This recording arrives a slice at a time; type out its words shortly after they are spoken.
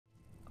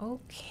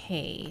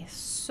Okay,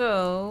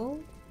 so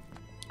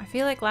I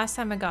feel like last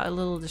time I got a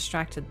little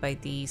distracted by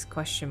these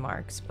question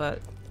marks,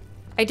 but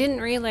I didn't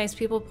realize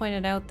people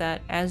pointed out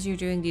that as you're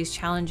doing these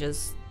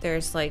challenges,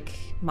 there's like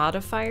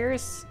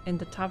modifiers in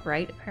the top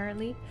right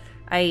apparently.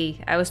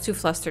 I was too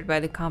flustered by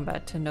the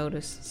combat to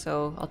notice,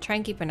 so I'll try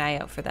and keep an eye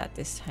out for that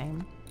this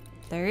time.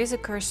 There is a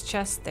cursed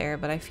chest there,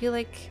 but I feel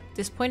like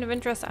this point of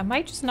interest, I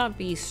might just not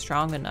be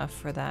strong enough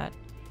for that.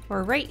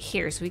 We're right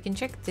here, so we can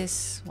check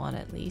this one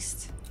at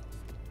least.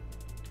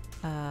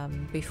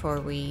 Before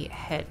we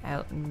head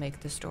out and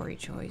make the story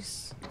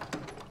choice.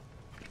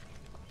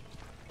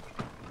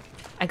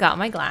 I got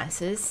my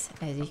glasses,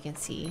 as you can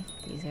see.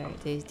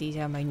 These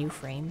are my new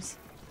frames.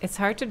 It's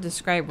hard to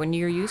describe when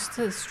you're used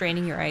to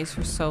straining your eyes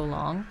for so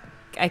long.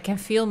 I can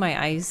feel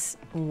my eyes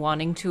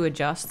wanting to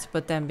adjust,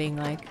 but then being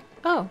like,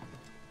 oh,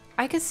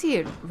 I can see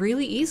it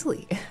really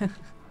easily.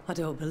 I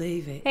don't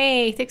believe it.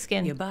 Hey, thick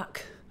skin. You're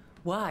back.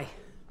 Why?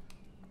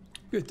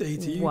 Good day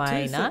to you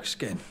Why too, not? thick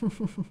skin.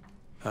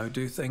 How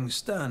do things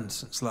stand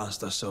since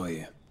last I saw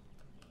you?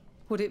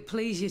 Would it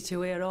please you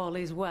to hear all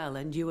is well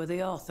and you are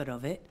the author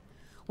of it?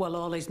 Well,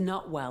 all is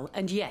not well,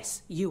 and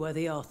yes, you are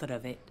the author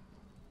of it.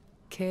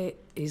 Kate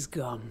is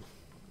gone.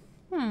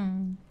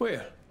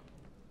 Where?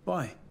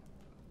 Why?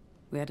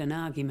 We had an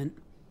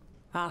argument.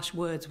 Harsh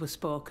words were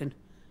spoken.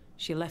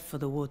 She left for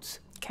the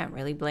woods. Can't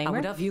really blame I her.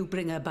 would have you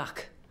bring her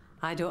back.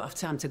 I don't have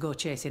time to go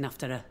chasing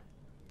after her.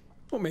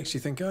 What makes you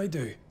think I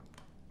do?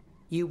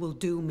 You will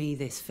do me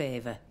this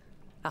favour.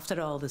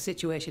 After all, the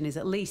situation is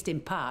at least in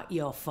part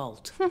your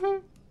fault.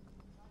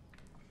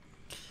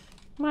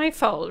 My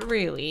fault,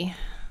 really.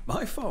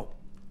 My fault?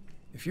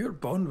 If your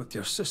bond with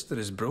your sister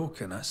is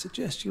broken, I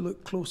suggest you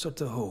look closer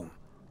to home.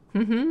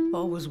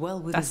 All was well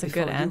with That's us a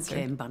before good you answer.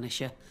 came,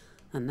 Banisher,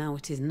 and now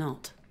it is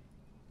not.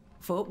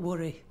 Folk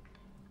worry.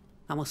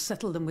 I must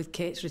settle them with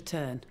Kate's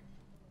return.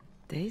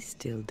 They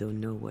still don't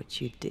know what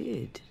you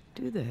did,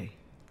 do they?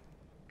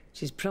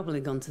 She's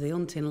probably gone to the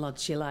hunting lodge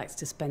she likes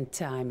to spend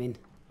time in,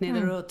 near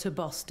the road to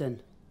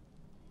Boston.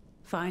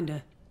 Find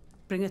her,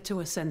 bring her to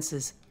her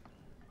senses,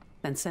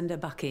 then send her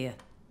back here.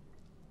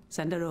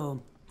 Send her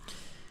home.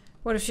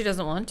 What if she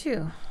doesn't want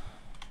to?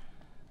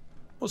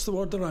 What's the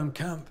word around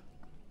camp?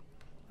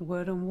 A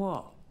word on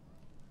what?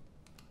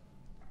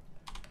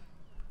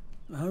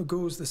 How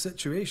goes the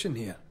situation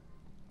here?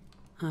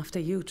 After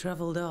you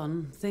travelled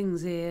on,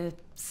 things here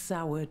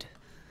soured.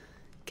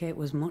 Kate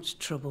was much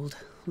troubled,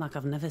 like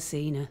I've never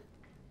seen her.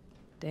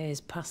 Days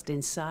passed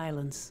in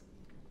silence.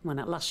 When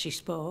at last she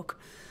spoke,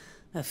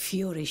 her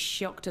fury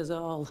shocked us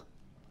all.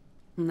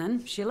 And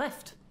then she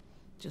left.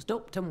 Just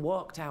upped and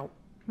walked out.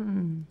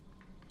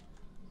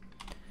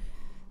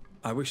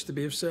 I wish to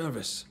be of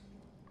service.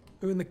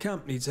 Who in the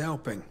camp needs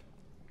helping?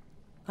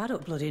 I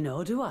don't bloody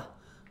know, do I?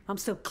 I'm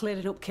still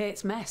clearing up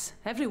Kate's mess.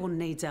 Everyone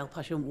needs help,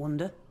 I shouldn't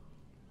wonder.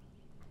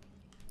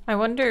 I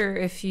wonder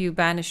if you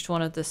banished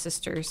one of the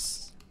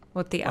sisters,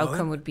 what the Well, outcome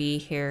then, would be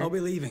here. I'll be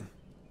leaving.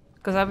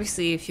 Because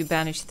obviously if you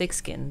banish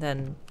Thickskin,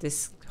 then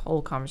this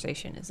whole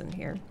conversation isn't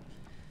here.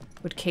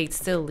 Would Kate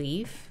still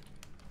leave?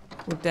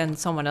 Would then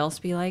someone else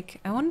be like,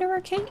 I wonder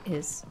where Kate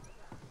is?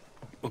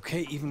 Will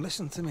Kate even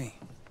listen to me?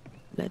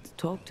 Let's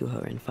talk to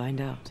her and find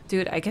out.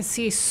 Dude, I can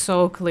see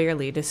so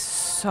clearly. This is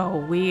so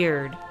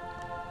weird.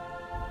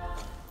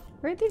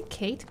 Where did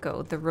Kate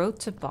go? The road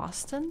to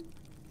Boston?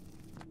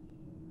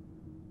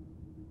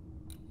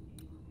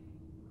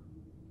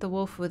 The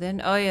Wolf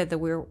Within? Oh yeah, the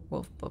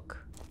Werewolf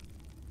book.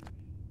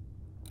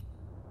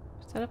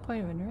 Is that a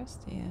point of interest?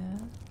 Yeah.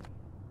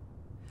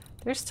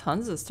 There's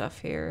tons of stuff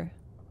here.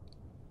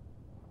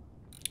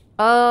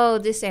 Oh,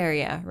 this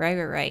area.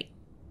 Right.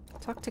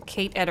 Talk to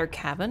Kate at her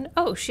cabin.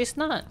 Oh, she's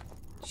not.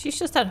 She's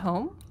just at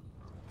home.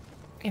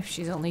 If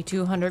she's only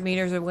 200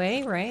 meters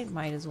away, right?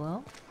 Might as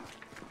well.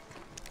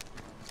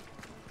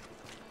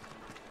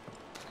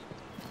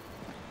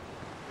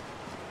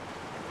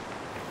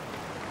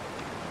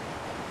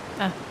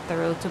 Ah, the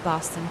road to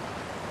Boston.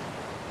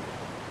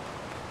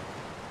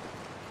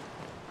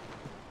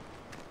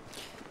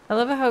 I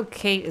love how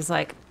Kate is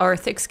like, or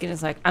Thickskin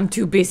is like, I'm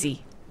too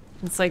busy.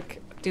 It's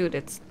like, dude,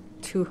 it's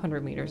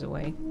 200 meters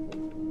away.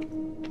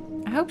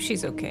 I hope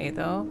she's okay,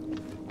 though.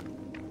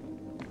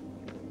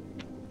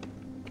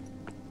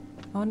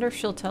 I wonder if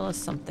she'll tell us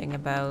something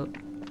about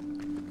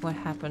what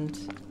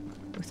happened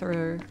with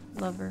her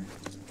lover.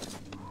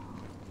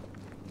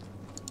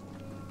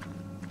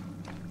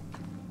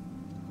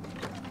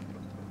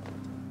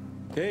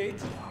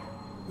 Kate?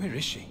 Where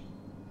is she?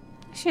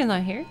 She's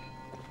not here.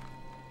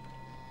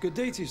 Good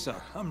day to you, sir.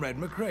 I'm Red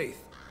McCraith.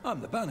 I'm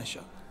the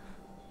Banisher.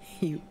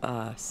 You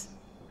ass.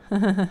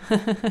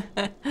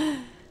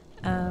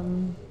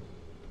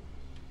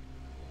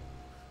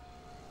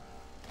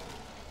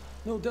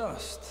 No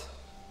dust.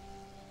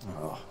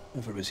 Oh,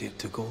 whoever was here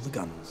took all the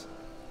guns.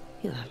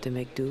 You'll have to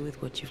make do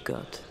with what you've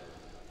got.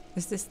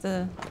 Is this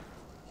the...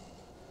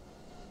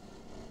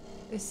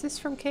 Is this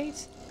from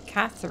Kate?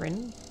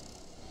 Catherine?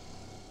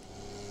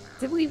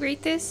 Did we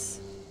read this?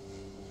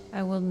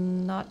 I will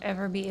not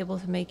ever be able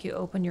to make you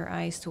open your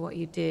eyes to what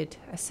you did.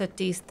 I set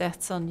these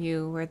deaths on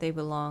you where they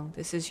belong.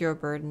 This is your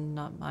burden,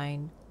 not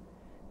mine.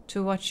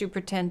 To watch you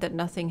pretend that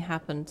nothing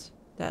happened,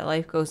 that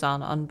life goes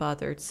on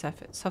unbothered,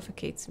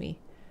 suffocates me.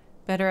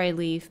 Better I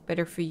leave,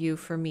 better for you,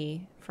 for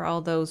me, for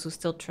all those who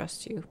still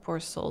trust you. Poor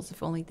souls,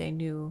 if only they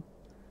knew.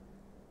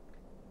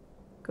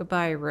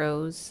 Goodbye,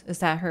 Rose. Is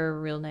that her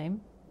real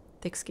name?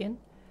 Thickskin?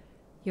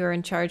 You are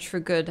in charge for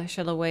good. I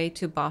shall away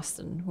to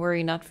Boston.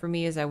 Worry not for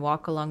me as I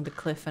walk along the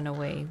cliff and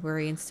away.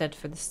 Worry instead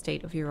for the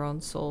state of your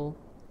own soul.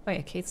 Oh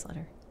yeah, Kate's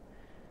letter.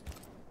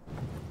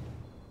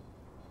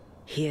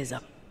 Here's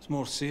up. It's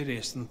more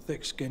serious than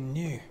Thickskin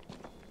knew.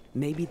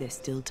 Maybe there's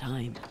still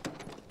time,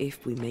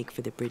 if we make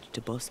for the bridge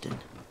to Boston.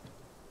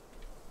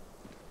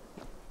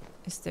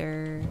 Is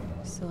there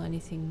still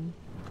anything?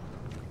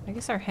 I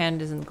guess our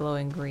hand isn't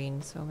glowing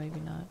green, so maybe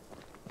not.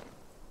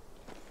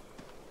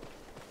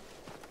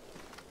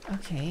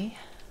 Okay.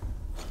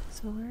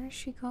 So where is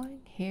she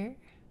going? Here?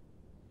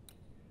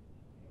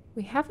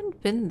 We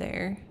haven't been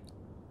there.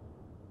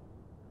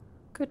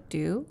 Could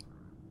do.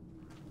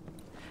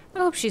 I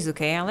hope she's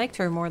okay. I liked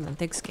her more than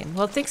Thickskin.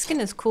 Well, Thickskin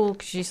is cool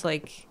because she's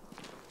like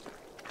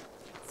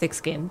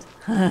thick-skinned.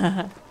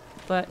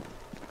 But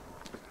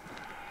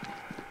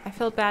I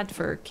feel bad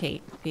for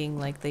Kate being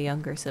like the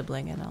younger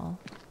sibling and all.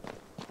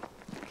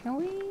 Can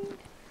we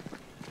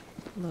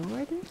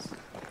lower this?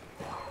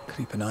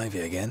 Creeping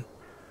ivy again.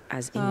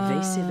 As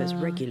invasive as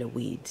regular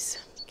weeds.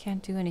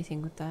 Can't do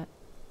anything with that.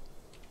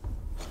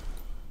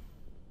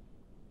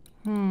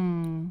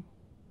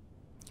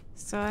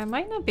 So I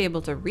might not be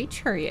able to reach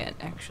her yet,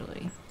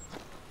 actually.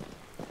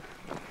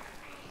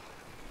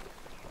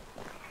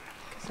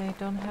 Because I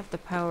don't have the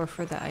power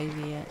for the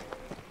ivy yet.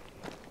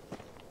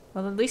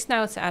 Well, at least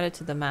now it's added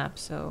to the map,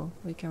 so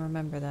we can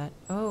remember that.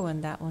 Oh,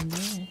 and that one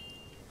there.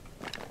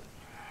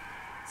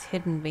 It's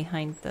hidden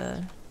behind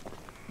the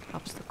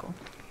obstacle.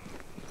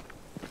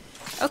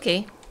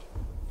 Okay.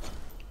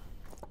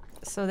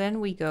 So then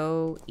we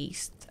go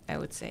east, I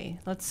would say.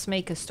 Let's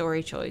make a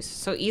story choice.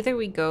 So either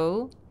we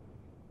go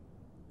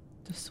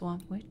the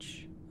Swamp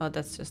Witch. Oh,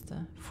 that's just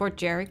the Fort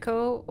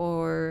Jericho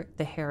or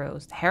the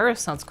Harrows. The Harrows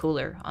sounds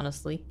cooler,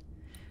 honestly.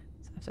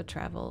 So I have to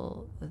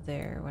travel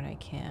there when I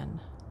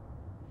can.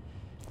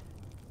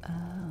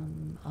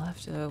 I'll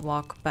have to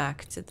walk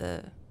back to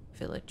the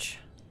village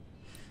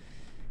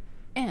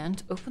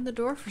and open the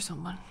door for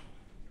someone.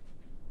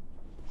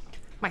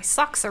 My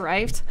socks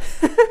arrived.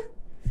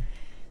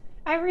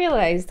 I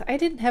realized I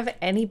didn't have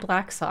any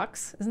black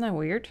socks. Isn't that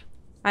weird?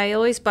 I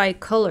always buy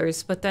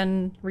colors, but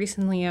then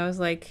recently I was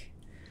like,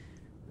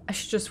 I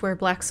should just wear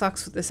black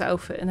socks with this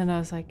outfit. And then I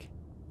was like,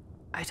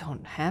 I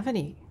don't have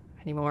any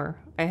anymore.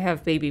 I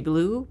have baby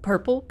blue,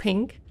 purple,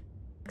 pink.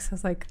 So I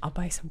was like, I'll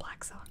buy some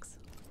black socks.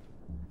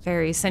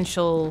 Very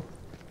essential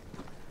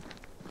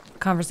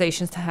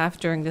conversations to have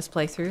during this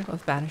playthrough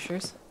of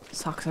Banishers.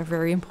 Socks are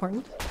very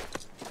important.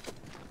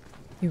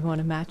 You want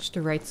to match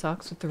the right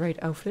socks with the right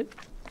outfit.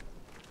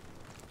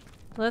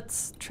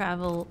 Let's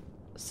travel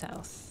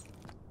south.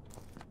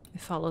 It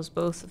follows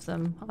both of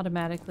them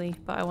automatically,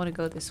 but I want to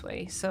go this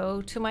way.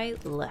 So to my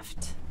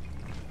left.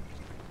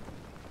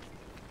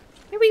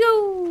 Here we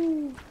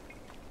go!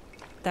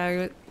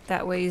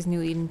 That way is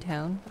New Eden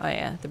Town. Oh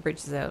yeah, the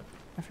bridge is out.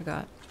 I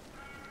forgot.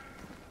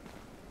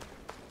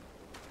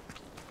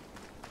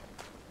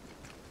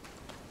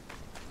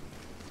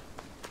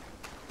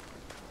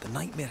 The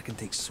nightmare can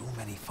take so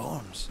many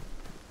forms.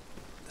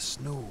 The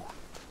snow,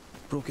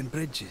 broken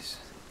bridges,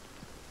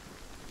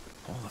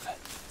 all of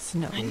it.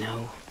 Snow. I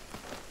know.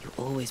 You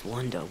always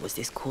wonder, was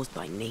this caused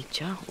by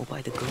nature or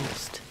by the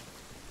ghost?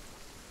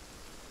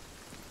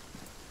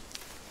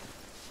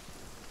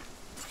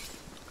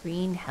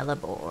 Green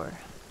hellebore.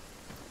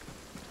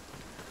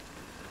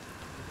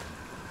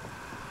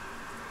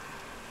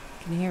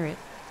 I can hear it.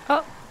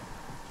 Oh!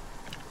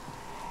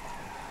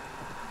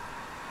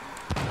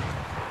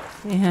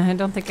 Yeah, I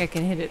don't think I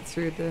can hit it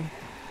through the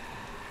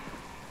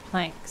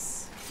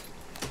planks.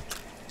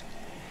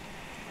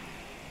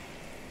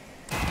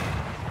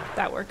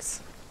 That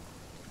works.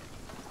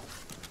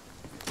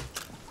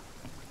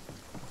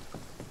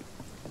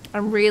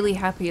 I'm really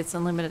happy it's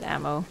unlimited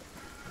ammo.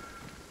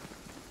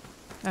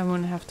 I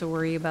won't have to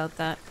worry about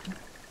that.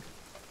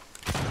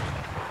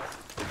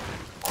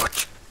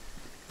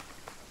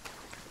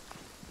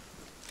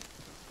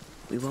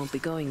 We won't be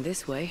going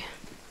this way.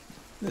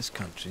 This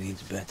country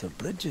needs better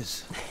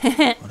bridges, or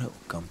it'll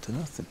come to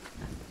nothing.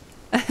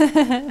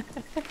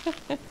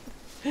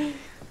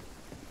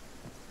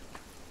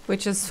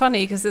 Which is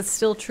funny because it's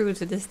still true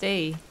to this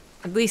day.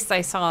 At least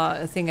I saw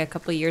a thing a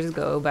couple of years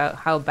ago about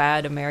how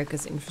bad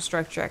America's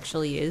infrastructure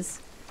actually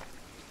is.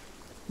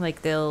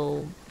 Like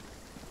their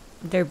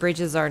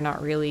bridges are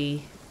not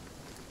really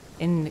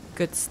in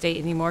good state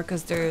anymore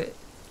because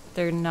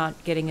they're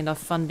not getting enough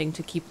funding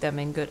to keep them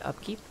in good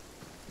upkeep.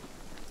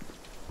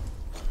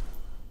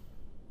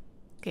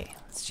 Okay,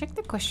 let's check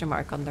the question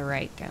mark on the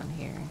right down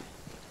here.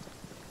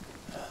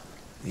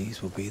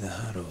 These will be the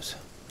Harrows.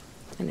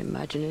 An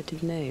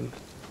imaginative name.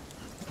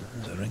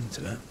 There's a ring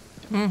to it.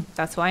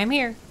 That's why I'm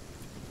here.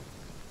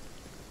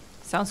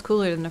 Sounds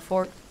cooler than a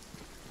fort.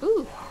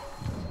 Ooh.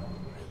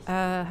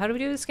 How do we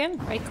do this again?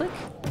 Right click?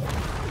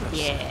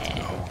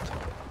 Yeah.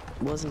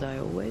 Wasn't I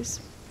always?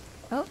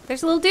 Oh,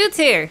 there's little dudes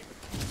here.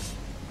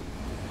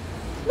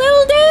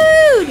 Little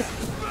dude!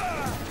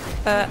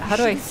 How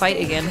do I fight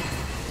again?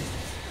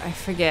 I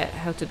forget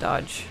how to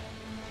dodge.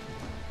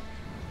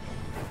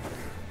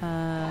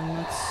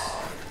 Let's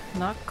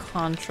not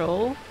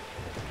control.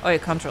 Oh yeah,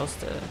 control's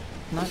to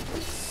not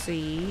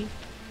C.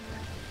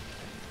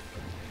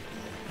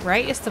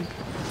 Right is to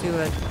do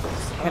a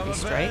heavy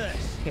strike.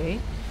 Okay.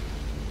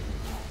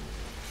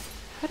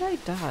 How do I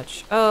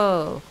dodge?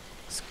 Oh,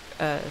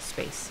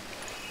 space.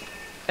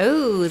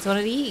 Oh, it's one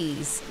of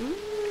these.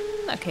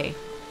 Okay.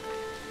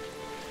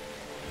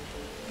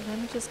 Let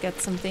me just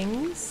get some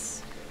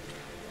things.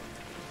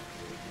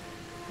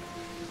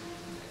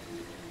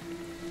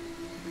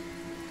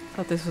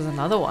 Thought this was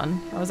another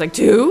one. I was like,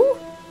 2?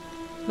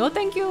 No,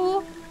 thank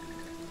you.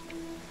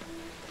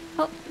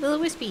 Oh, little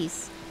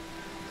wispies.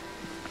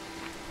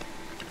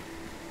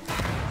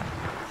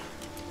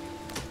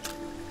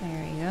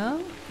 There we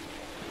go.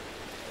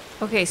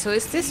 Okay, so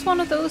is this one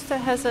of those that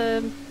has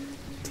a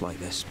Like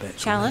this spectral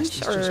challenge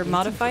nest is or just waiting for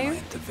modifier? my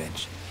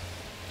intervention.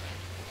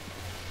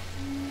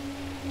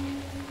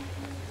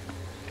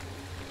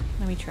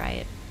 Let me try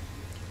it.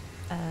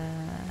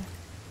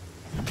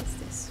 What is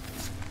this?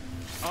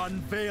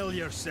 Unveil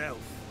yourself.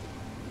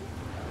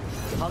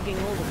 Hugging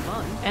all the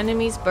fun.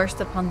 Enemies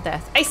burst upon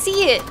death. I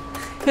see it!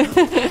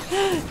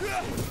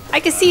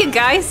 I can see it,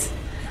 guys!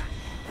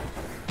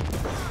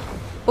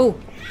 Oh,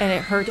 and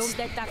it hurts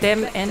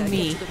them and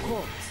me.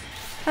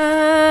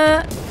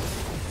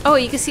 Oh,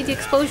 you can see the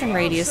explosion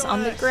radius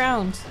on the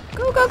ground.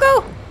 Go, go,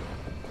 go!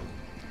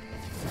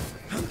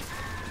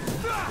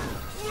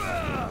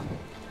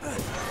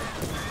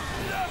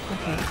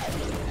 Okay.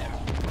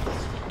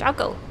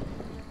 Doggo.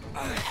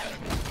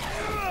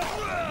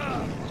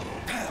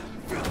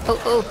 Oh,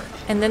 oh.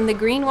 And then the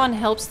green one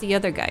helps the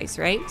other guys,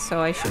 right? So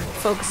I should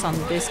focus on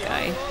this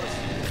guy.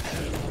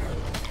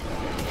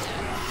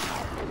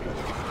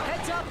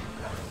 Heads up.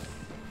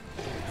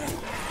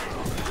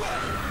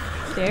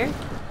 There.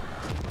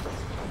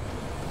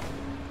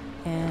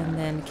 And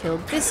then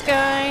killed this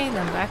guy,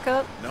 then back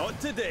up. Not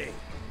today.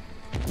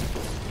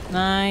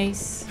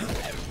 Nice.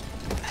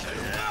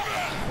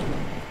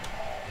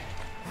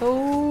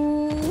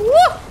 Oh, woo!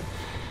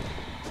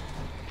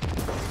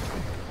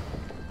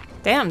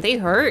 Damn, they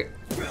hurt.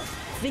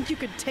 Think you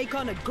could take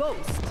on a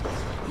ghost?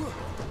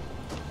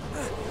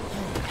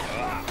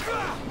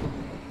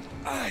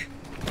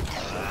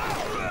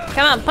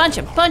 Come on, punch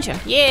him,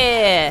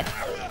 yeah!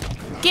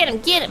 Get him,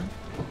 get him!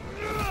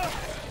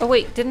 Oh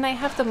wait, didn't I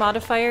have the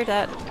modifier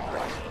that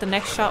the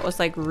next shot was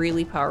like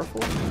really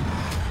powerful?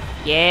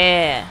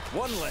 Yeah!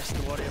 One less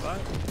to worry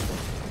about.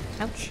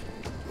 Ouch.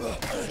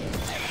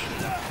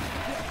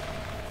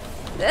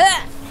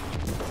 Ah!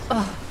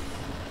 Oh.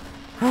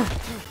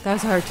 That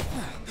was hard.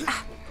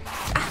 Ah.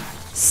 Ah.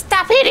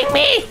 Stop hitting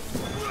me!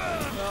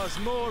 There's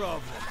more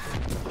of them.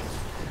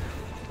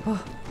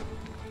 Oh.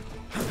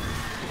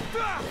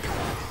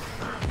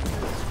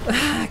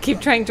 I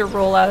keep trying to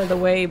roll out of the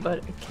way,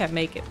 but I can't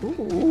make it.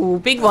 Ooh,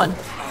 big one.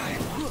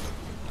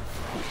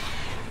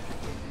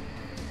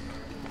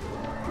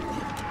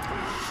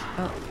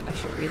 Oh, I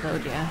should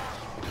reload, yeah.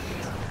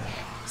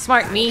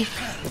 Smart me.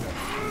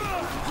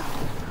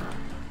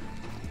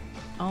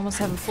 I almost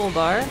have a full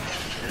bar.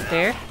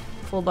 There,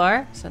 full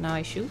bar. So now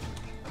I shoot.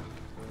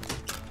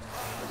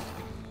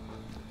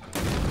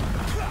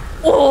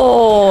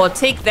 Oh,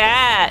 take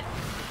that.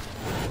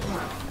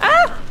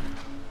 Ah!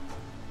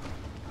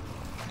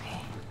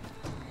 Okay.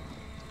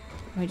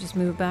 Let me just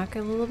move back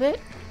a little bit.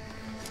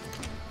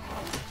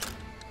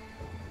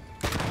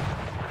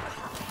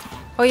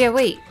 Oh yeah,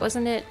 wait,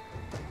 wasn't it?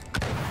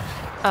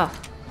 Oh,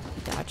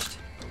 he dodged.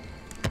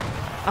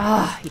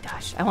 Ah, he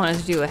dodged. I wanted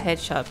to do a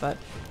headshot, but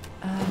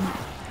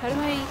how do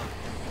I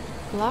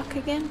block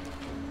again?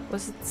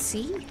 Was it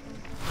C?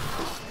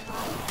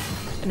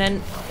 And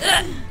then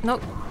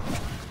nope.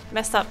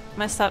 Messed up,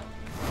 messed up.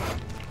 I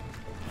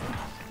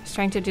was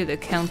trying to do the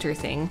counter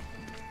thing.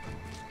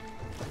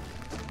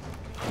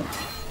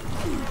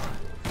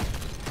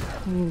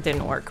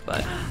 Didn't work,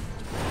 but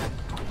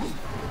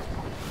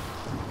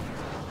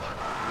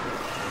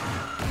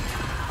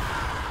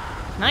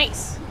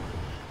nice.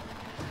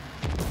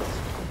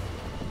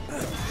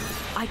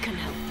 I can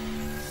help.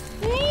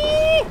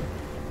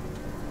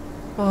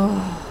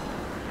 Oh.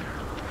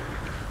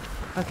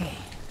 Okay.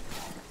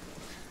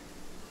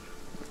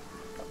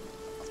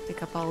 Let's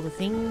pick up all the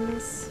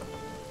things. Is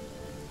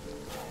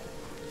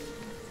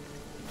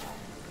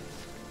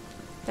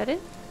that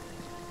it?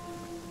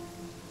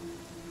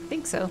 I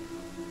think so.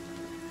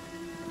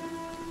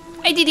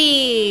 I did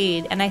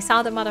it! And I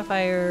saw the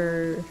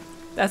modifier.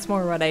 That's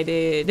more what I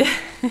did. I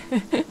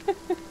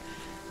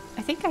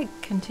think I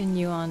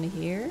continue on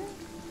here.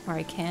 Or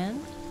I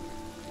can.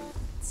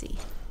 Let's see.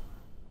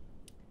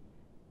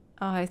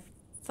 Oh, I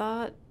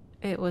thought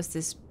it was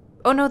this.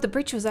 Oh no, the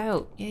bridge was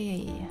out.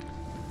 Yeah.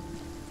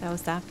 That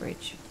was that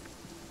bridge.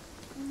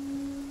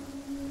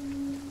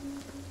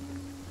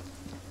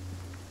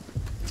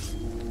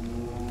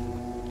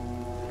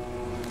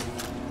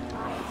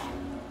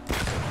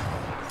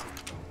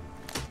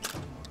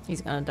 He's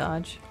gonna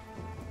dodge.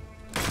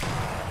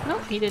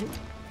 Nope, he didn't.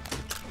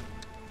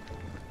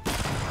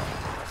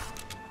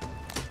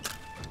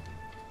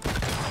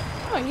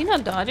 Oh, you're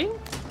not dodging?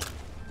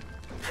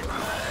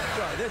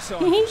 Try this on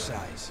for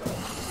size.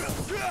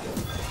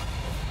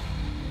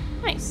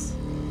 Nice.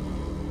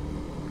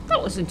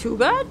 That wasn't too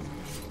bad.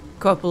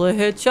 Couple of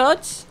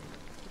headshots.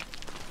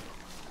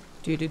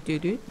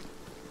 Do.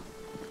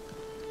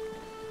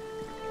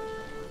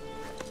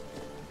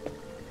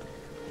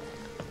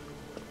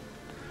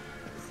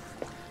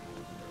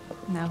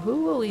 Now,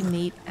 who will we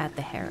meet at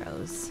the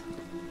Harrows?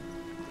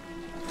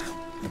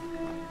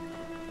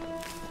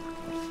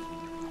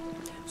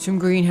 Some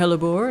green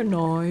hellebore,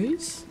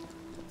 nice.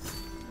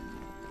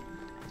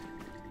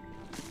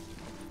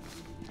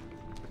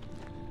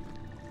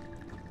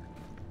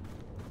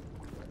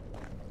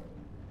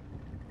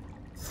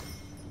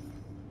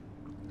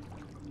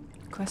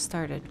 Quest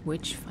started.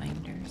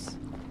 Witchfinders.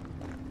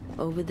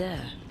 Over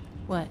there,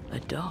 What? a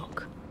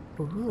dock.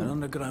 An Ooh.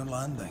 underground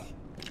landing.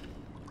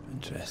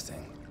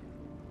 Interesting.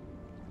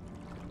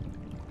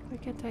 Why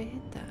can't I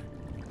hit that?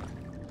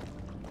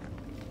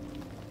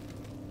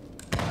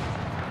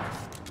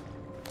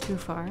 Too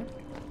far.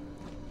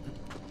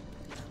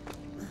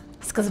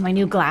 It's because of my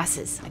new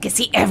glasses. I can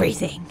see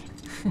everything.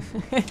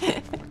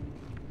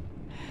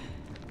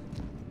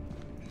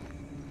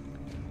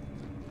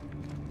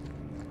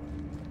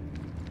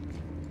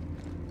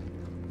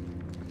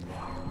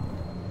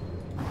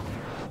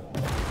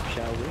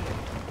 Shall we?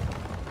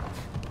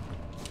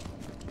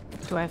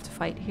 Do I have to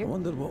fight I here?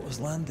 wonder what was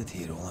landed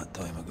here all that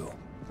time ago.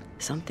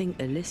 Something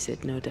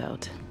illicit, no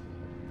doubt.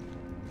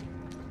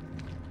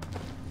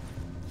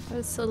 What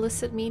does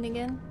illicit mean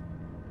again?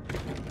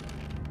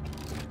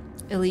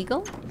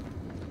 Illegal?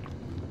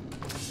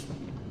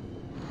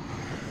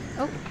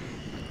 Oh.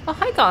 Oh,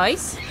 hi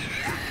guys.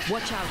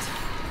 Watch out!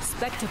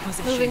 Spectre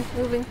position.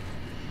 Moving.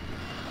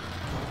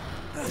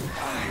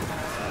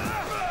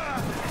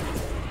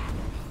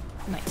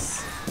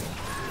 Nice.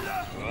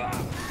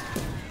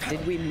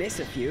 Did we miss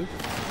a few?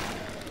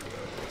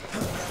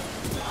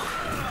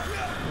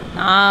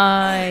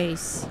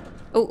 Nice.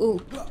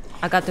 Oh.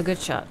 I got the good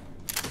shot.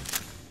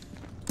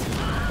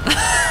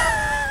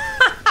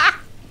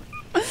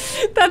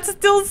 That's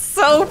still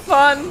so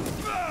fun.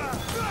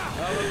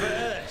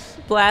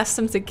 Blast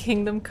them to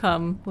kingdom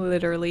come,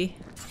 literally.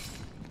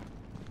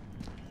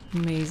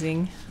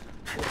 Amazing.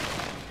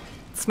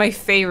 It's my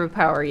favorite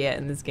power yet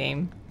in this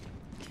game.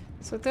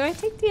 So do I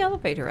take the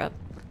elevator up?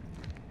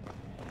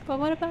 But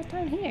what about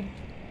down here?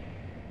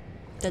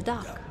 The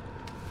dock.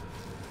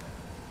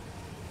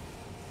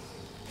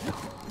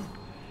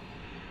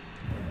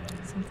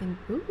 Something.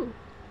 Ooh.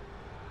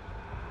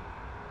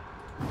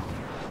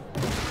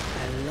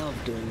 I love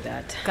doing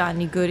that. Got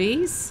any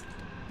goodies?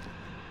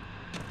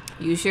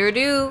 You sure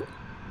do.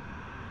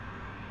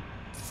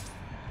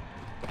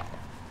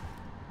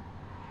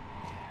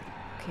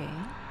 Okay.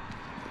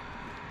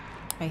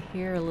 I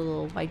hear a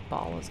little white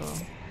ball as well.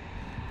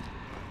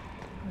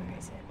 Where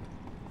is it?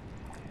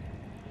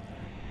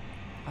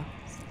 Oh.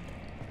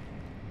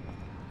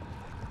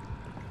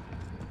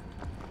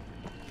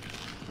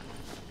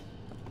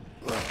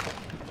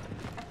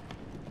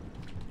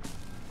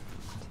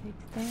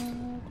 Take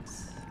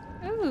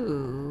that.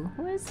 Ooh,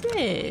 what is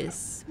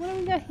this? What do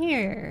we got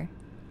here?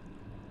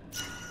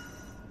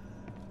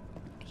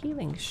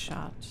 Healing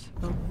shot.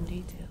 Open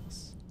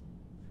details.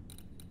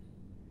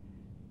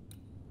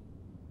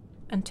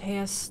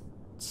 Antaea's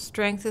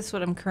strength is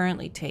what I'm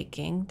currently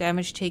taking.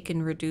 Damage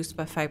taken reduced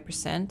by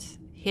 5%.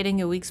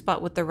 Hitting a weak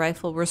spot with the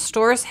rifle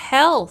restores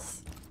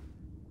health.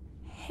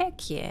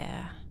 Heck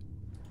yeah.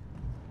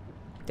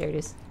 There it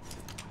is.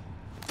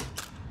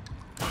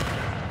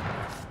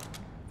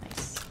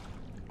 Nice.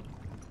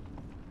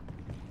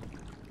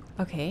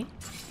 Okay.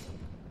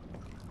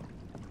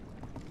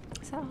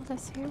 Is that all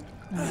that's here?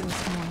 No,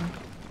 there's more.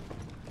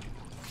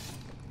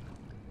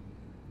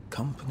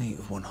 Company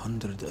of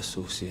 100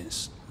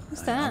 Associates.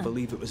 Who's I that?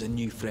 believe it was a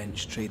new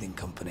French trading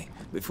company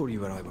before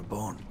you or I were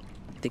born.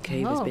 The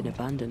cave has been Oh.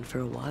 abandoned for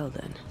a while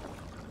then.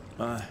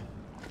 Aye.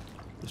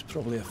 It was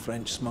probably a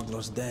French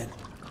smuggler's den.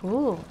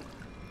 Cool.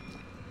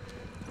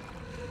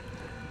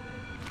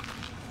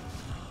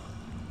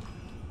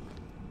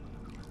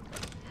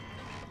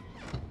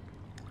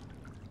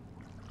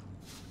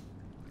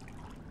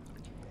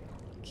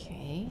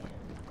 Okay.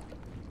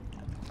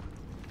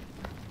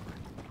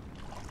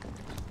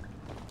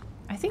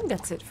 I think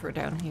that's it for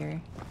down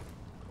here.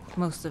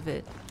 Most of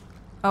it.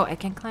 Oh, I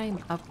can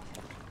climb up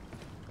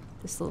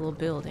this little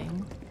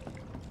building.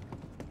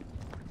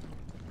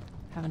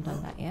 Haven't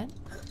done that yet.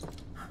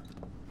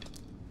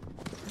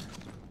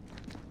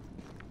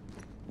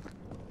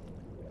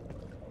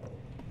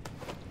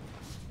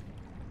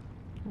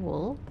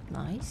 Wool,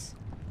 nice.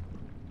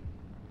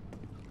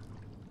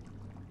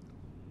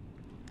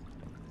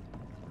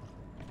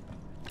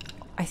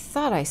 I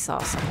thought I saw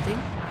something.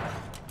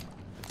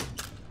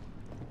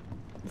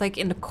 Like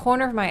in the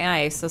corner of my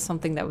eye, I saw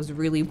something that was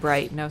really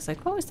bright, and I was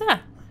like, what was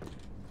that?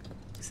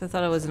 Because I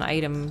thought it was an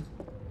item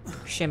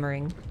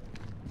shimmering.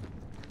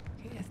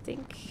 Okay, I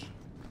think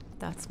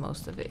That's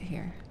most of it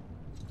here.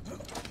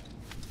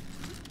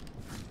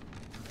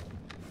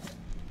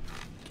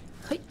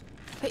 Hey,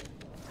 hey,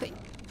 hey,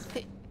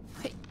 hey,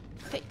 hey,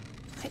 hey,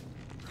 hey,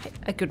 hey.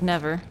 I could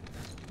never.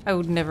 I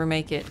would never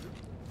make it.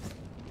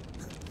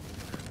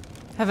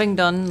 Having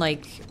done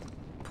like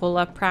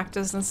pull-up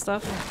practice and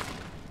stuff,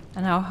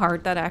 and how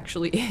hard that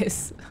actually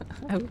is,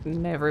 I would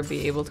never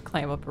be able to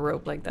climb up a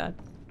rope like that.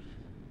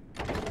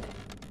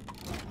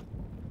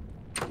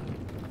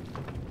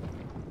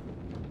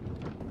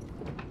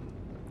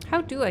 How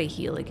do I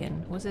heal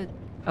again? Was it...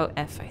 Oh,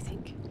 F, I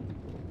think.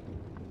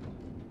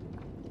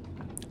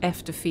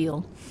 F to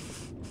feel.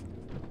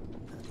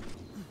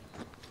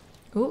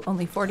 Ooh,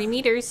 only 40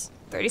 meters.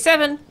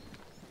 37!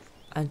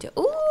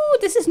 Ooh,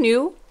 this is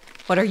new.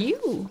 What are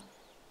you?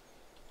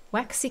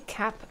 Waxy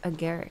cap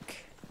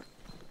agaric.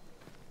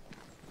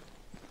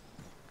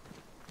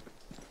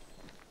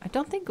 I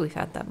don't think we've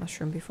had that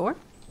mushroom before.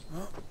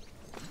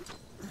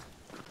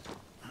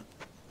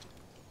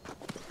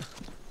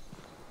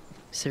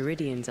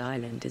 Ceridian's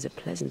island is a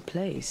pleasant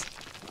place,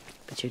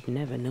 but you'd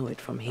never know it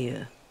from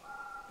here.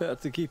 Better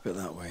to keep it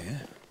that way, eh?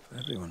 For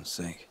everyone's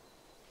sake.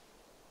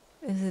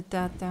 Is it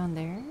that down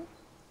there?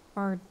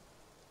 Or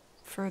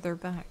further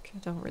back? I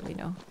don't really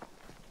know.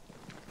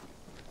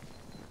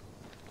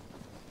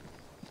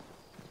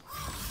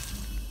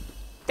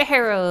 The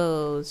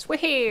Harrows! We're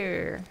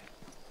here!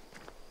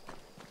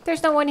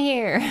 There's no one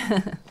here!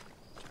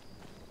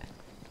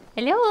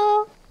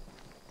 Hello?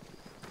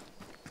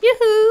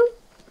 Yoo-hoo!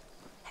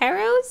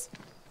 Harrows?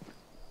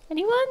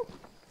 Anyone?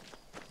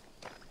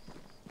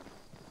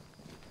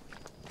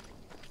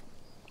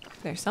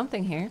 There's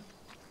something here.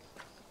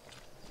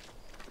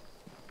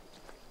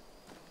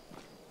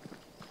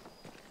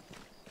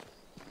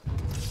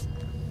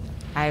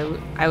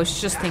 I was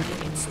just thinking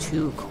it's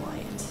too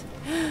quiet.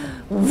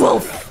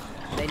 Wolf!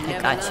 They I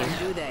never got you. learn,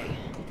 do they?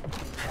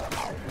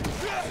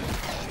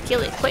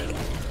 Kill it, quick!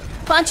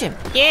 Punch him!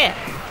 Yeah!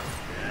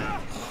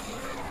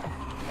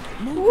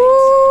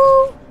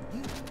 Woo!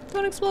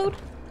 Don't explode.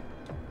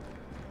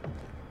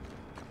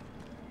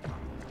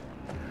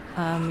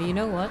 You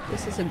know what?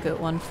 This is a good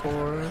one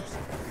for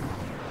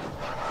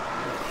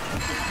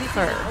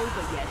fur.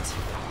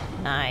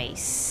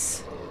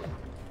 Nice.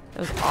 That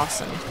was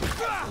awesome.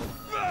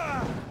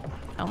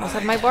 I almost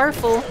had my bar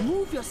full.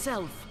 Move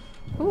yourself.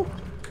 Ooh.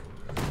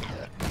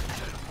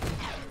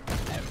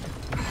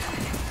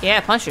 Yeah,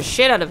 punch the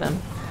shit out of him.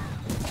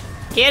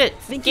 Get it!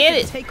 Get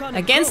it!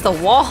 Against the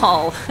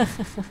wall!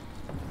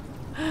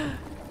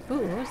 Ooh,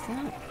 what was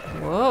that?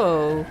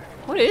 Whoa.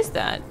 What is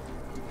that?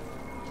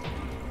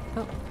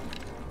 Oh.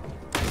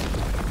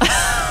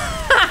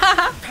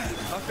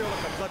 I feel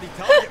like a bloody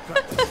target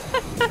practice.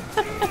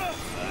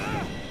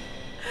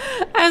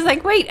 I was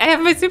like, wait, I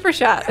have my super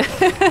shot.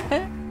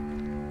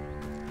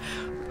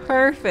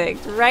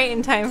 Perfect. Right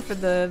in time for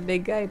the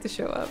big guy to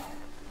show up.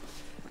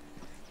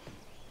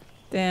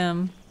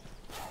 Damn.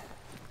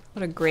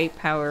 What a great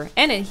power.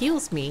 And it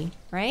heals me,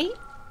 right?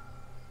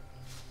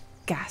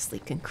 Ghastly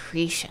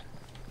concretion.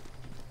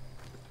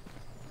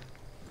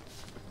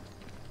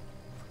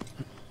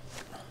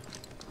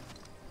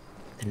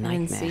 The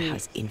nightmare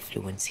has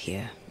influence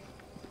here.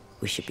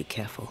 We should be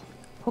careful.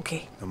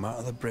 Okay. No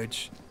matter the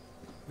bridge,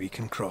 we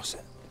can cross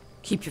it.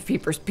 Keep your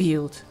peepers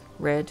peeled,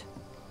 Red.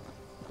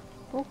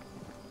 Oh.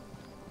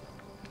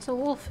 It's a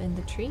wolf in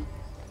the tree.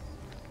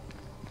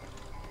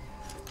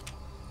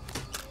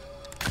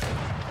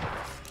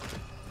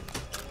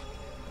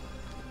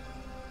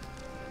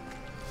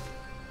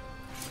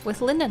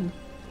 With linen.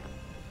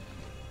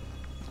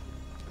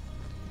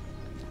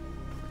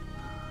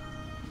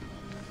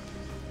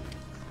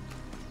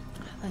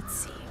 Let's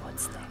see,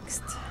 what's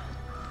next?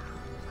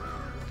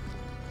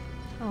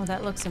 Oh,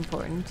 that looks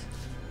important.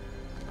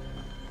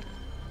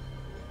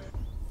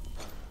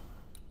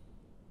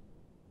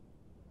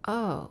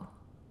 Oh.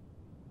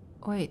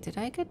 Wait, did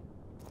I get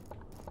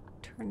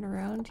turned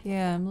around?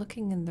 Yeah, I'm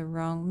looking in the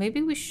wrong...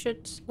 Maybe we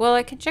should... Well,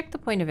 I can check the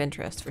point of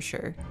interest for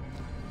sure.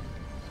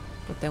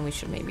 But then we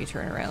should maybe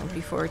turn around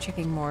before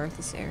checking more of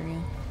this area.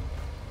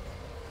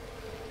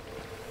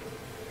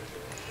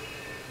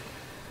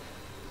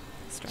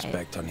 Let's try it.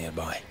 Spectre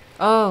nearby.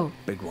 Oh,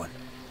 Big one.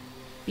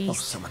 I'll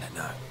beast. summon it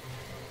now.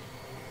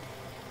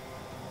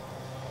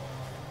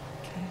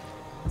 Okay,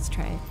 let's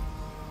try it.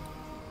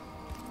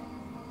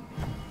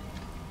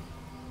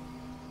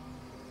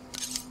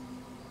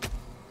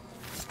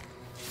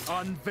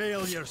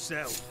 Unveil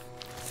yourself.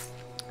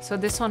 So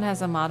this one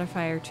has a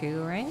modifier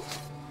too, right?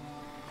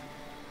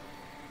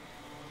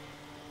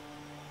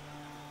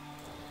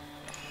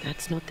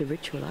 That's not the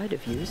ritual I'd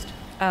have used.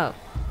 Oh.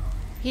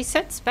 He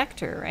said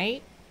Spectre,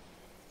 right?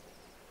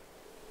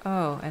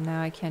 Oh, and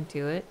now I can't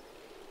do it.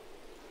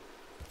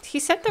 He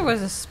said there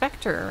was a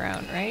Spectre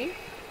around, right?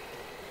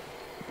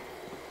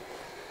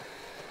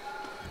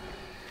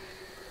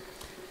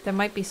 There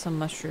might be some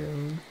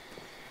mushroom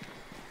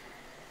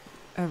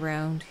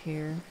around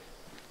here.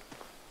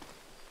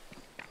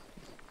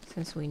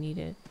 Since we need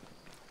it.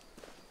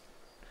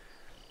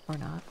 Or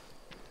not.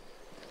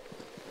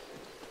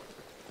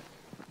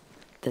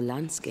 The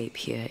landscape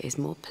here is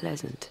more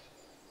pleasant.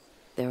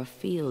 There are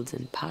fields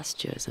and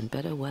pastures and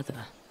better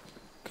weather.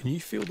 Can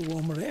you feel the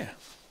warmer air?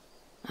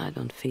 I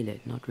don't feel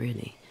it, not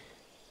really.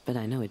 But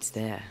I know it's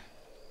there.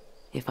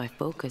 If I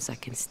focus, I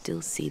can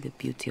still see the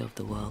beauty of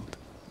the world.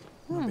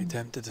 I'd be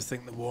tempted to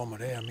think the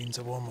warmer air means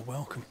a warmer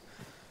welcome.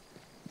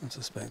 I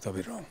suspect I'll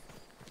be wrong.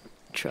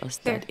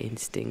 Trust that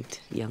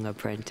instinct, young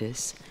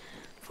apprentice,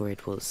 for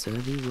it will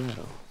serve you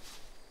well.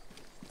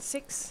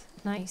 6.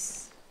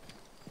 Nice.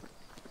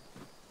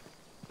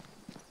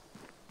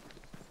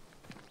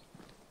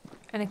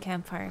 And a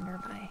campfire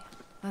nearby.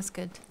 That's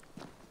good.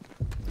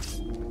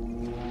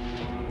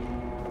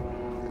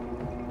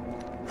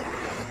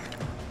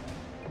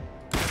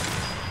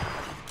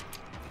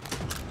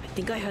 I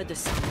think I heard the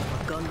sound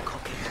of a gun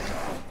cocking.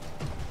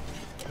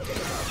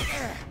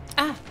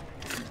 Ah!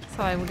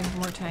 Thought I would have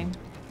more time.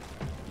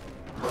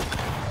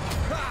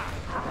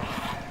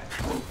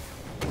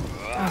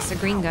 Oh, it's the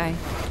green guy.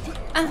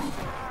 Ah!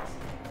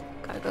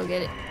 Gotta go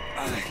get it.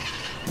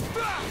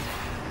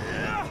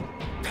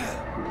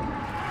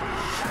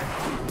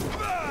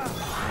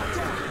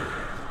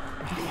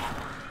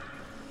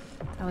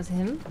 That was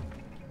him?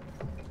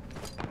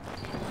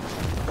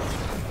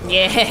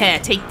 Yeah,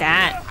 take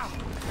that.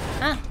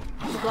 Ah,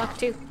 the block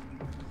too.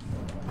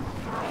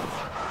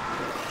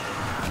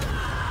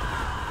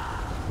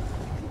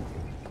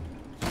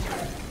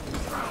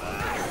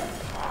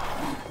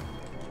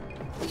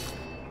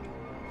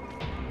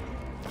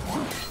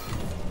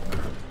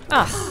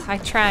 Ah, I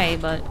try,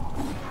 but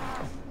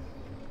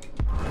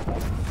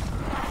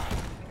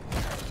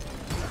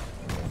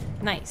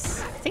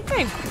nice. I think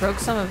I broke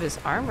some of his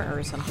armor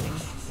or something.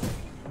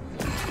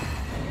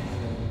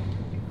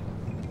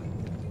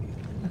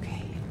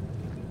 Okay.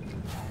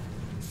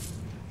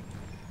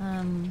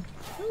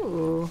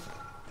 Ooh.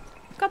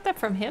 Got that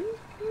from him?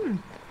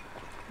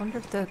 Wonder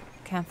if the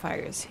campfire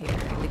is here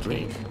in the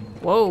cave.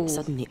 Whoa.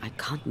 Suddenly, I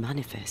can't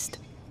manifest.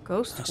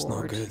 Ghost That's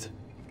ward. not good.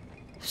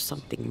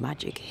 Something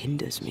magic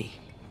hinders me.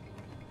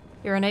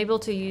 You're unable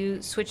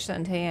to switch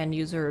Sante and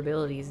use her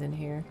abilities in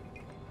here.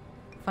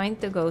 Find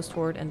the ghost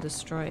ward and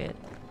destroy it.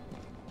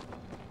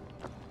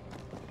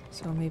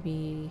 So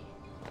maybe...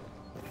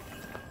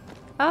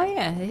 Oh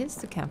yeah, it is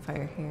the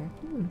campfire here.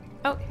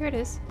 Oh, here it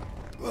is.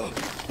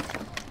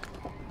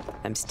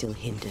 I'm still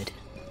hindered.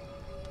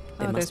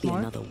 There Oh, must there's be more?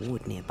 another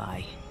ward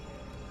nearby.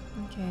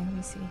 Okay, let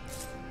me see.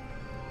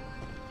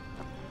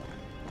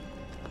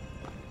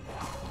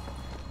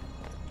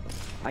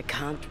 I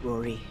can't,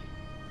 Rory.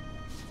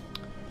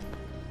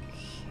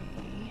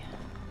 Okay.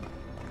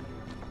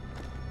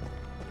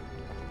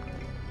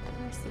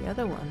 Where's the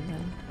other one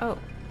then? Oh,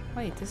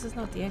 wait, this is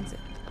not the exit.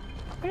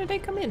 Where did I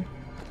come in?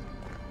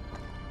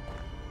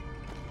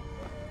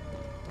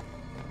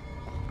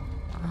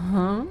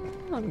 Huh?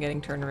 I'm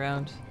getting turned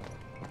around.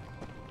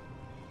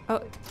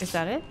 Oh, is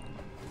that it?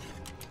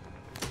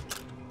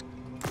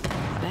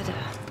 Better.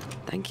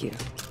 Thank you.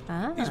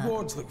 Ah. These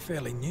wards look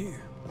fairly new.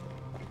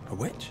 A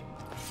witch?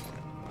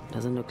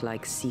 Doesn't look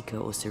like Seeker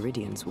or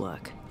Ceridian's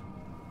work.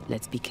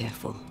 Let's be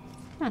careful.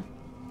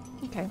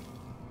 Okay.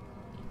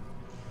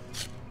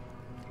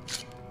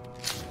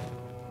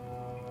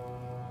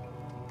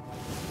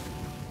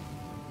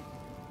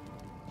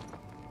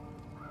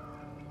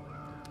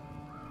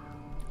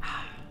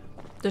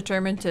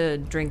 Determined to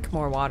drink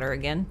more water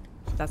again.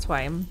 That's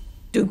why I'm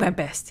doing my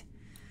best.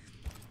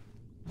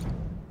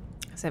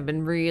 Because I've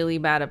been really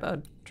bad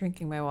about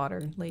drinking my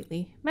water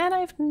lately. Man, I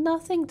have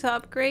nothing to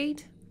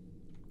upgrade.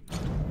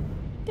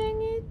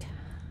 Dang it.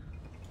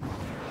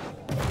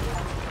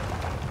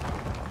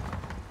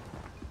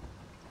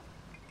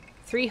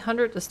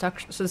 $300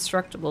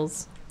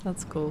 destructibles.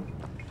 That's cool.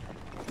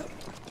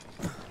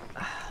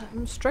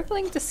 I'm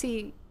struggling to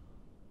see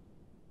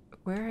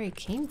where I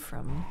came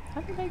from.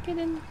 How did I get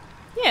in?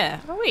 Yeah.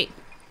 Oh, wait.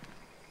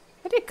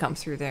 I did come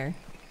through there.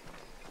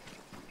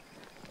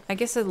 I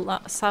guess it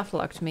soft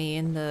locked me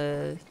in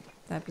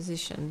that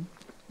position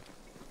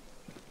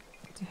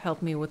to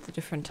help me with the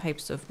different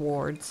types of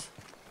wards.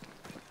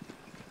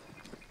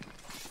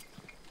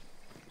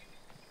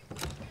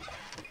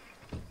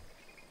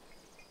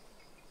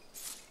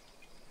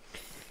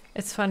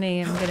 It's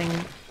funny,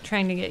 I'm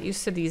trying to get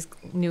used to these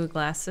new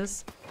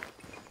glasses.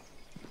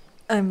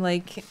 I'm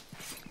like,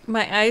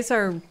 my eyes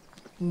are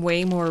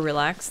way more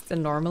relaxed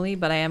than normally,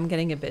 but I am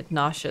getting a bit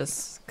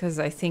nauseous because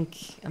I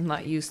think I'm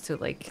not used to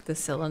like the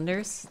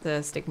cylinders, the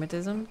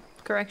astigmatism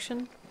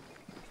correction.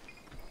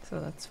 So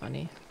that's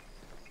funny.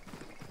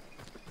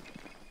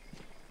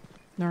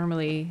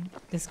 Normally,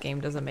 this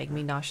game doesn't make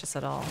me nauseous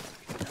at all.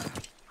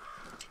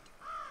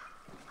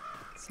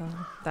 So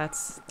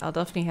I'll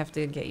definitely have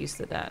to get used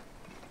to that.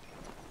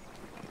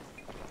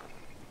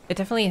 It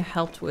definitely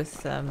helped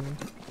with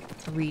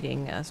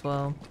reading as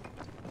well.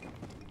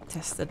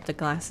 Tested the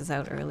glasses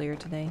out earlier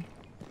today.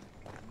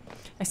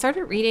 I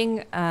started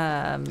reading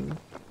a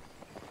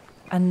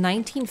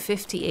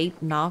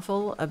 1958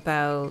 novel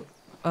about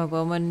a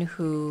woman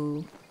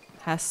who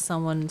has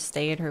someone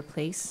stay at her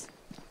place.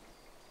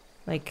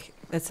 Like,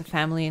 it's a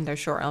family and they're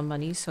short on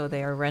money, so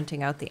they are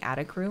renting out the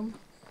attic room.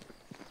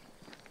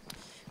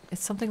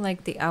 It's something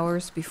like The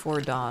Hours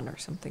Before Dawn or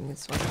something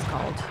is what it's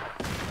called.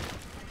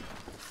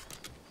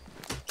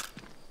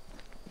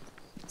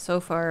 So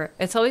far,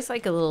 it's always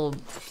like a little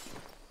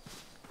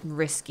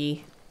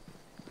risky.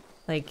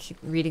 Like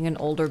reading an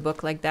older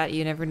book like that,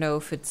 you never know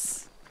if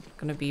it's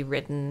gonna be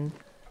written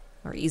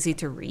or easy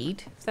to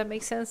read, if that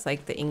makes sense.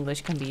 Like the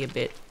English can be a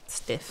bit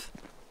stiff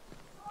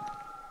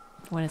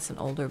when it's an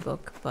older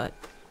book, but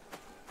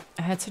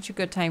I had such a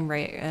good time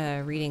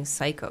reading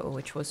Psycho,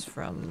 which was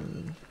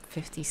from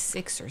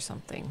 56 or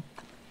something.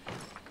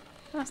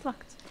 Oh, it's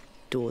locked.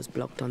 Doors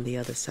blocked on the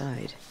other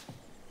side.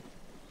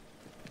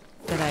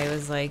 That I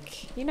was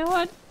like, you know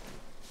what?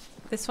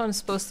 This one's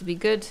supposed to be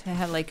good. It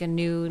had like a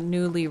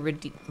newly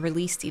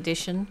released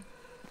edition.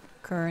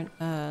 Current,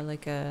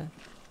 like a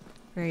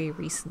very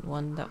recent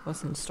one that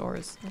was in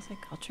stores. I was like,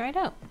 I'll try it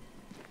out.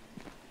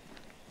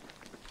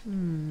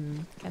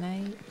 Can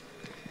I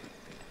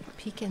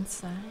peek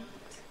inside?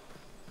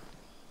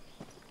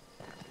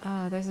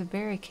 There's a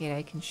barricade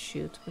I can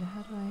shoot, but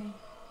how do I...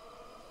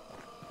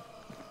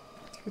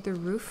 Through the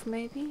roof,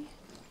 maybe?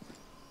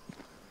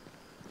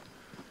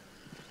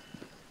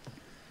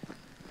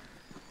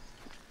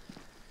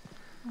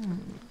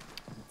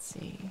 Let's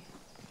see.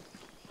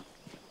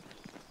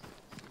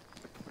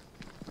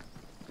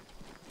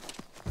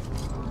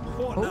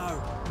 What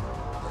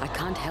now? I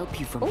can't help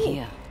you from Oh.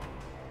 here.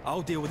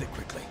 I'll deal with it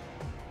quickly.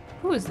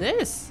 Who is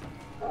this?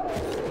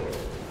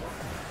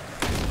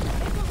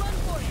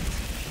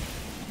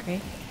 Okay.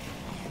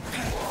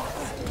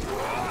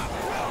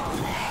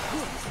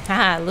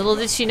 Haha, little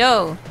did she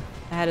know.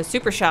 I had a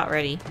super shot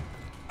ready.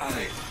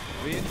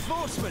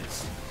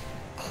 Reinforcements.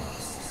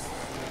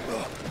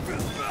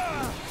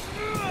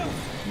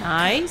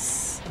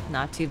 Nice.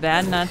 Not too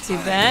bad, not too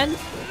bad.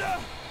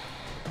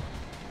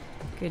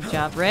 Good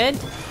job, Red.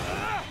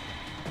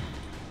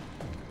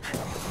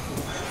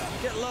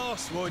 Get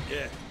lost, won't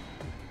you?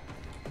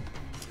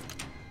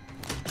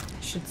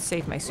 Should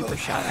save my super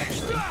shot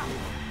actually.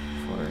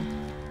 For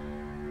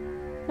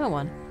no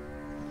one.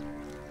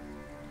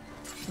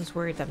 I was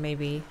worried that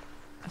maybe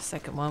a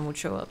second one would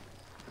show up.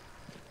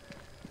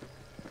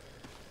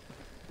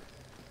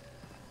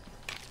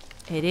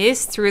 It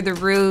is through the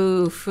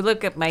roof.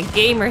 Look at my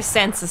gamer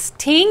senses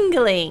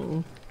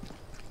tingling.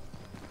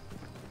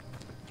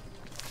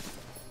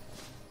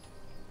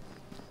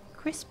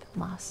 Crisp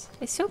moss.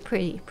 It's so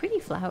pretty. Pretty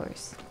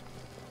flowers.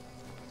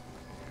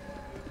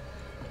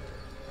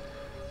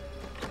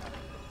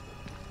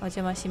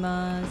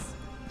 Ojamashimaz.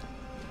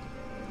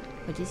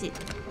 What is it?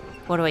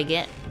 What do I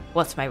get?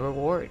 What's my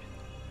reward?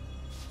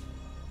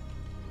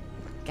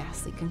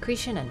 Ghastly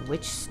concretion and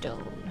witch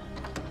stone.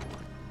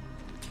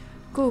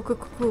 Go go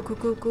go go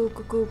go go go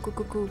go go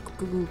go go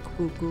go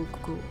go go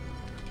go.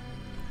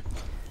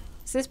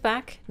 Is this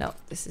back? No,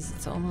 this is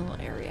its own little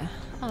area.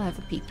 I'll have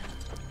a peep.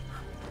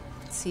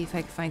 Let's see if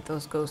I can find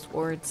those ghost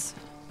wards.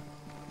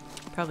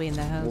 Probably in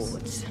the house.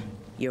 Wards,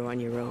 you're on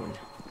your own.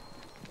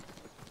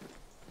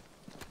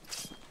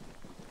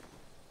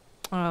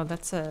 Oh,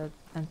 that's a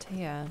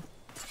Antea.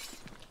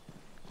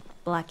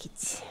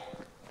 Blackit.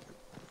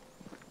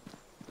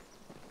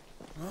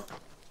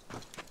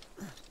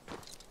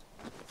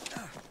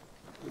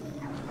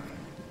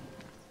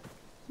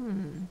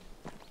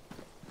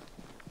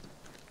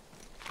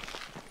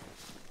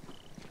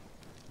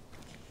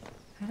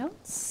 I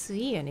don't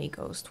see any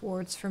ghost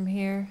wards from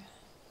here.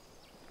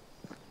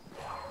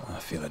 I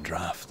feel a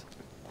draft.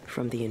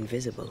 From the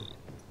invisible.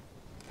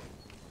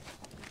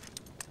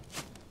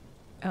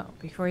 Oh,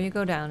 before you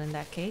go down in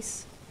that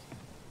case.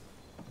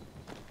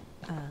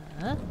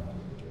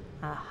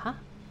 Aha.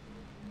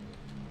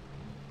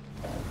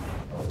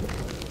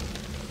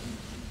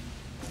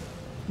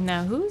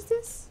 Now who's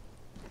this?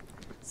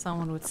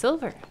 Someone with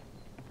silver.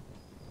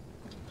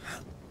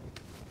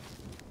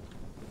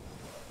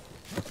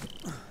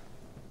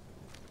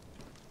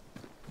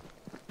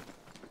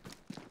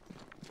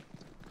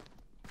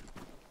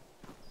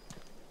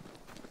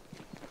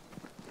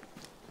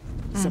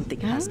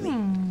 Something has me.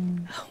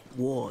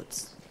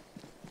 Wards.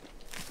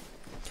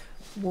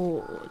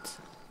 Wards.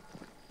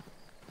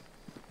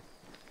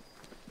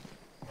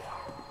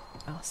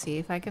 I'll see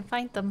if I can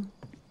find them.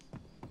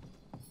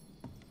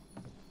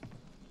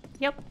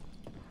 Yep.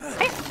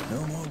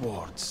 No more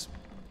wards.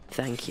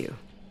 Thank you.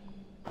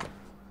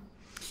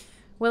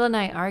 Will and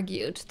I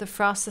argued. The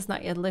frost has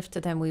not yet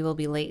lifted and we will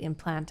be late in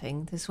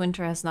planting. This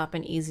winter has not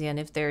been easy, and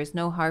if there is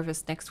no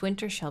harvest next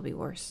winter shall be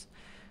worse.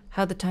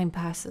 How the time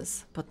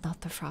passes, but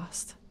not the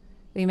frost.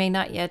 We have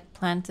not yet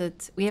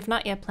planted,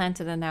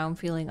 and now I'm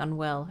feeling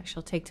unwell. I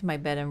shall take to my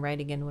bed and write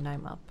again when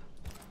I'm up.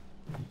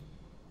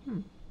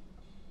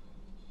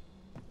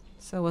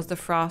 So was the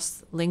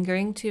frost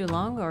lingering too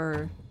long,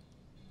 or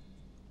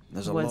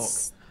There's a lock.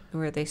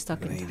 were they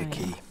stuck Gonna in need a time?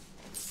 key.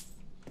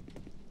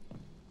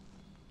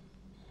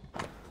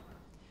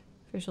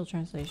 Official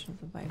translation of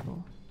the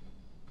Bible.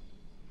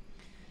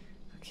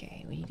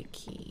 Okay, we need a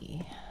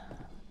key.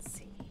 Let's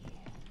see.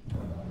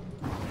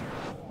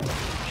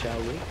 Shall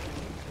we?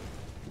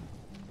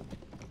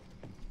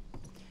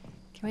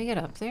 Can we get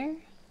up there?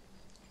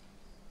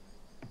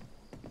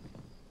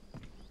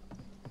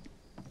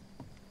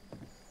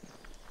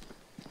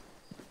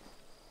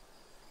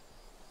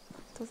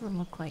 Doesn't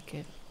look like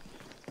it.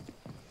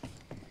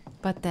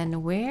 But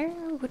then where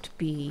would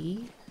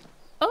be...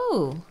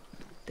 Oh!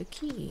 The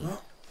key.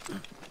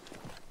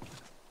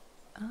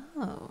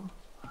 Oh.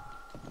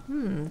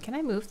 Can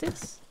I move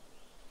this?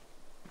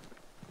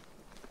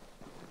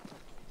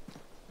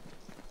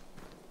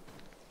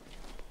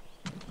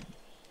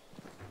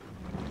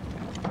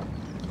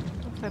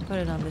 What if I put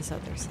it on this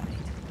other side?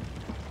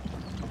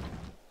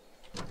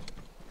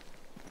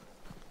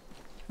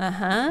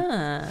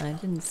 I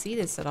didn't see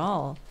this at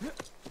all.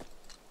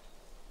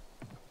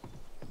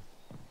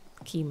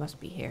 Key must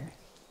be here.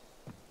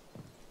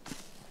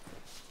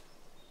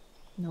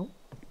 Nope.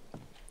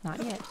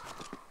 Not yet.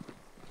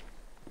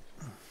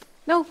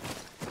 No!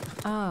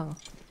 Oh,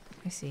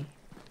 I see.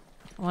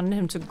 I wanted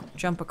him to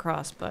jump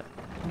across, but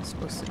I'm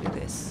supposed to do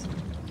this.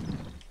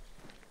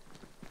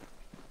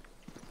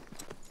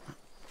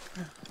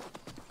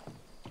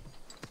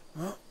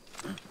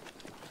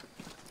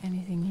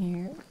 Anything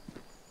here?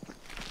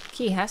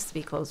 Key has to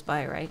be close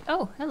by, right?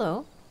 Oh,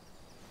 hello.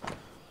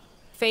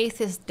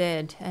 Faith is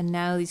dead, and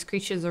now these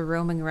creatures are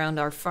roaming around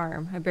our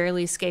farm. I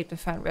barely escaped and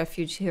found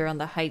refuge here on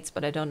the heights,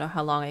 but I don't know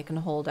how long I can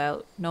hold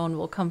out. No one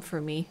will come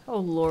for me. Oh,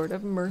 Lord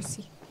of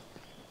mercy.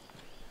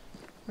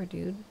 Poor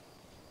dude.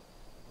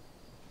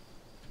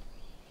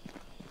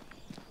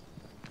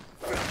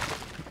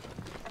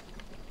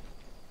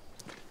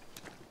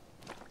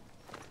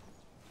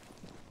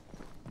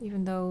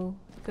 Even though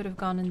I could have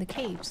gone in the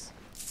caves.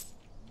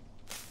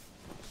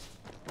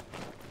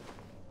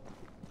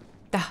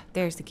 Ah,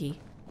 there's the key.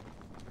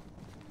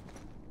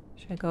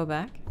 Should I go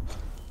back?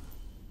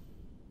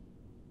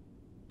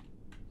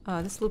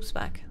 Oh, this loops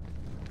back.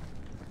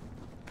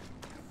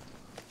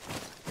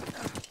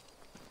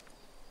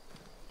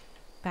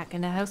 Back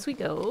in the house we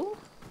go.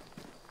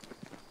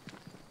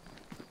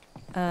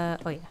 Oh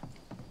yeah.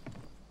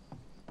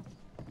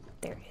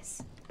 There it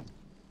is.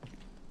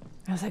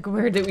 I was like,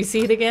 where did we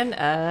see it again?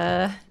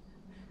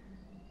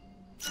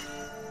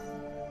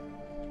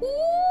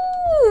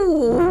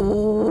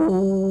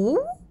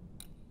 Ooh.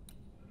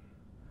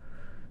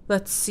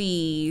 Let's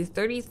see,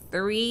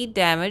 33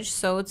 damage,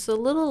 so it's a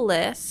little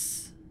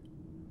less.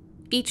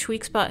 Each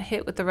weak spot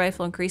hit with the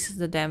rifle increases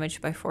the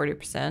damage by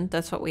 40%.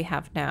 That's what we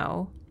have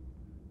now.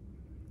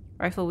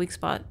 Rifle weak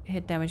spot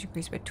hit damage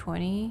increased by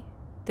 20.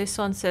 This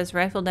one says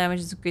rifle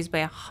damage is increased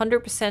by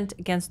 100%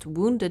 against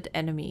wounded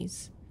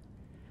enemies.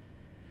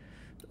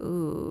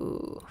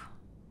 Ooh,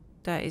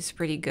 that is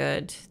pretty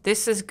good.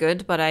 This is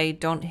good, but I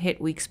don't hit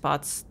weak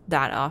spots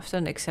that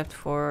often, except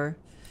for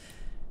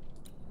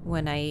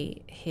when I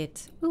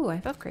hit... Ooh, I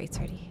have upgrades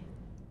already.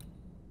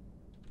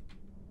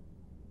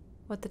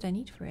 What did I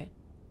need for it?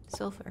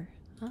 Silver.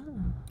 Oh.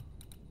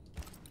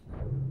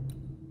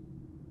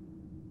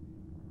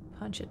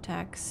 Punch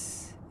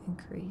attacks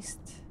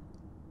increased.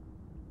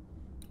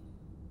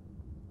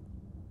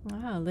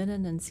 Wow,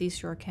 linen and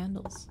seashore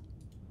candles.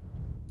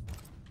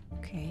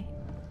 Okay.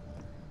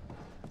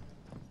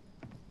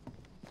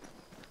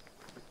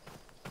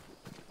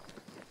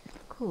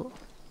 Cool.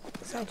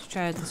 Decided to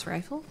try out this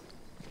rifle.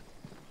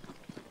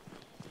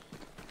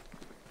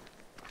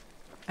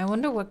 I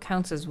wonder what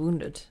counts as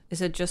wounded.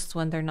 Is it just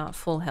when they're not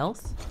full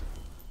health?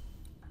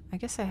 I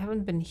guess I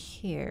haven't been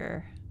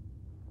here.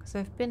 Because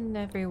I've been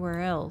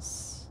everywhere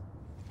else.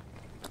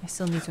 I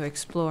still need to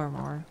explore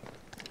more.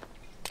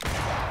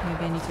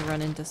 Maybe I need to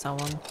run into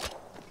someone.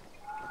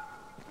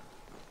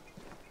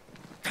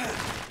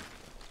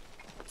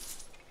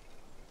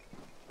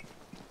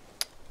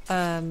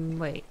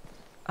 Wait.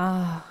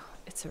 Ah,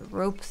 it's a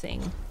rope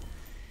thing.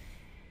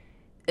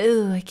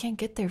 Ew, I can't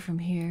get there from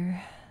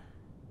here.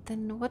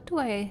 Then what do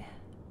I...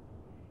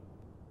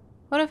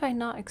 What have I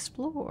not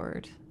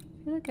explored?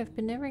 I feel like I've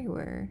been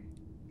everywhere.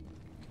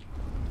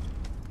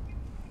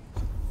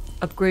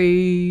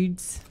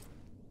 Upgrades.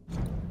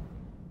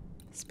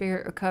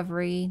 Spirit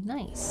recovery.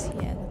 Nice.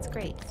 Yeah, that's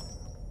great.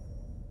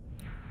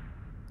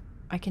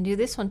 I can do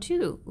this one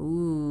too.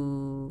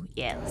 Ooh.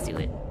 Yeah, let's do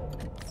it.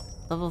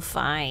 Level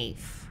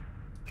 5.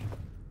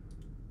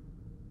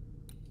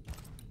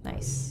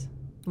 Nice.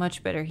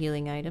 Much better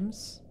healing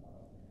items.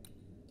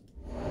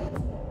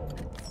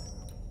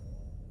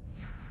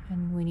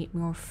 And we need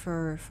more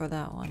fur for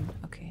that one.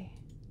 Okay.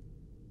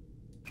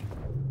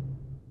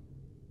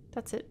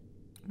 That's it.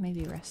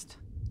 Maybe rest.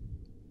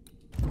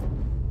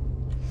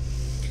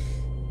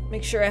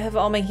 Make sure I have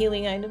all my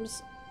healing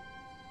items.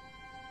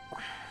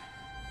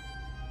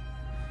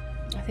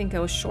 I think I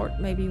was short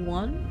maybe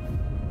 1.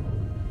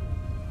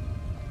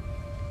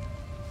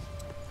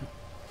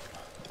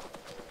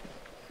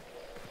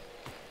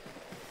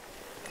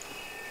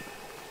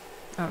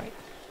 Alright.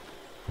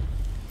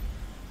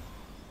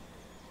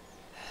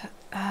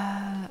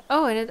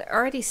 Oh, and it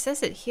already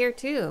says it here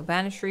too.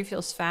 Banish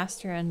refills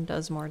faster and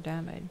does more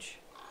damage.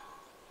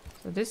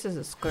 So this is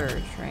a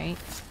scourge, right?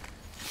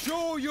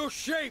 Show your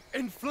shape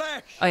in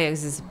flesh. Oh yeah,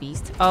 this is a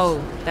beast.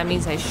 Oh, that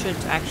means I should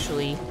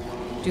actually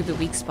do the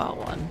weak spot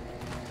one.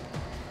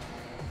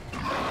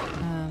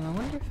 I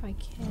wonder if I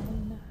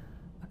can...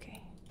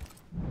 Okay.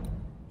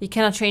 You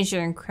cannot change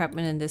your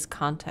encrapment in this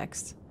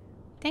context.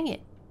 Dang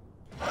it.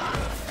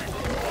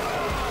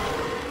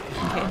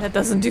 that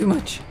doesn't do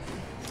much.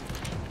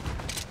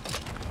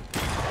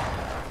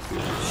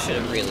 Should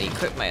have really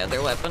equipped my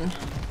other weapon.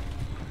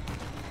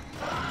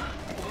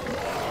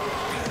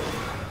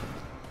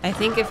 I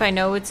think if I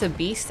know it's a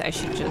beast, I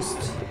should just...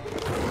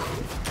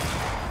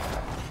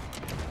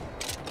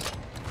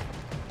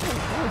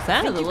 What was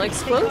that? A little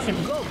explosion.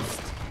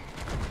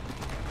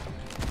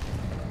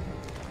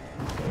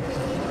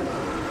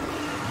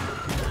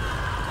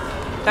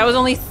 That was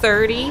only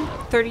 30?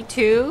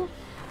 32?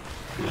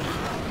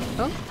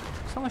 Oh,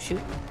 someone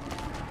shoot.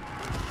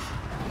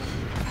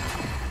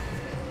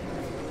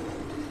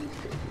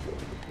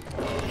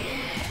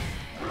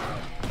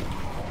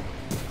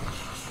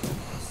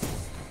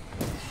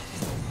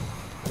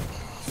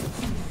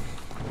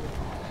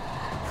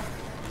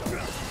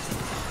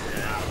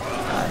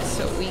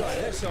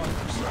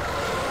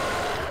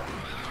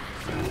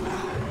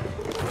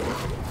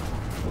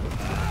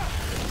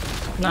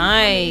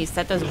 Nice,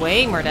 that does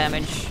way more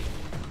damage.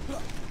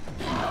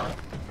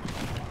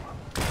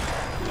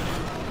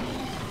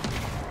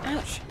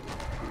 Ouch.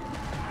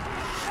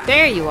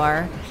 There you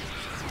are.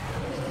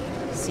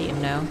 See him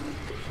now.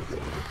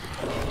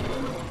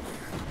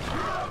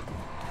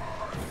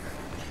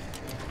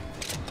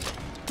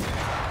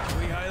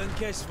 Wee Highland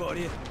kiss for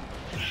you.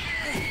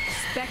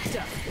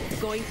 Spectre,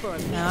 going for a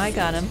miss. Now I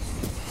got him.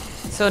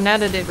 So now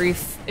that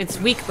it's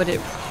weak, but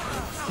it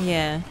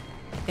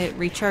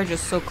recharges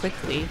so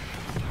quickly.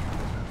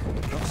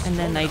 And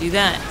then I do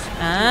that.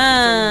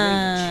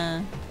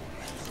 Ah!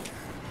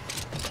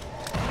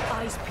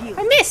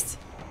 I missed!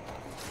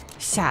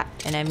 Shot,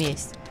 and I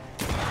missed.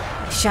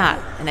 Shot,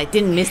 and I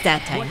didn't miss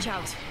that time. Watch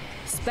out.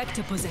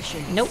 Spectre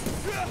possession. Nope.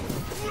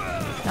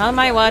 Not on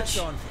my watch.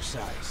 On for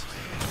size.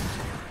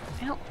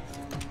 Ow.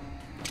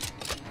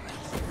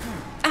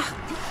 Ah!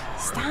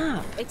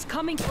 Stop. It's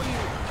coming for you.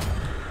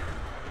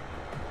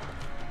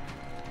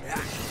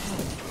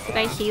 Did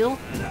I heal?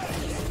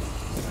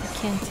 I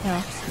can't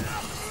tell.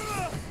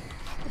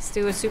 Let's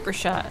do a super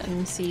shot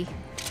and see.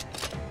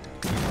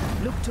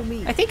 Look to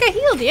me. I think I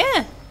healed,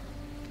 yeah!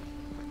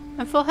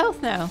 I'm full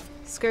health now.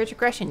 Scourge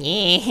aggression,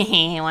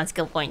 yeah! One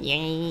skill point,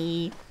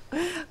 yay! Woo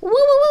woo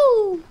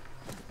woo!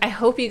 I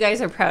hope you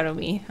guys are proud of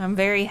me. I'm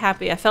very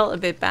happy. I felt a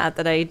bit bad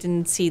that I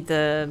didn't see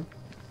the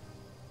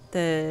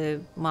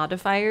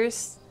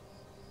modifiers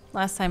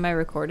last time I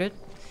recorded.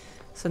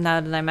 So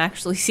now that I'm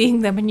actually seeing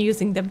them and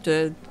using them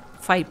to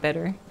fight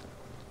better.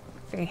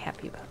 Very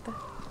happy about that.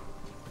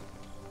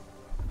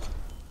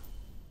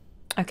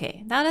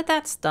 Okay, now that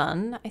that's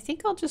done, I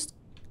think I'll just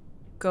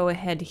go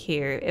ahead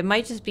here. It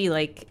might just be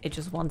like it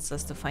just wants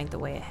us to find the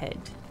way ahead.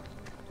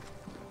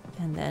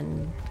 And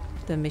then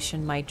the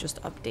mission might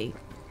just update.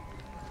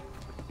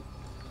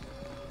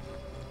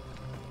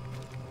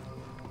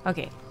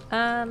 Okay,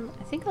 I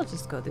think I'll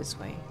just go this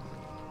way.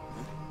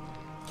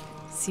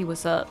 See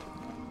what's up.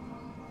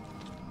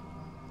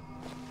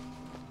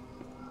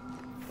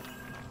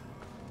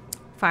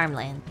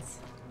 Farmlands.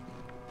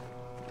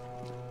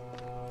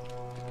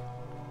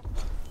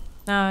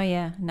 Oh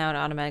yeah, now it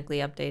automatically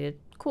updated.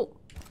 Cool.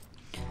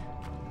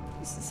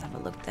 Let's just have a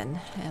look then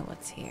at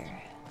what's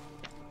here.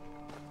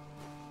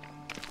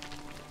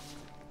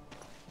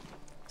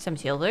 Some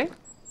silver.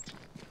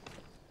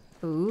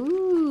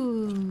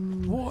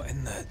 Ooh. What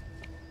in the...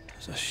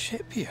 There's a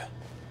ship here.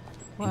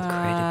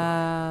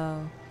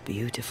 Wow.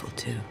 Beautiful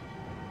too.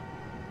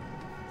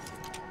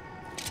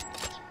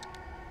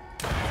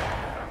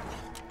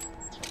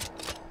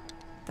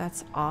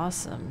 That's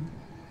awesome.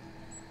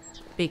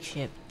 Big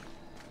ship.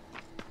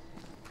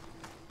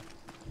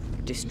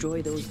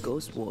 Destroy those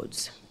ghost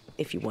wards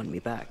if you want me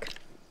back.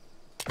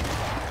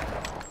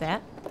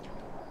 That?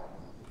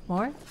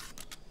 More?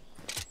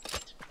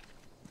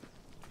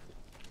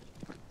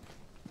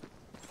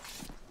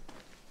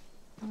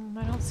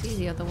 I don't see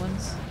the other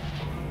ones.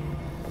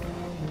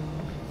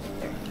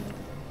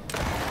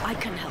 I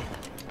can help.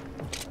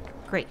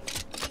 Great.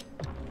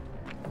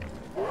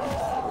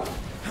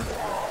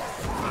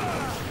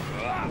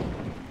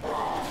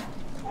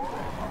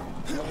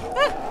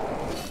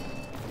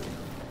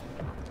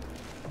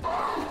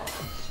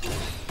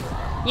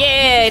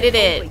 Yeah, I did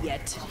it!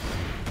 Yet.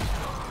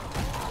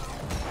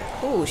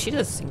 Oh, she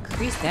does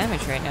increased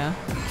damage right now.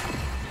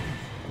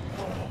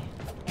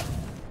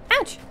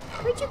 Ouch!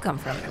 Where'd you come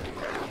from?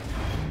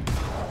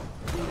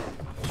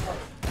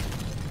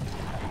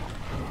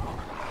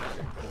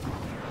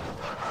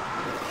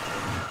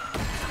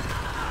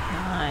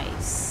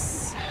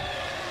 Nice.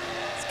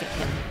 Let's get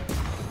him.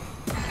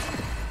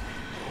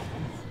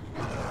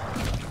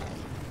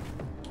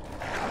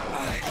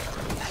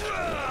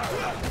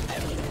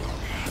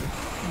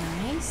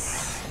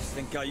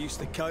 Think I used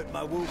to count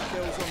my wolf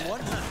kills on one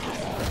hand.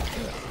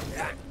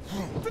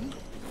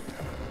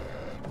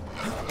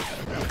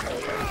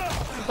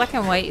 Black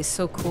and white is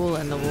so cool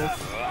in the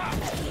wolf.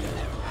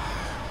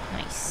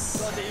 Nice.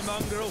 Bloody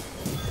mongrel.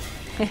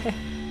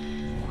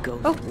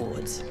 Ghost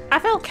wards I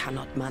fell.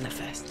 cannot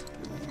manifest.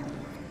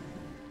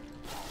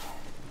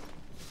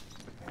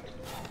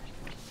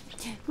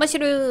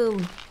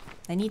 Mushroom!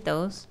 I need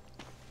those.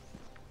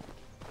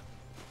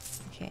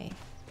 Okay.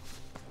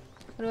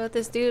 What about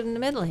this dude in the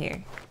middle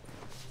here?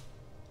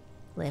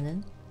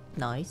 Linen.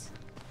 Nice.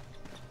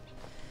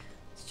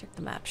 Let's check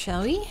the map,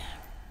 shall we?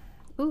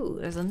 Ooh,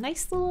 there's a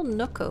nice little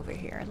nook over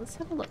here. Let's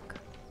have a look.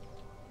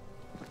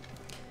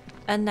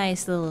 A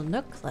nice little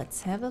nook.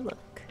 Let's have a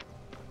look.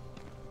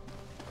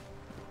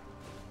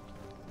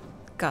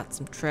 Got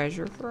some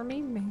treasure for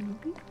me,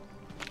 maybe?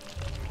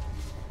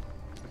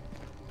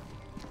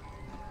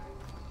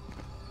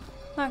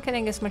 Not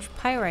getting as much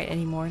pyrite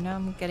anymore. Now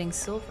I'm getting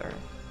silver.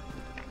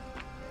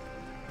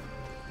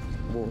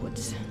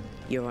 Wards,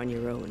 you're on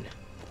your own.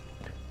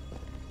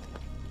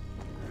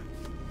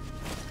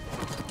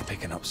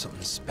 Picking up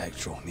something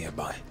spectral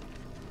nearby.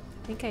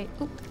 I think I...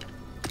 Oop.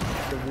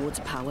 The ward's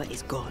power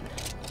is gone.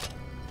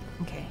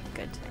 Okay,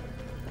 good.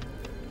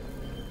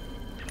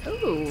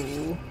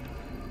 Ooh.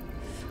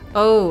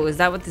 Oh, is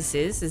that what this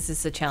is? Is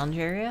this a challenge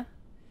area?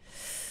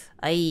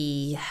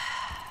 I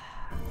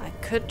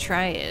could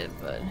try it,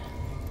 but...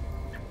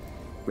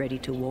 Ready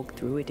to walk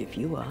through it if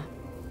you are.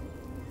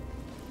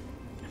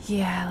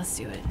 Yeah, let's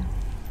do it.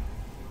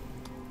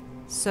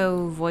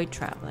 So, void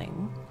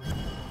traveling.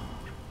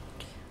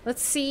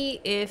 Let's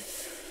see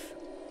if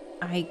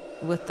I,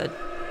 with the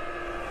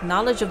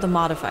knowledge of the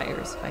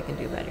modifiers, if I can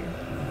do better.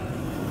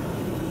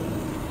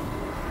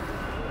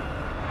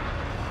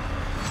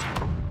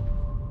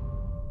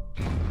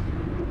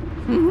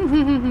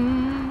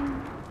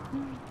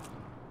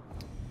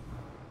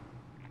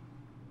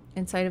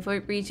 Inside a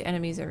void breach,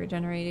 enemies are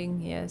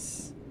regenerating.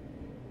 Yes.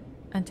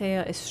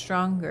 Antea is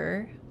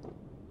stronger.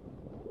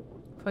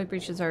 Void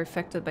breaches are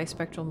affected by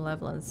spectral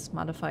malevolence.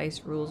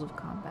 Modifies rules of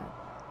combat.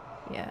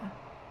 Yeah.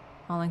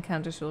 All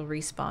encounters will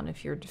respawn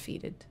if you're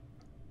defeated.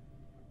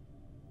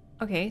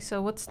 Okay, so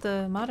what's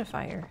the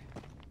modifier?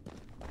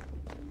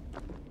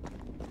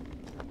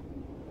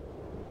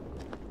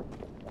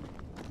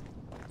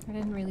 I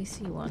didn't really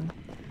see one.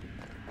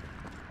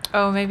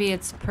 Oh, maybe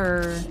it's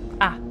per...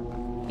 Ah!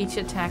 Each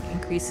attack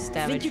increases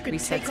damage,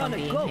 resets on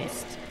being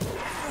hit.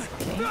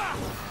 Okay.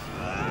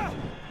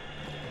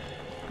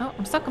 Oh,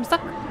 I'm stuck, I'm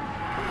stuck!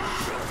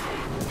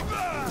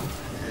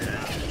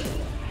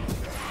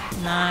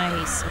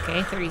 Nice.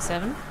 Okay,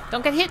 37.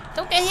 Don't get hit!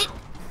 Don't get hit!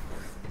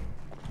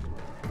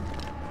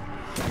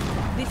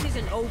 This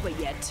isn't over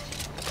yet.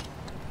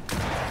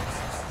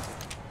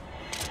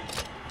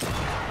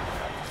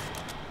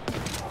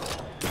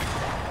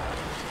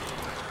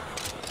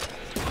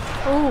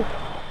 Oh!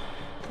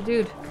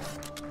 Dude.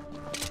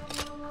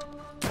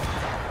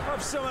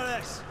 Have some of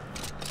this.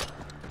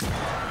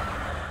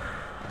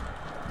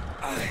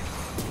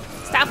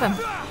 Stop him!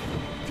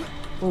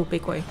 Oh,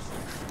 big boy.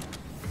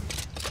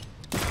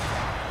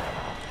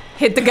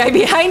 Hit the guy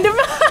behind him!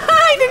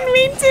 I didn't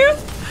mean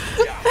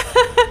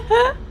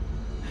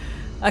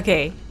to!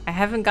 Okay, I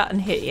haven't gotten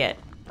hit yet.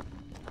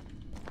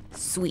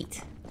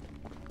 Sweet.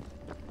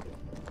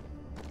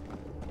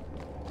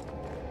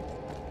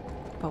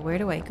 But where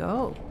do I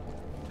go?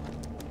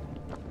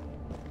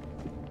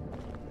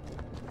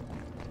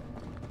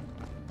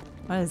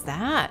 What is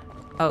that?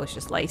 Oh, it's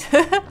just light.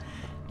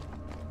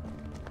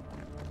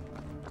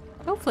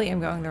 Hopefully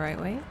I'm going the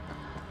right way.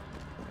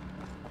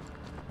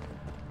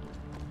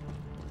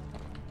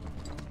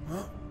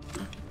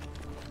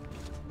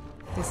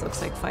 This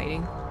looks like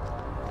fighting.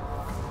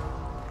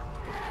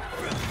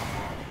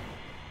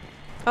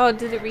 Oh,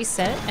 did it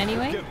reset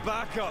anyway? Get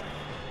back up.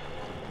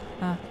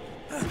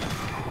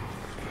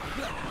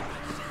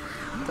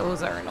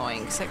 Those are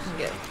annoying because I can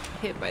get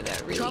hit by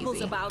that really Trouble's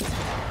easy. about.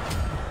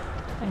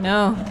 I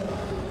know.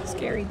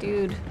 Scary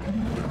dude.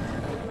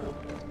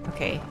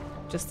 Okay,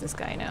 just this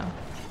guy now.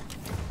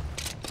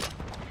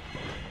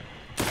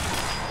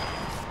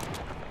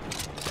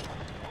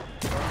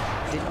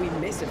 Did we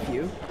miss a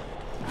few?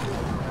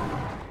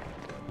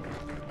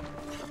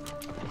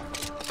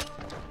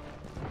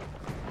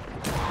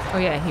 Oh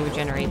yeah, he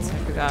regenerates. I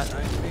forgot.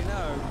 Actually,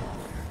 no.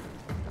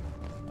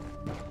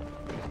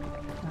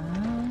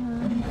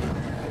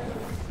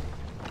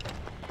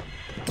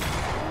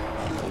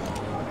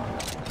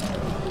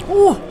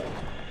 Oh!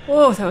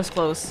 Oh, that was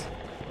close.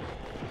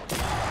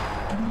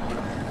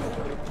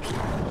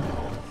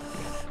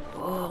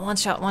 Oh, one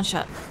shot, one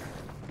shot.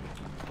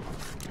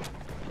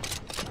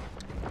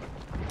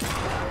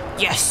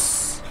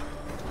 Yes!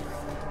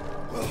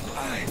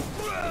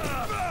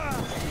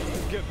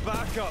 Get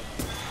back up.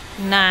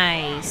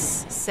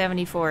 Nice.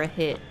 74 a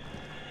hit.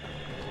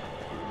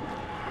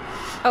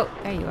 Oh,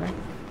 there you are.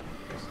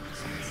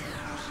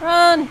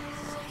 Run!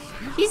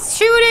 He's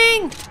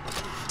shooting!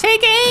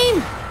 Take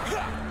aim!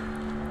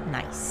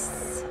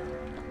 Nice.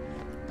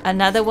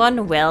 Another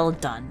one well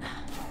done.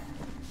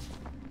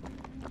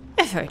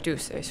 If I do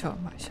say so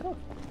myself.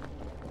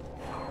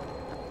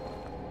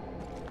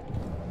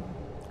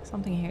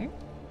 Something here?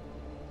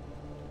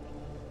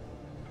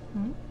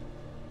 Hmm?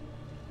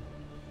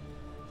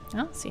 I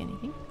don't see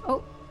anything.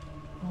 Oh.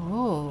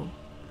 Oh.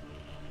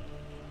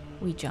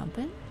 We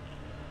jumping?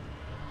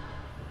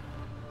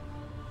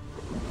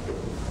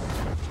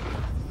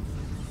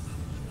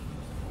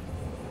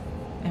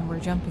 And we're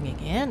jumping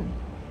again.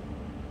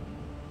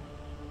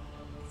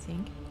 I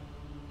think.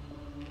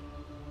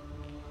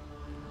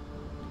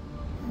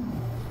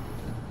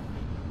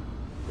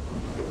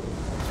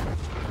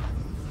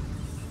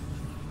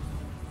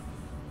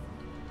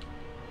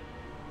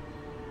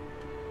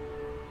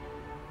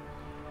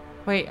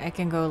 Wait, I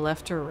can go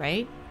left or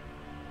right?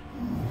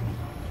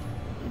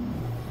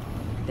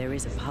 There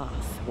is a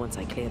path once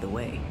I clear the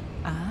way.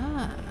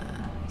 Ah,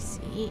 I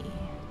see.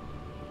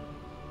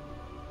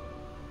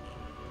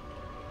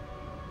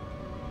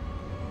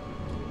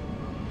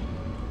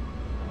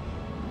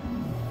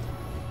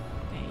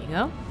 There you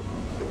go.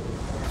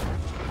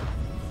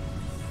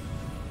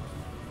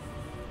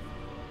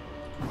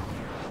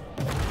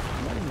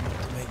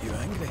 Make you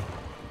angry.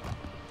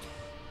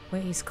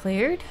 Way's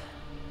cleared.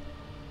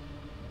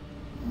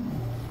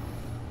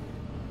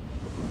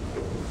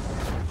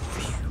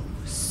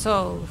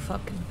 So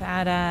fucking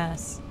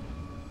badass.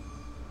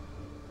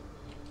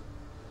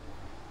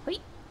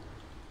 Wait.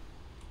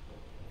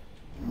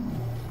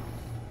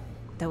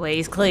 The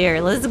way's clear.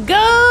 Let's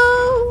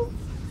go.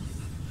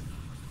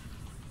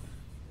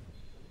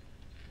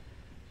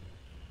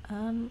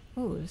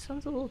 Ooh, this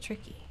one's a little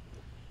tricky.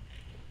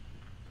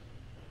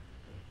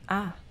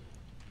 Ah.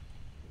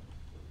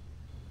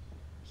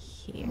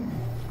 Here.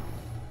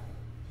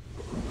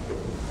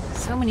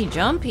 So many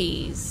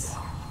jumpies.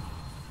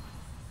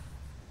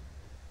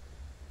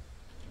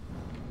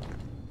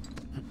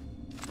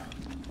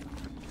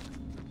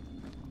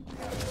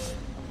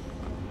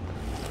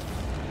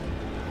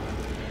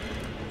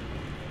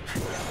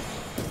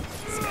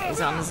 This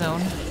guy's on his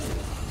own.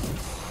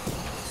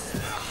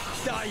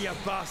 Die, you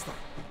bastard!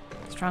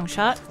 Strong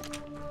shot.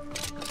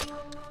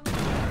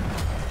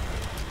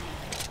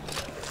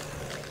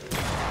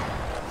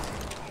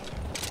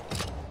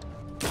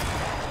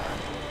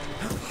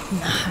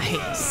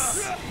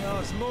 Nice.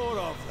 There's more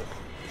of them.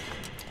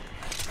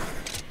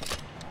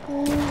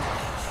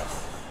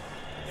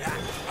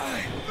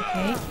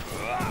 Okay.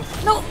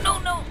 No, no,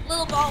 no.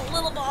 Little ball,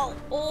 little ball.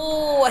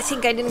 Oh, I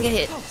think I didn't get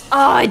hit.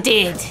 Oh, I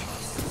did.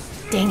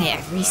 Dang it.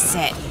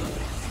 Reset.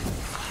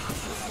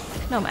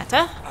 No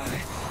matter.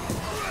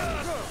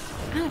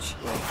 Ouch.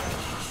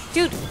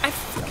 Dude, I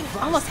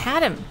fucking almost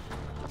had him.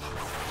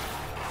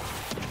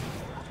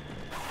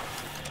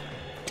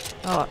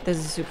 Oh, there's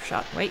a super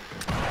shot. Wait.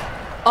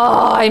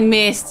 Oh, I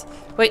missed.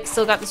 Wait,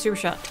 still got the super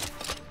shot.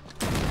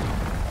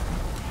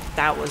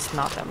 That was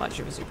not that much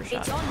of a super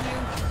shot. It's on you.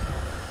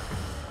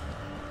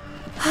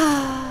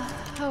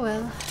 Oh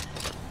well.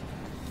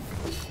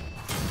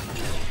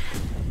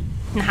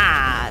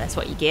 Nah, that's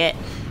what you get.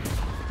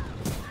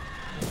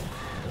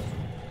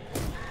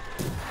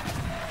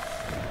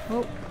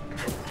 Oh.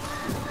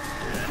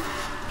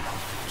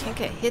 Can't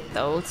get hit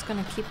though, it's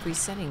gonna keep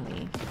resetting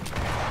me.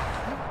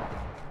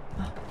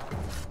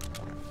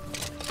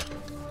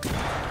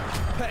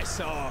 Piss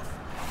off!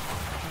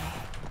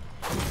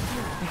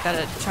 I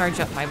gotta charge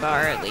up my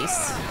bar at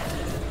least.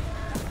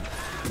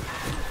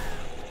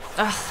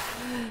 Ugh,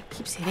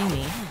 keeps hitting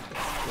me.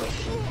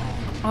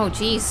 Oh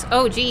jeez,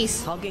 oh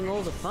jeez. Hogging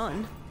all the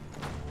fun.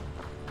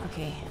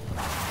 Okay.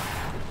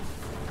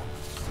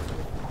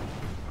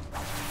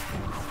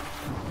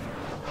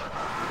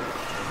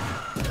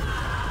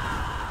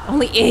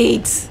 Only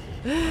 8!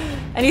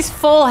 And he's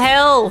full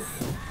health!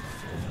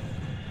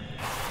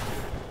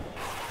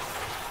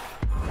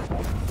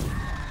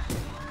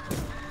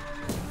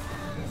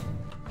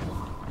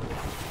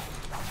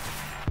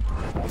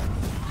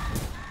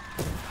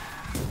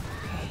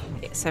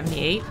 Okay,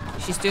 78.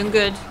 She's doing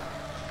good.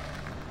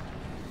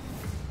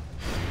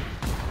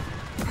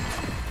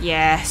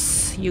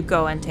 Yes, you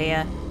go,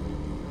 Antea.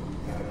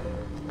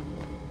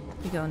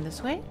 You going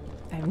this way?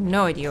 I have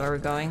no idea where we're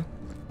going.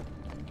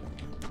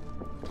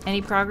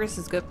 Any progress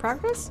is good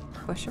progress?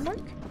 Question mark?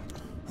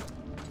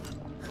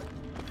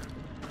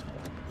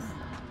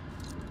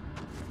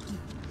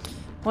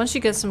 Once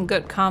you get some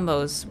good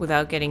combos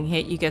without getting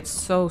hit, you get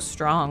so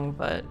strong,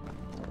 but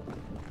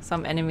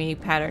some enemy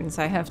patterns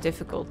I have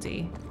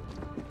difficulty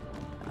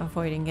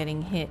avoiding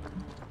getting hit.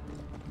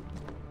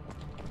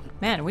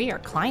 Man, we are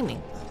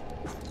climbing.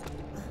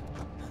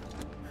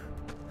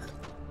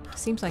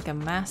 Seems like a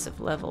massive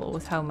level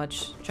with how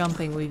much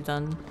jumping we've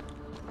done.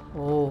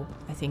 Oh,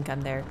 I think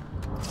I'm there.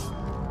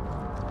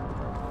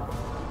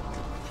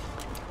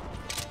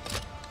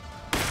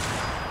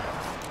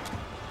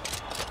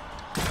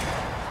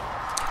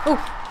 Oh,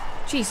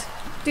 jeez,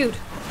 dude.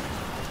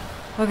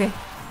 Okay.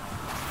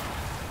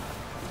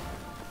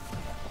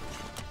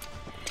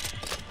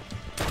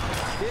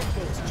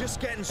 Vehicle's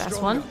just getting That's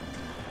stronger. one.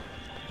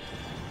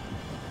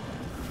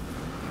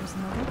 There's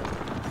another.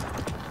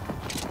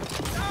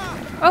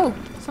 Oh,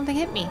 something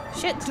hit me.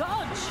 Shit.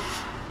 Dodge!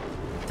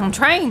 I'm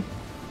trying.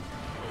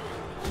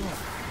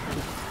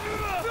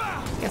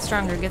 Get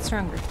stronger, get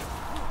stronger.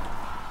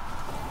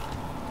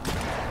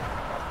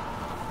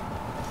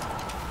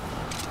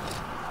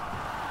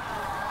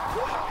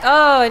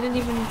 Oh, I didn't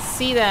even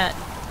see that.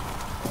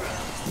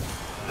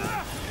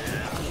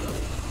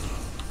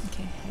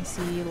 Okay, I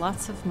see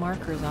lots of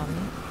markers on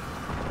me.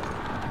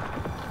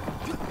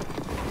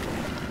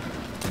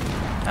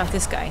 Oh,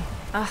 this guy.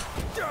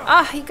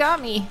 Ah, he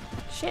got me.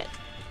 Shit.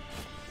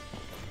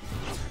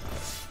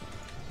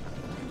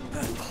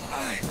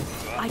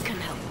 I can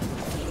help.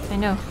 I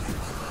know.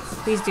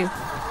 Please do.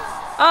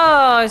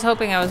 Oh, I was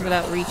hoping I was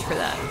without reach for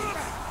that.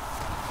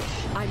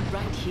 I'm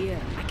right here.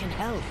 I can help.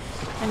 help.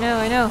 I know,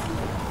 I know.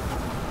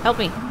 Help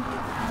me.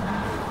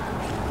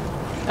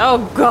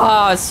 Oh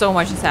god, so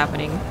much is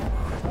happening.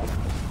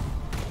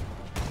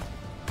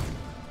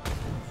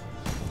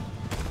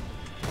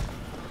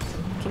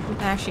 Keep him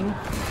mashing.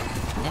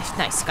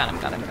 Nice, got him.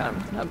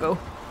 Now go.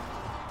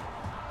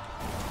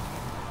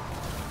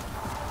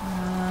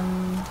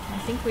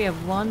 I think we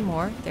have one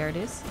more. There it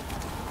is.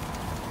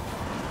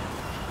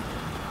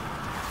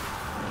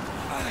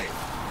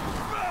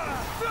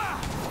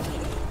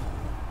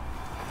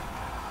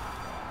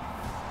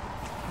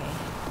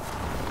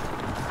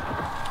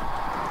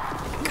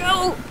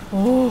 Go!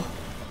 Oh!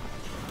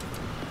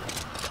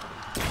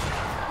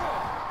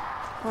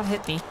 What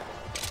hit me?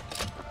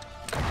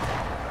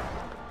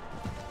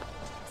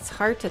 It's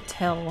hard to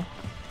tell.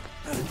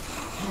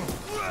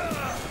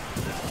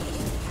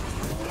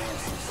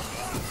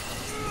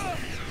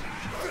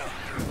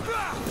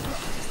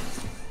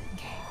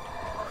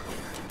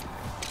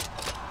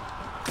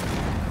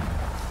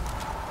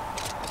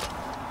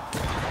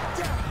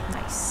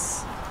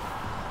 Nice.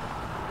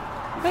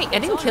 Wait, I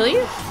didn't kill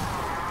you?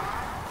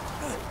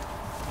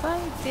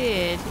 I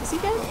did. Is he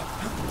dead?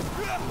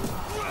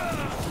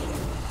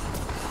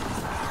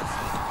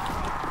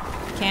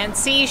 Can't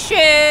see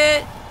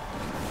shit!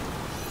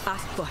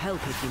 Ask for help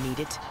if you need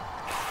it.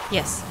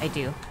 Yes, I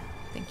do.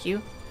 Thank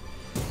you.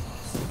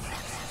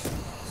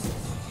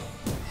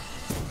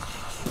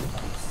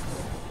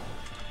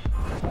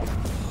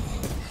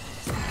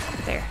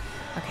 There.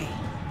 Okay.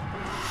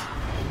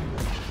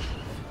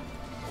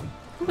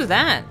 Who was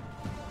that?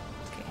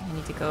 Okay, I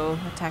need to go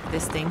attack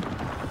this thing.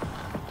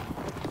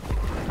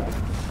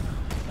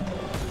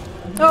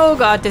 Oh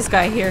god, this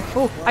guy here.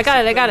 Oh, I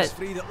got it.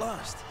 Freed at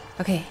last.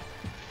 Okay.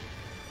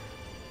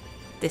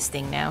 This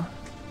thing now.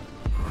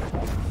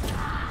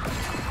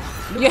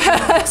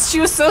 Yes, she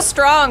was so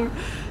strong.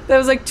 That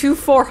was like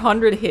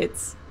 400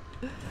 hits.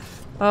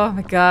 Oh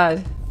my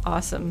god.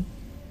 Awesome.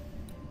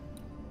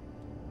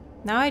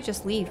 Now I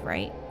just leave,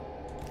 right?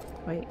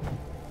 Wait.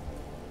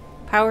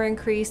 Power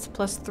increased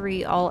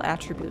 +3 all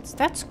attributes.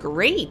 That's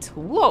great.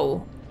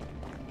 Whoa.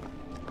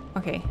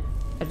 Okay.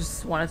 I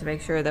just wanted to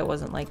make sure that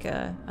wasn't like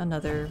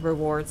another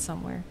reward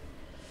somewhere.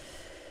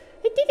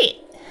 I did it.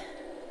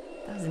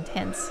 That was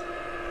intense.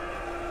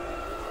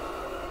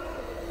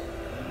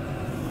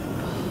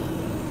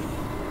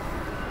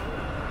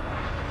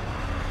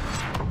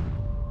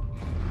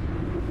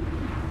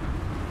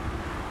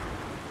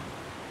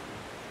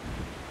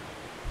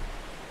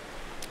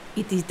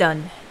 It is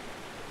done.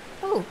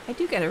 Oh, I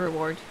do get a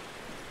reward.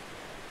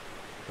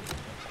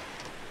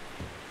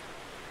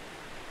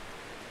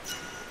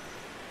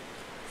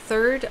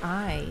 Third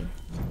eye.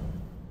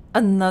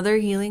 Another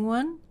healing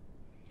one?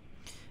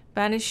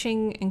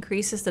 Banishing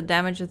increases the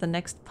damage of the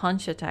next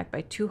punch attack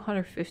by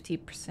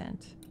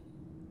 250%.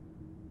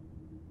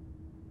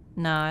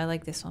 No, I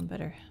like this one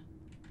better.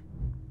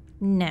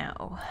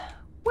 Now,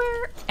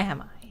 where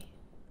am I?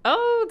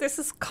 Oh, this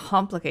is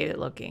complicated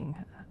looking.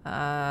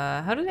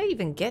 How did I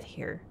even get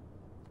here?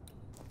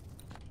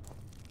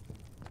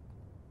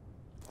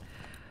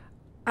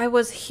 I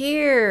was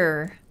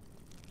here.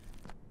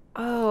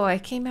 Oh, I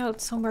came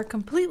out somewhere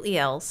completely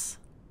else.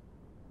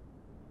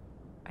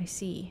 I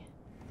see.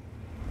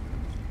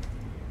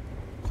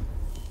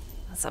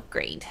 Let's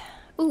upgrade.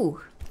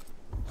 Ooh.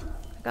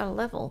 I got a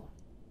level.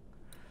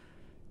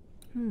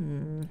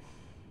 One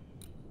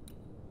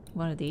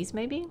of these,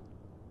 maybe?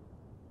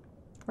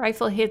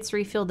 Rifle hits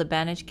refill the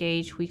bandage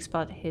gauge. Weak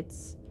spot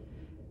hits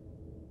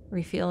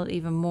refill it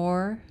even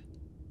more.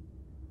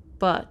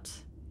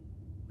 But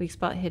weak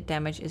spot hit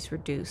damage is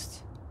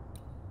reduced.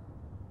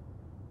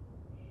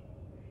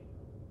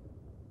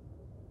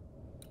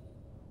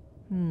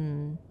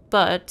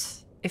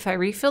 But if I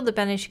refill the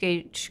bandage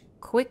gauge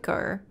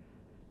quicker,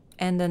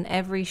 and then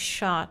every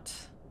shot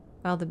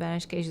while the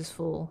bandage gauge is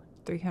full,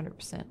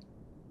 300%.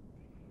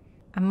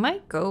 I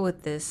might go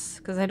with this,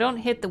 because I don't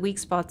hit the weak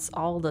spots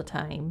all the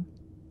time.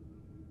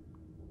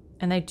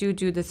 And I do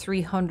the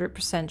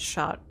 300%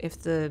 shot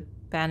if the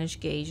bandage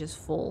gauge is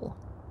full.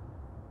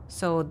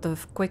 So the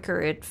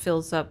quicker it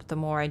fills up, the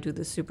more I do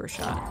the super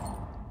shot.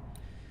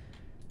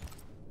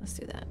 Let's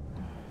do that.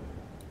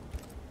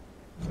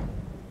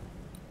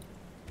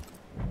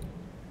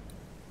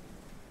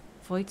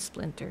 Void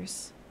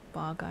splinters.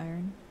 Bog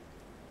iron.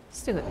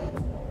 Let's do it.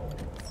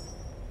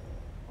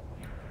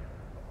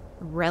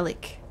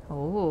 Relic.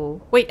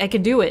 Oh. Wait, I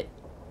can do it.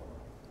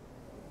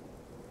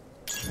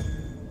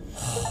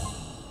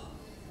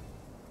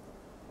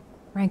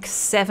 Rank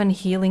 7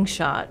 healing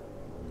shot.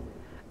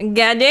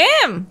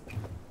 Goddamn!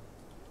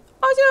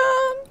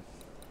 Awesome!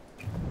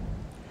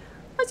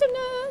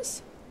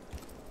 Awesomeness!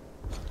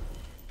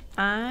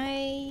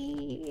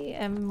 I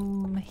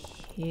am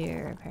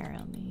here,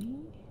 apparently.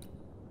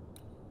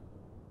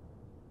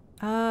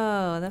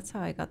 Oh, that's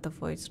how I got the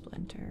void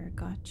splinter.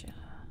 Gotcha.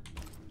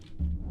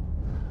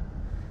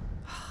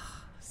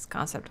 This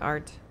concept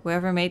art.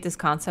 Whoever made this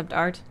concept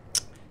art,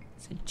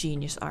 is a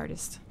genius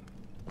artist.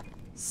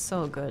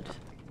 So good.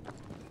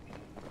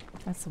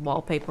 That's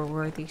wallpaper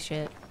worthy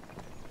shit.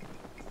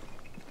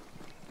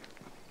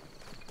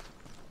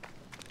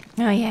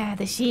 Oh yeah,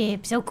 the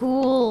ship. So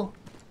cool.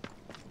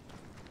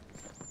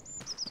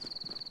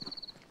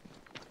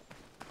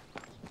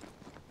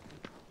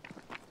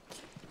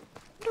 I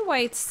wonder why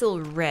it's still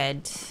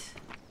red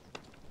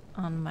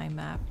on my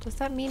map. Does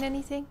that mean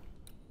anything?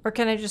 Or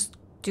can I just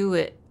do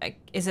it?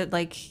 Is it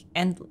like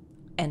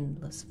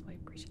endless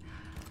vibration?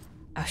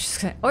 I was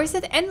just gonna, or is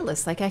it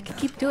endless? Like I could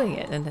keep doing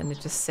it and then it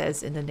just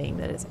says in the name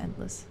that it's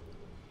endless.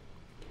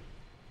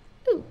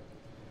 Ooh.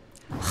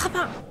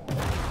 Hoppa!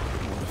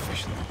 More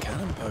efficient than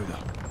cannon powder.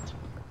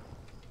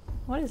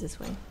 What is this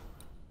way?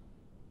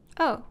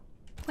 Oh,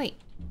 wait.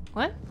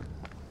 What?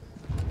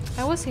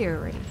 I was here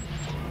already.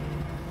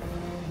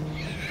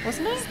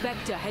 Wasn't I?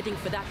 Spectre heading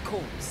for that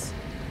corpse.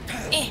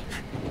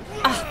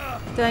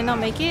 Ah, did I not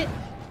make it?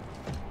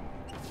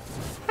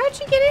 How'd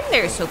you get in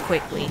there so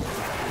quickly?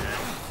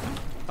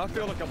 I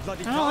feel like a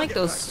bloody I don't like target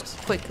those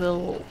practice. quick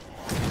little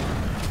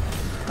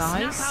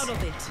guys. Snap out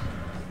of it.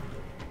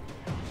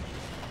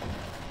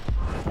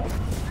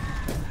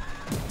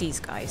 These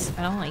guys.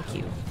 I don't like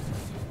you.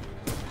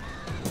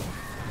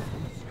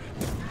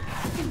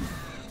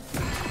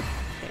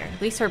 There.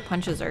 At least her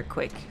punches are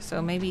quick,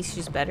 so maybe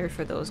she's better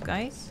for those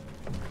guys.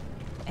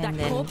 And That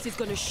then corpse is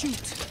gonna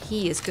shoot.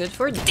 he is good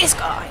for this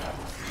guy.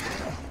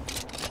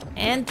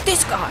 And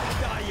this guy.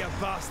 Die, you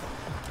bastard.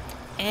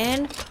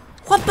 And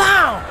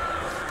whapow!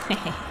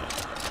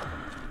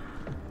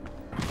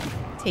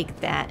 Take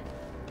that.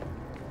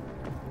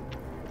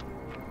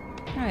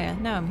 Oh yeah,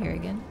 now I'm here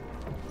again.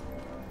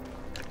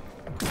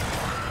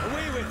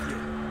 Away with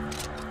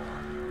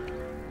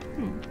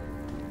you.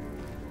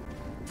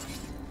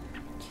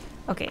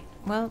 Okay,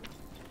 well,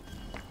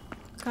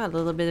 got a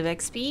little bit of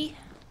XP.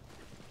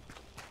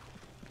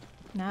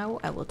 Now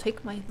I will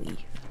take my leave.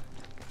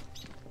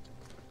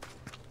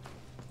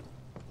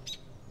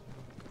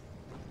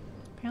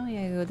 Apparently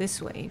I go this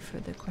way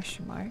for the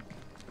question mark.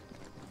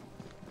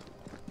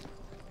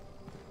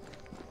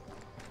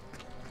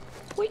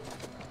 Wait.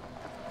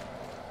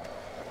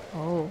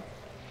 Oh.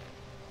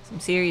 Some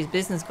serious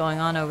business going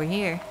on over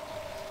here.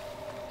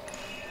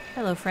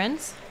 Hello,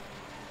 friends.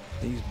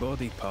 These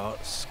body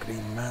parts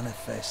scream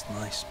manifest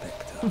my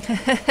spectre.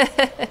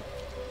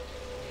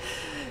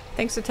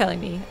 Thanks for telling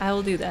me. I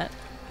will do that.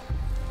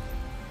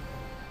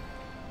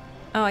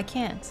 Oh, I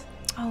can't.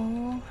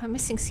 Oh, I'm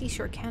missing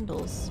seashore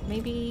candles.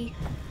 Maybe...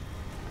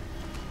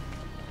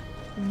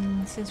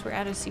 since we're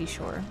at a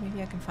seashore,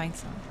 maybe I can find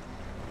some.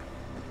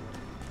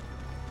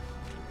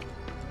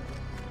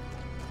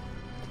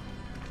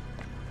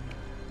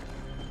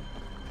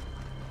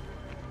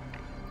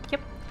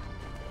 Yep.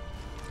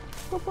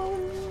 Boom,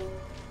 boom.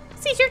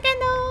 Seashore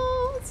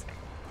candles!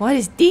 What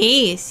is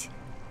this?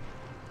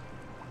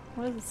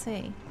 What does it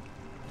say?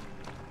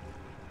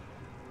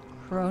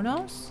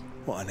 Kronos?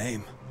 What a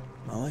name.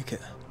 I like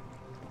it.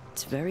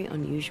 It's very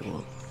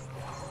unusual.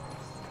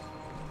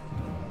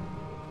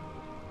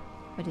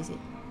 What is it?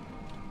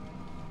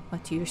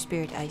 What to your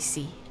spirit I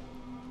see?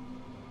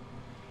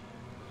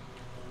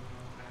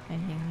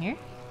 Anything here?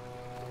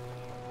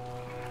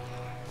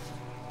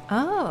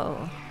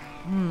 Oh.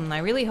 I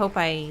really hope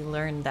I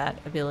learn that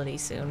ability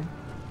soon.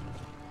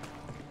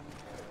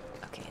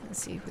 Okay,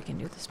 let's see if we can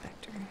do the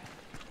Spectre.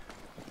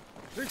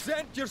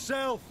 Present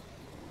yourself.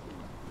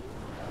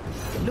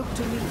 Look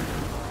to me.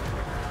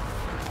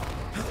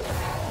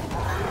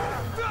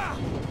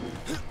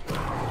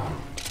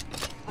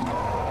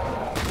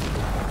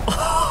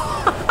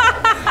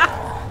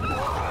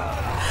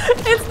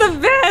 It's the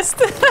best!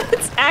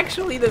 It's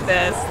actually the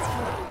best.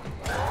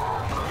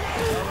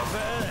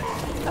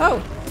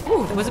 Oh,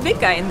 ooh, there was a big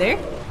guy in there.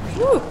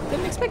 Ooh,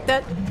 didn't expect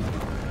that.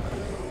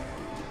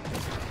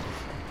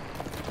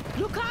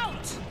 Look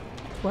out!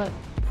 What?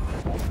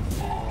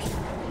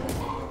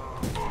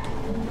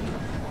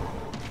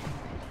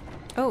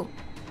 Oh.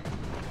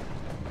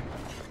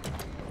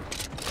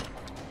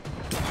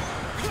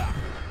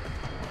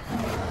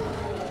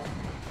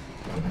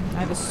 I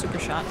have a super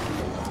shot.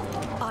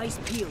 Eyes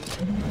peeled.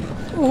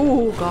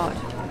 Oh god. I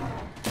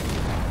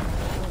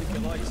don't think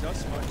he likes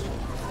us much.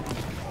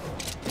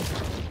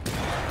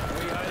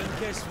 We had him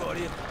kiss for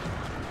you.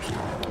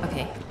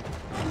 Okay.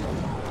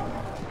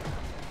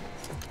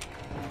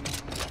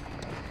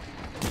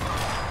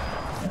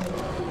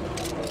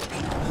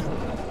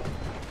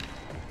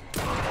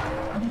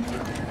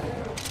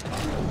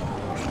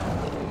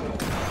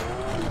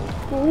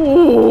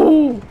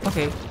 Ooh.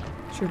 Okay.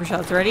 Super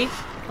shots ready?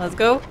 Let's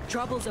go.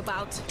 Trouble's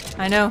about.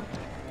 I know.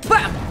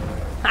 Bam!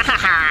 Ha ha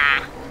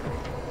ha!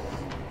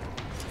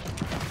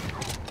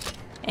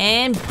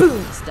 And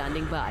boom!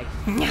 Standing by.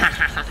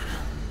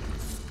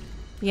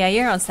 Yeah,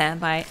 you're on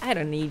standby. I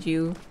don't need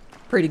you.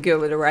 Pretty good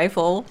with a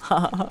rifle.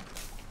 Oh,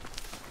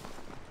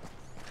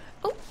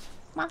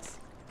 moss.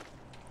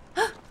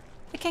 I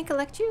can't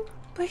collect you,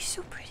 but you're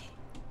so pretty.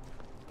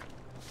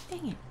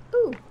 Dang it.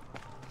 Ooh.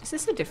 Is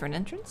this a different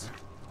entrance?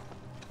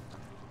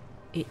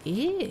 It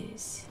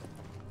is.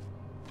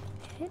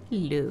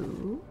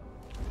 Hello.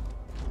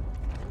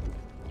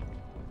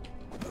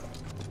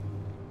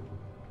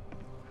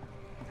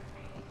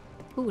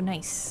 Ooh,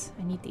 nice.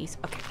 I need these.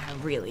 Okay, I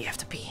really have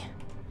to pee.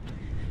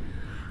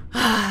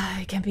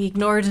 It can be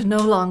ignored no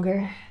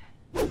longer.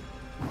 What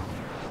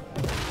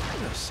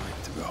a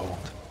sight to behold.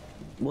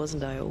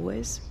 Wasn't I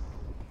always?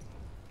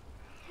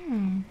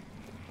 Okay,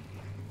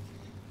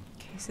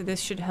 so this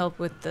should help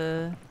with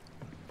the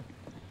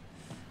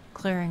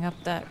clearing up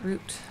that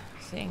root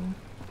thing.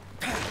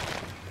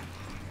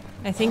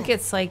 I think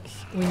it's like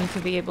we need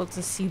to be able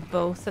to see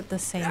both at the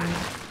same,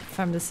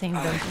 from the same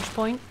vantage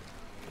point.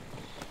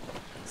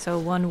 So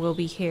one will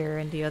be here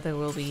and the other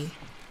will be...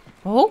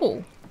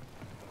 Oh!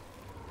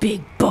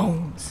 Big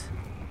bones!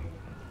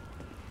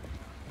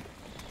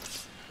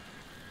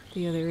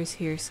 The other is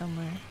here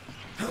somewhere.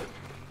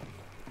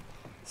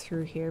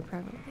 Through here,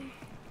 probably.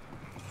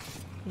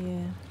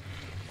 Yeah.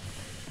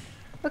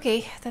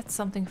 Okay, that's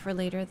something for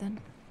later then.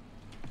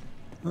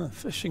 A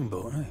fishing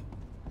boat, eh?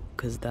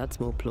 Because that's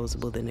more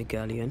plausible than a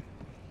galleon.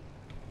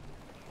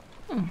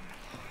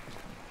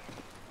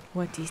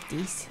 What is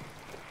this?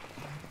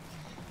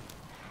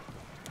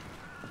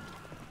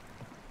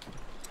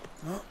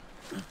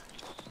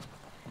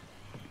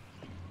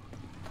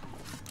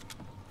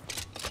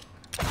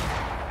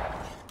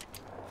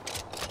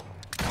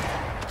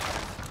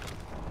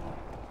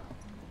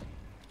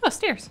 Oh,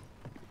 stairs.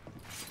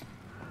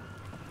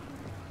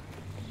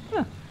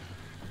 Oh.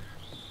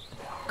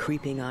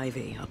 Creeping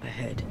ivy up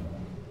ahead.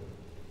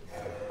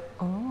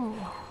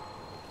 Oh.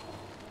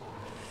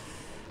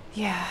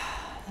 Yeah,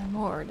 the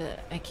more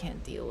that I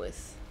can't deal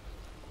with.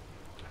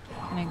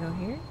 Can I go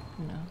here?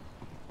 No.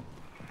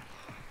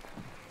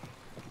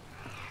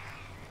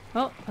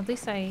 Well, at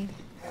least I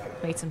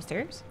made some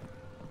stairs.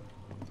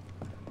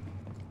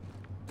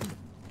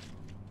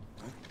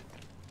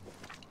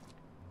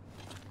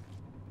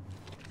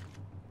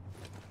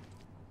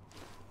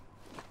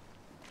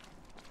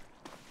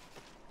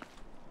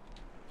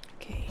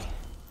 Okay.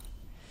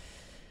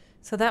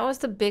 So that was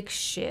the big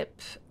ship.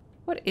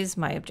 What is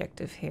my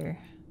objective here?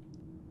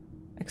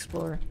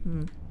 Explore.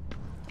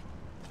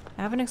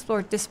 I haven't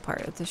explored this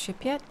part of the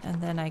ship yet,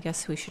 and then I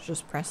guess we should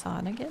just press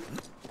on again.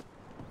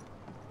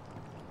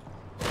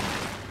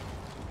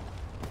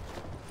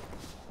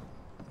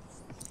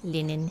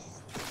 Linen.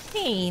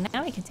 Hey,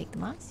 now we can take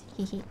them off.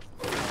 Hehe.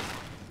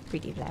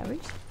 Pretty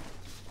flowers.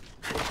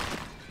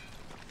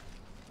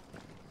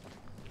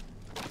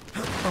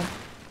 Oh.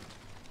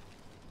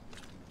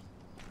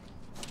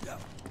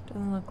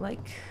 Doesn't look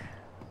like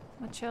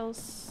much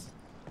else.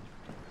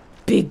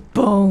 Big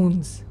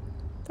bones!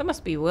 That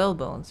must be whale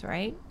bones,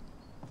 right?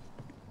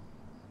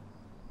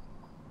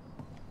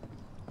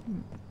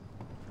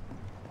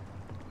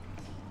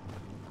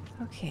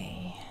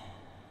 Okay.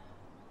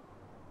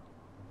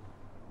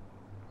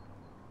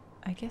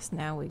 I guess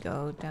now we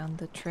go down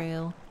the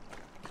trail.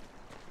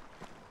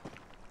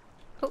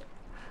 Oh.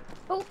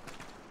 Oh.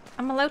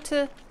 I'm allowed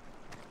to...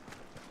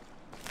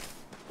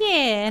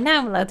 Yeah, now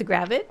I'm allowed to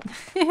grab it.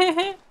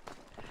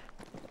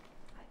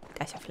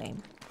 That's a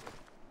flame.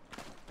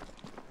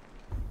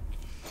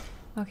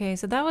 Okay,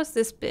 so that was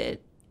this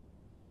bit.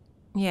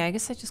 Yeah, I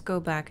guess I just go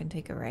back and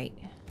take a right.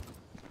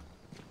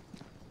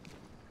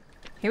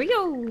 Here we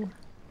go!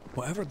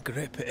 Whatever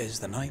grip it is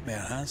the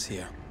nightmare has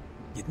here,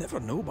 you'd never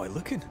know by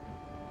looking.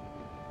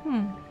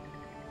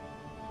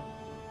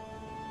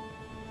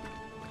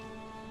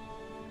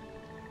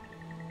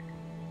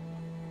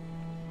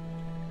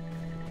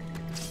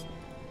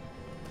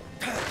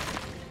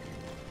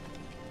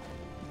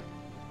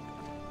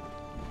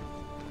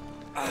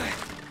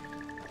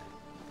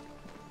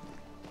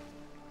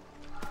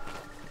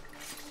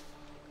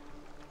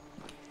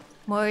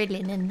 More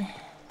linen.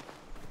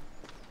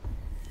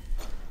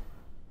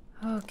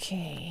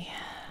 Okay.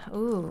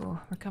 Ooh,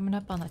 we're coming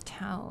up on a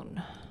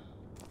town.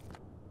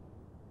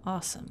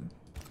 Awesome.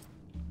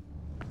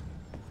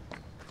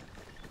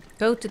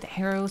 Go to the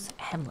Harrows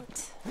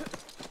Hamlet.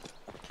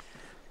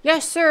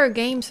 Yes, sir,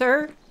 game,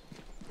 sir.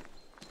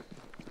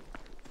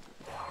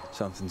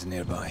 Something's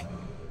nearby.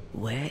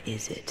 Where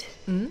is it?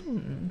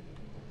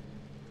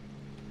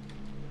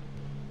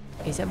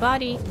 It's a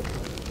body.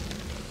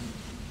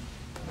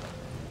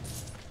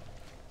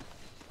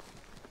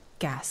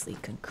 Ghastly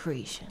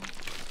concretion.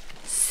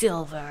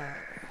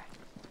 Silver.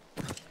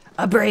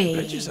 A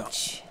Bridge is up.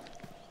 bridge.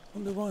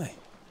 Wonder why.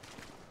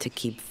 To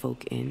keep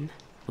folk in,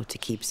 or to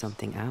keep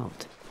something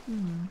out?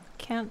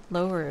 Can't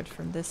lower it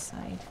from this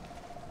side.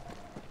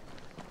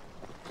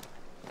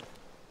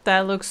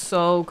 That looks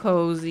so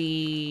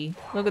cozy.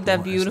 Look at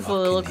that Oh, there's beautiful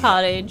luck little in here.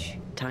 cottage.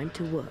 Time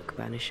to work,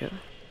 Banisher.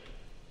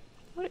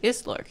 What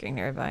is lurking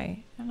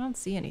nearby? I don't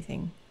see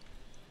anything.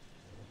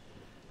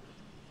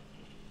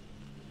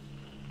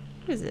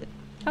 What is it?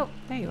 Oh,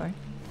 there you are.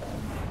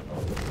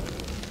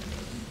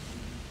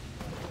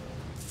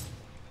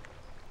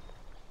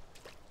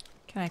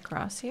 Can I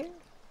cross here?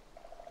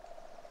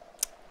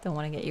 Don't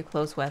want to get you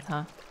clothes wet,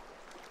 huh?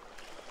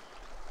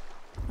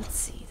 Let's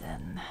see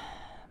then.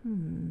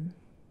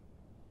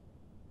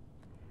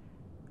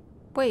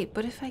 Wait,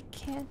 but if I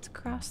can't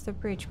cross the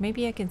bridge,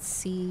 maybe I can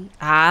see...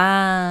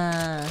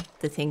 Ah,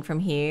 the thing from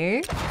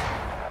here.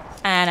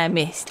 And I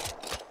missed.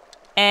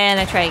 And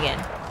I try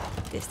again.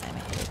 This time I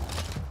hit it.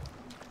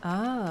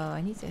 Oh,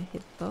 I need to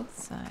hit both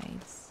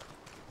sides.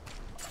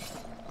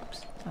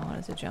 I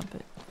wanted to jump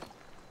it.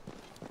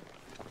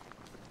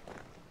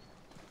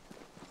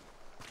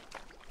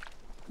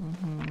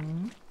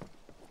 Mm-hmm.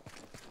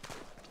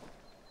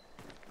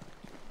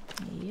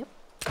 Yep.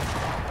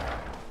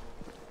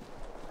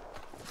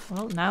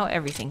 Well, now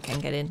everything can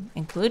get in,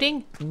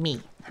 including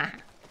me. Ha!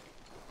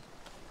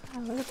 Oh,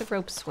 look at the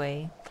rope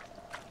sway.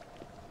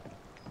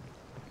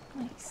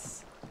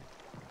 Nice.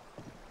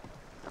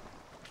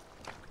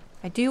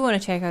 I do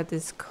want to check out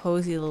this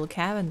cozy little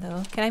cabin,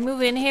 though. Can I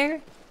move in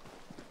here?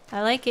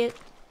 I like it.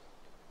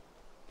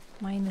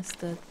 Minus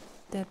the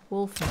dead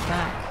wolf in the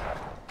back.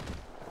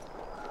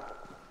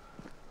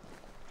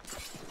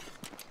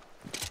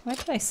 Why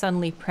did I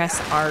suddenly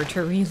press R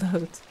to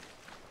reload?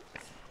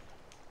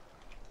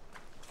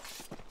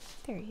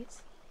 There he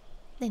is.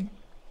 Lynn.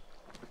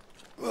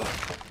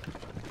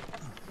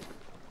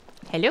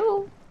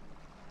 Hello?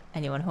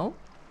 Anyone home?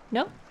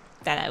 No?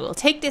 Then I will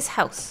take this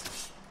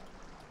house.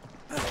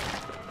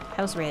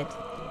 House red.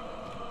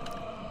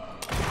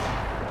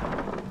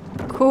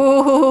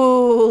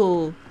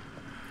 Cool!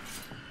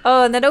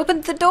 Oh, and that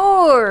opened the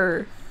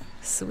door!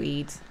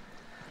 Sweet.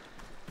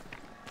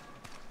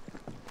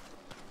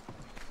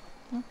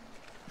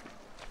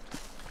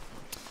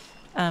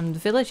 The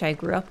village I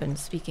grew up in,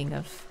 speaking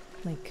of,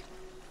 like,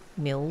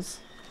 mills.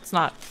 It's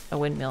not a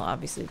windmill,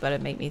 obviously, but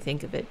it made me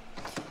think of it.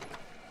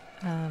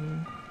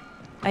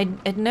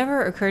 It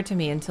never occurred to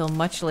me until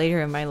much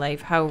later in my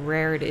life how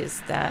rare it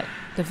is that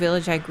the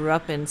village I grew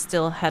up in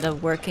still had a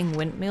working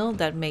windmill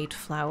that made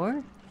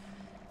flour.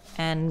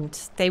 And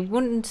it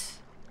wouldn't,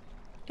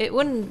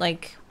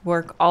 like,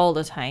 work all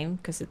the time,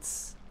 because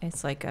it's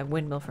like a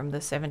windmill from the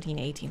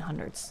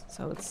 1800s.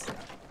 So it's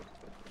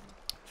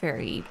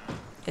very...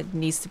 It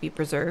needs to be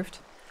preserved.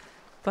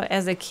 But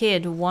as a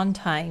kid, one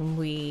time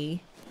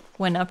we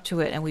went up to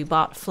it and we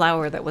bought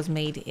flour that was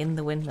made in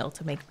the windmill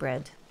to make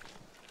bread.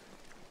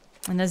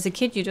 And as a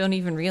kid, you don't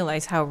even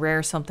realize how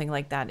rare something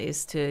like that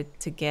is to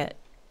get.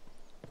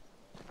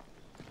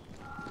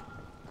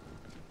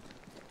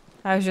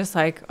 I was just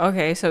like,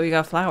 okay, so we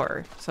got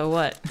flour. So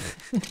what?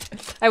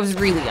 I was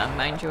really young,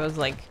 mind you. I was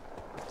like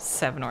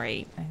 7 or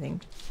 8, I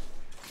think.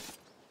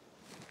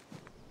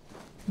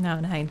 Now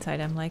in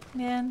hindsight, I'm like,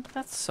 man,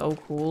 that's so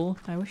cool.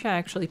 I wish I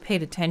actually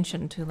paid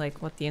attention to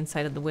like what the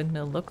inside of the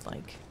windmill looked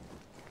like.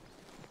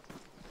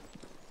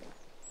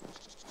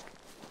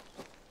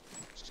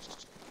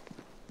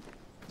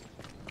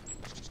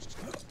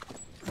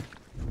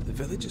 The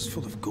village is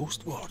full of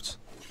ghost wards.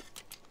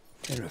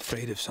 They're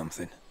afraid of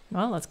something.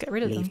 Well, let's get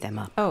rid of them. Leave them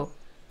up. Oh.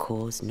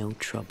 Cause no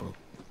trouble.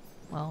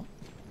 Well,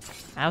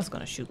 I was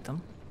gonna shoot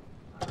them.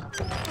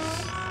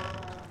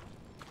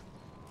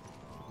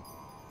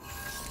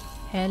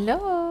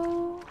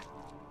 Hello.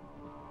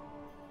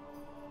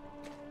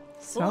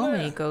 So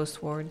many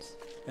ghost wards.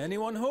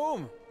 Anyone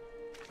home?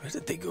 Where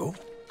did they go?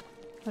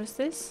 What is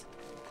this?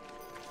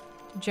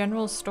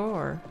 General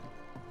store.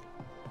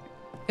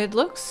 It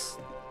looks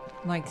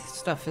like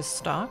stuff is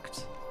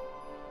stocked.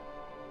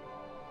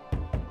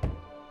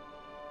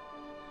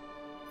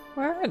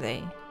 Where are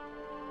they?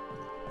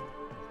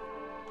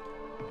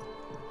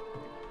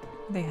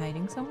 Are they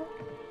hiding somewhere?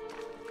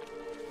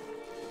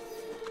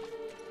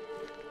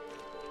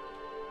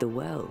 The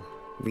well,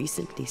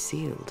 recently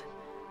sealed.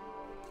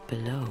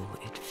 Below,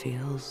 it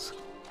feels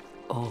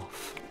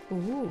off.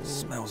 Ooh.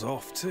 Smells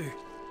off too.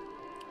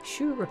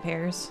 Shoe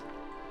repairs.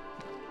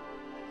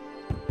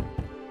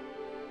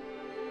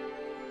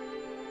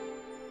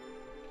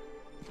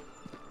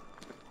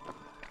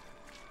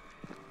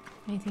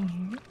 Anything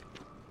here?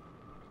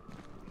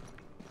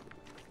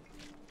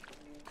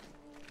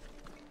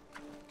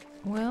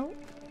 Well,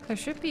 there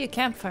should be a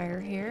campfire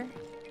here.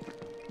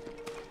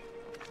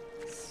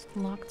 It's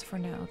locked for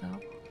now, though.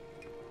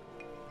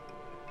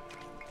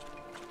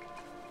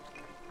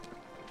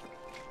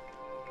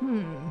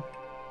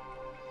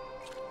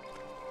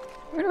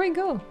 Where do I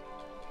go?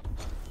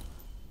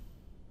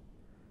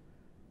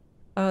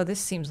 Oh, this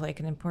seems like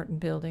an important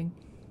building.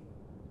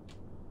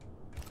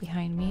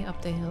 Behind me,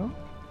 up the hill.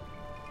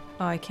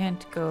 Oh, I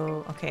can't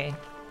go... Okay.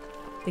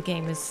 The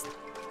game is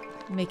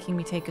making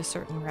me take a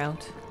certain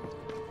route.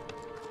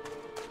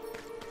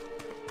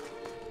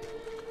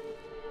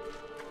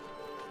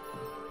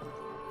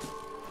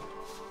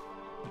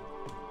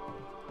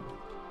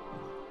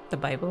 The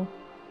Bible?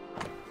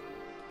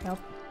 Nope.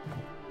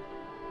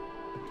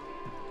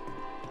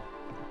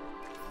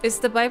 Is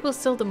the Bible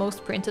still the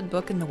most printed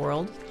book in the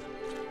world?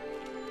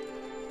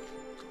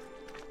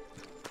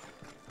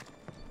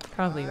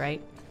 Probably,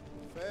 right?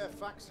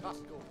 Fairfax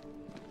Haskell,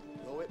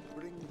 though it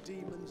bring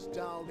demons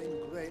down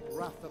in great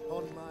wrath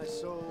upon my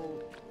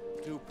soul,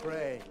 do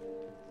pray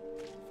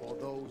for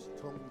those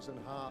tongues and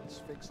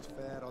hearts fixed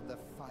fair on the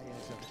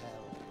fires of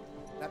hell,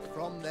 that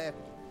from their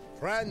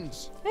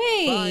friends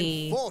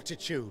Hey! find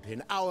fortitude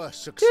in our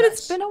success. Dude,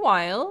 it's been a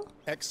while.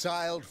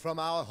 Exiled from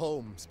our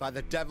homes by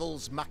the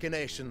devil's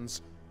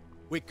machinations,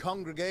 we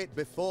congregate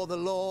before the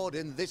Lord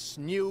in this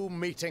new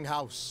meeting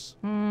house.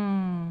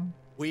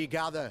 We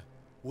gather,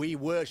 we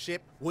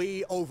worship,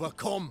 we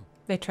overcome.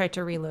 They tried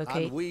to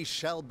relocate. And we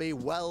shall be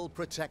well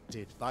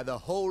protected by the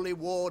holy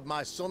ward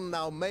my son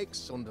now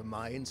makes under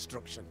my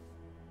instruction.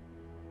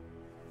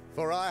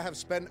 For I have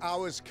spent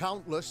hours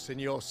countless in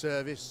your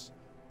service,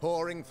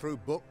 poring through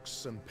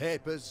books and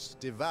papers,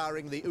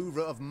 devouring the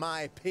oeuvre of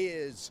my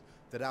peers,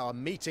 that our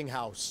meeting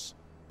house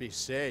be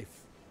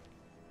safe.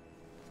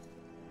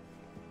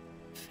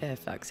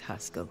 Fairfax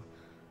Haskell,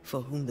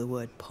 for whom the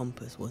word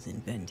pompous was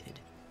invented.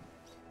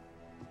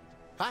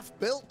 Half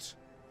built?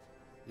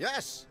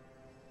 Yes.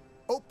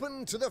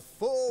 Open to the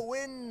four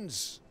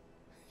winds?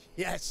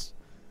 Yes.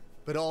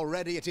 But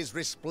already it is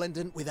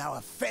resplendent with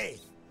our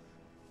faith.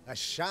 A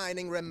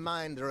shining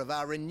reminder of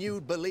our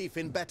renewed belief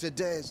in better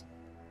days.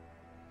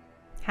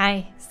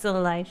 Hi, still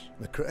alive.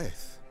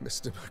 McCraith,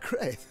 Mr.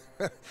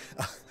 McCraith.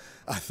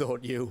 I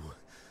thought you.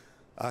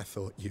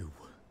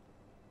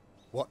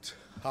 What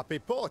happy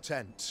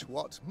portent,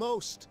 what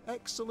most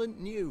excellent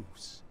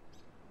news.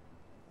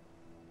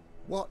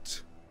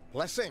 What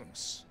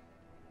blessings.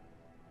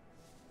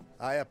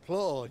 I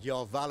applaud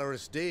your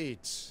valorous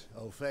deeds.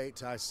 O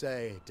fate, I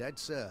say, dead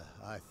sir,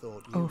 I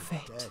thought you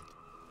were dead.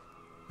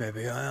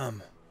 Maybe I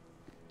am.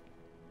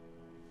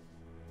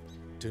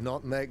 Do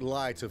not make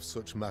light of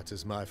such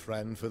matters, my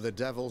friend, for the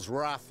devil's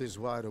wrath is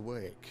wide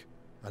awake,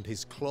 and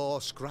his claw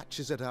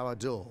scratches at our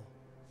door,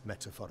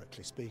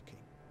 metaphorically speaking.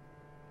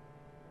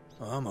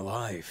 I'm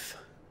alive.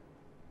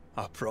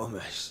 I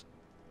promise.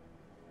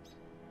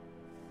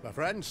 My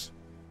friends,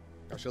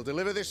 I shall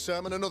deliver this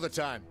sermon another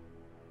time.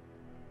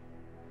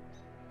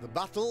 The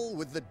battle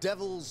with the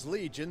devil's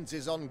legions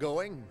is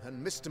ongoing,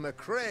 and Mr.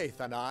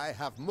 McCraith and I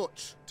have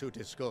much to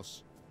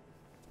discuss.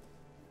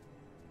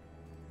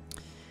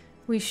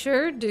 We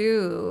sure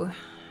do.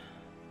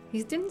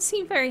 He didn't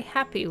seem very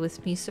happy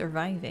with me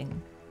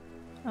surviving.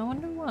 I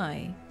wonder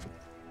why.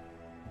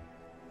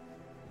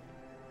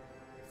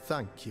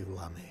 Thank you,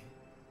 Lammy.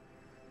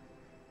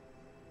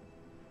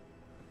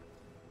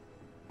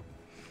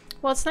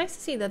 Well, it's nice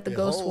to see that the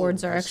ghost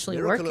wards are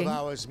actually working. Miracle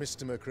of ours,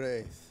 Mr.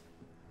 McCraith.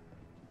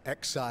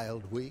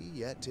 Exiled we,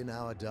 yet in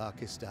our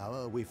darkest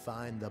hour, we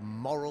find the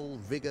moral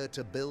vigor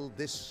to build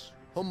this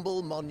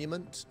humble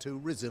monument to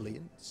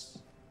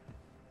resilience.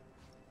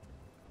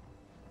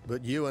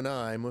 But you and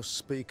I must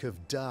speak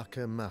of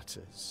darker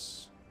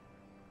matters.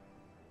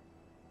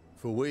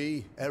 For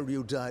we,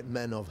 erudite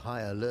men of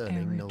higher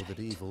learning, know that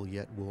evil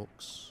yet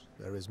walks.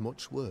 There is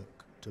much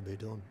work to be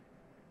done.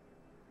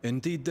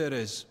 Indeed there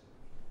is.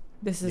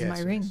 This is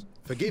my ring. Yes.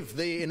 Forgive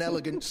the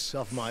inelegance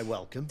of my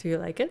welcome. Do you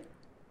like it?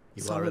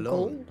 You Solid are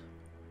alone. gold.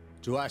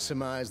 Do I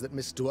surmise that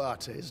Miss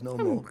Duarte is no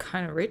I'm more?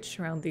 kind of rich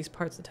around these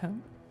parts of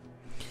town.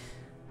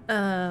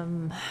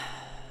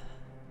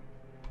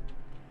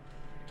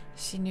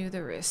 She knew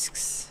the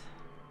risks.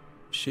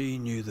 She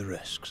knew the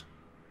risks.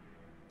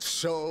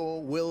 So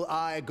will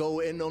I go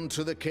in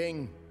unto the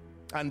king,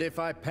 and if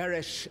I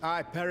perish,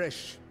 I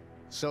perish.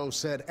 So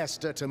said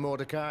Esther to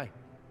Mordecai.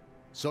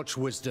 Such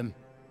wisdom,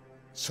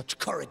 such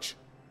courage.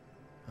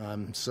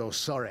 I'm so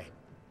sorry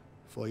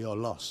for your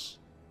loss.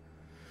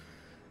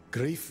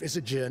 Grief is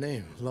a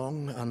journey,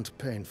 long and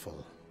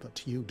painful,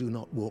 but you do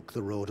not walk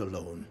the road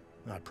alone,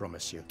 I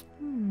promise you.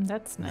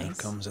 That's nice. There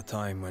comes a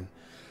time when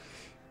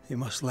you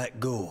must let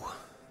go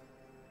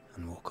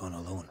and walk on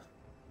alone.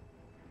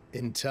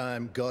 In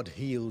time, God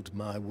healed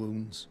my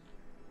wounds.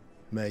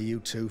 May you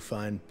too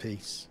find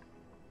peace.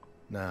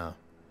 Now,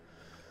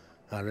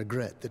 I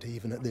regret that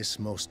even at this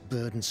most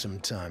burdensome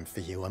time for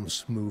you, I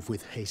must move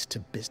with haste to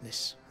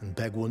business and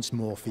beg once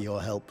more for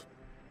your help.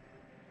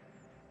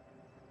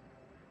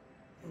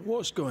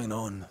 What's going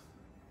on?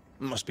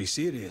 It must be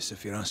serious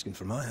if you're asking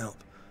for my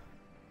help.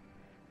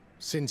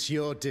 Since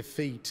your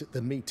defeat at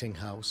the meeting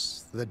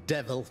house, the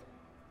devil,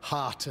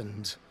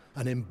 heartened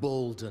and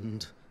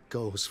emboldened,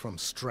 goes from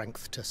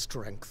strength to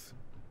strength.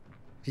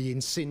 He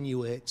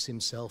insinuates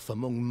himself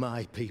among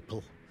my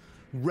people,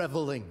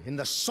 reveling in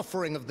the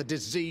suffering of the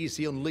disease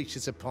he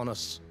unleashes upon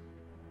us.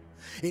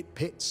 It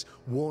pits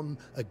one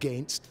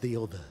against the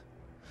other.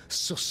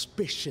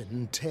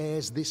 Suspicion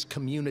tears this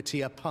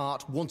community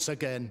apart once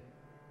again.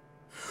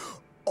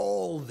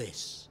 All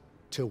this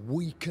to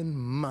weaken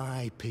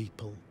my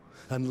people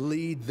and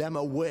lead them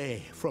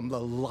away from the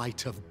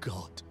light of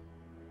God.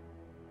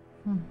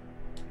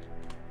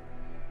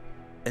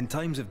 In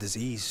times of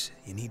disease,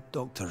 you need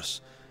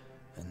doctors,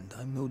 and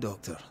I'm no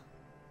doctor.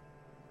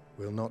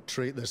 We'll not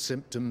treat the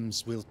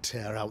symptoms, we'll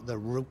tear out the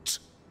root.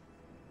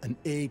 An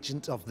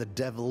agent of the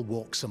devil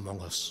walks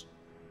among us.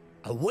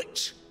 A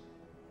witch!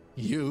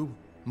 You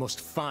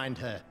must find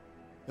her,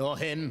 or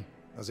him,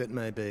 as it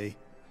may be.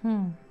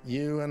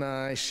 You and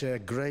I share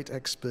great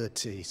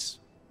expertise,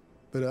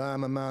 but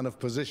I'm a man of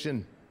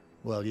position,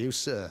 while you,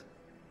 sir,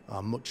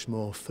 are much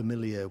more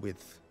familiar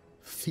with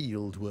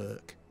field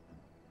work.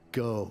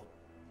 Go,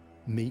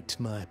 meet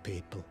my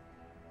people,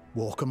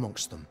 walk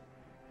amongst them,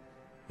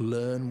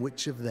 learn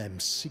which of them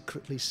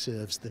secretly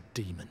serves the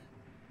demon,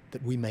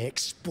 that we may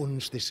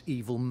expunge this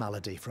evil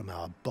malady from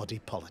our body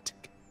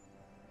politic.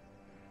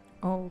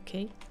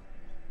 Okay.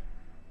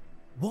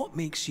 What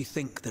makes you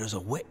think there's a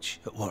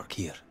witch at work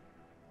here?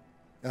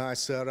 Aye,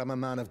 sir, I'm a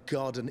man of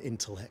God and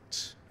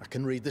intellect. I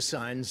can read the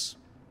signs.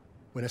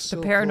 When a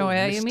so-called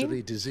paranoia, you mean?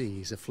 mystery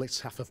disease afflicts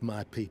half of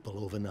my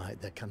people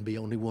overnight, there can be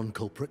only one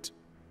culprit.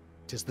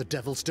 'Tis the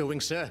devil's doing,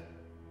 sir.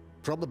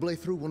 Probably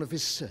through one of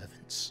his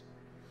servants.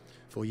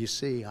 For you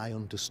see, I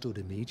understood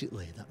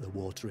immediately that the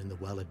water in the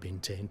well had been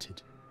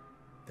tainted.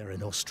 There are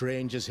no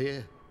strangers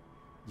here.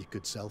 You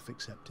could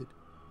self-accept it.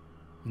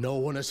 No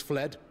one has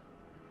fled.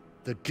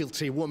 The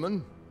guilty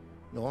woman,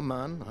 or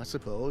man, I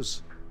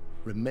suppose,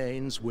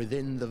 remains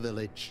within the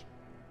village.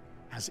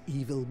 As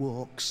evil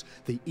walks,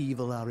 the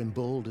evil are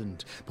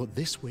emboldened, but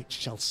this witch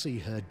shall see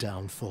her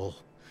downfall.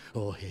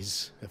 Or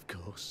his, of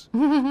course.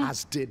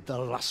 As did the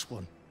last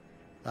one.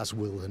 As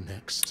will the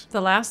next.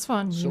 The last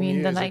one? You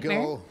mean the nightmare?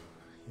 Ago,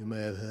 you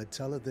may have heard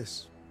tell of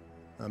this.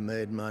 I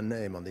made my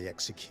name on the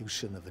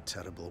execution of a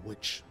terrible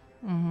witch.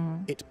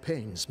 It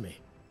pains me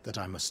that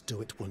I must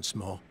do it once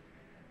more.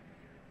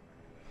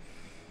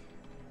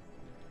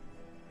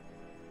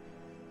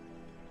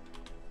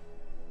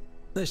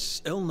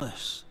 This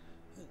illness,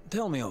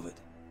 tell me of it.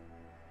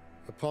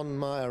 Upon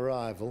my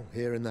arrival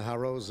here in the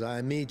Harrows, I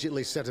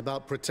immediately set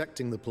about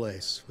protecting the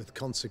place with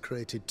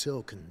consecrated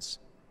tokens.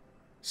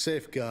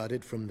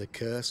 Safeguarded from the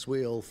curse,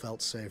 we all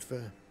felt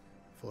safer,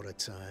 for a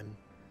time.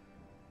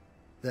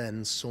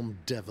 Then some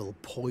devil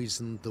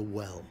poisoned the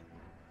well,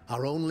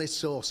 our only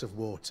source of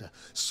water.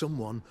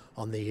 Someone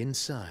on the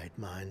inside,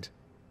 mind.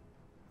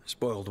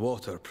 Spoiled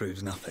water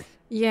proves nothing.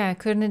 Yeah,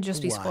 couldn't it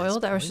just be Wise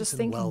spoiled? I was point just and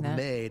thinking well that.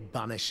 made,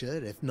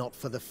 Banisher, if not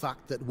for the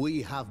fact that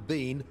we have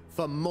been,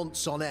 for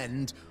months on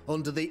end,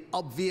 under the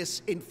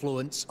obvious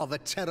influence of a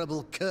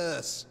terrible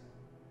curse.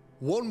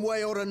 One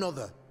way or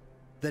another,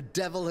 the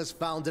devil has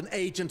found an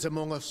agent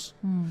among us.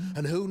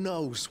 And who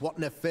knows what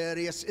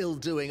nefarious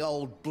ill-doing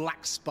old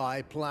Black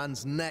Spy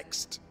plans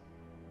next.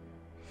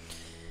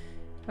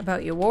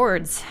 About your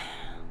wards.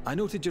 I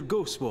noted your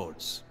ghost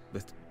wards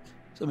with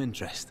some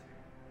interest.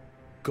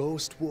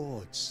 Ghost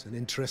wards, an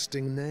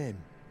interesting name.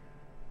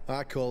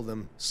 I call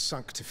them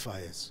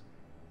sanctifiers,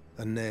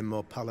 a name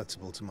more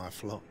palatable to my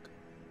flock.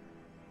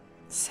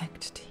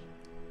 Sanctity.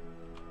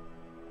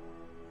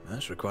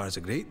 This requires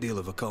a great deal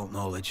of occult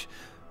knowledge.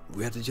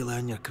 Where did you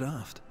learn your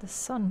craft? The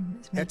sun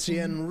is making...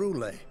 Etienne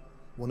Roulet,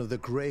 one of the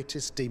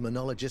greatest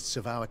demonologists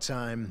of our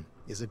time,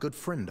 is a good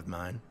friend of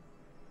mine.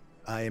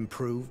 I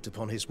improved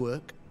upon his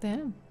work.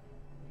 Damn.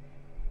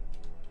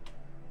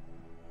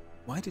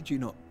 Why did you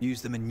not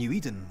use them in New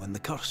Eden when the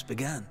curse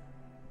began?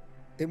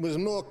 It was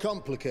more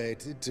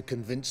complicated to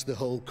convince the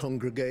whole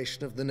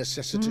congregation of the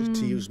necessity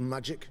to use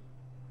magic.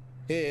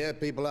 Here,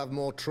 people have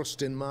more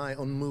trust in my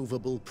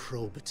unmovable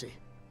probity.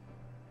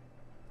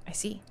 I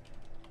see.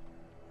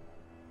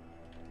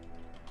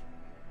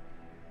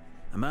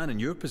 A man in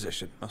your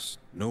position must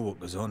know what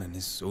goes on in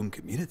his own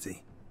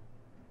community.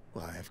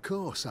 Why, of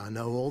course, I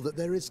know all that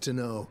there is to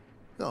know.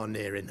 Oh,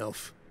 near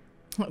enough.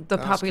 The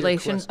Ask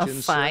population your of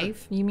question, 5,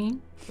 sir. you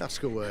mean?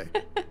 Ask away.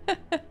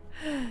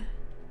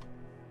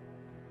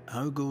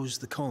 How goes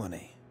the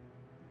colony?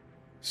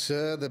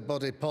 Sir, the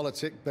body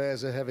politic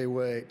bears a heavy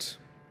weight.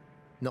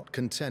 Not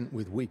content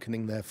with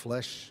weakening their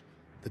flesh,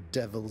 the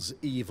devil's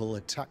evil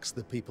attacks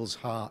the people's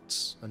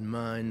hearts and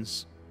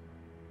minds.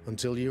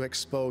 Until you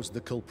expose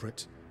the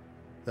culprit,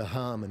 the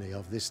harmony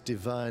of this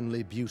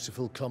divinely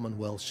beautiful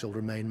commonwealth shall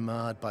remain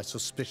marred by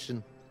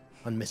suspicion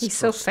and mistrust. He's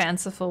so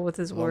fanciful with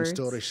his Long words.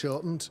 story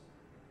shortened,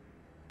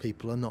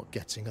 people are not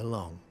getting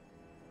along.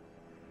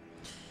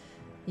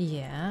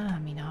 Yeah, I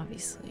mean,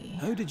 obviously.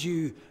 How did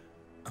you,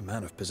 a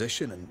man of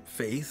position and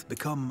faith,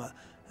 become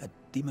a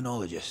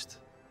demonologist?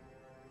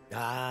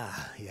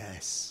 Ah,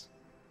 yes.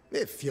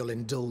 If you'll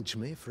indulge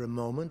me for a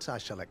moment, I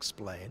shall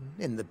explain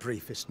in the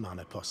briefest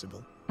manner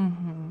possible.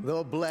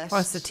 Though blessed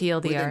What's the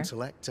TLDR? with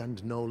intellect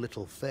and no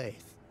little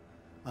faith,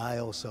 I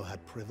also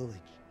had privilege.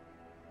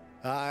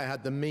 I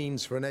had the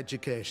means for an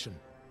education,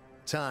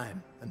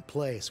 time and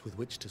place with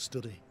which to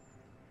study.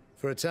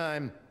 For a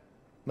time,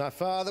 my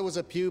father was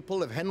a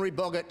pupil of Henry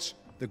Boggart,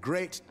 the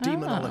great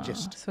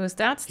demonologist. So his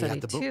dad He had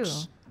studied the too.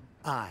 books.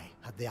 I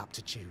had the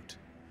aptitude.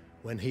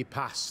 When he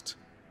passed,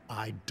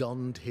 I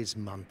donned his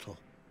mantle.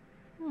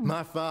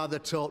 My father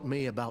taught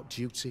me about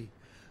duty.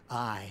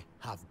 I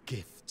have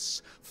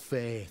gifts,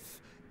 faith,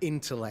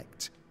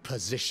 intellect,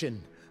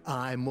 position.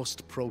 I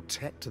must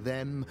protect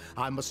them.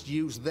 I must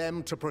use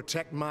them to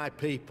protect my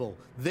people.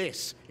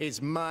 This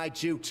is my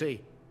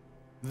duty.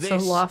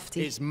 This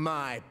lofty. is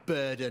my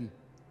burden.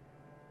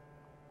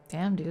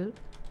 Damn, dude.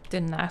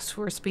 Didn't ask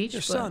for a speech.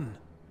 Your but... son,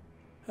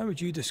 how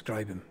would you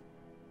describe him?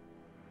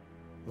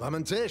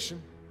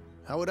 Lamentation.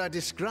 How would I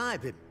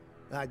describe him?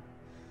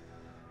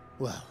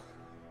 Well,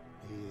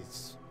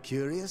 he's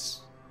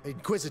curious,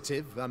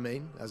 inquisitive, I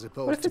mean, as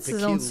opposed What if to it's his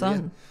peculiar. own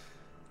son?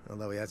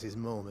 Although he has his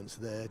moments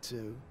there,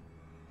 too.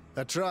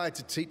 I tried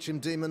to teach him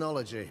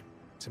demonology,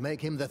 to make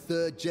him the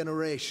third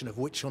generation of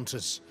witch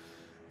hunters.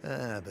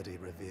 But he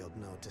revealed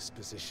no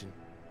disposition.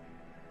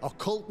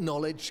 Occult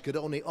knowledge could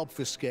only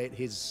obfuscate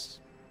his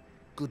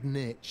good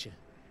nature.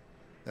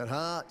 At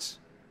heart,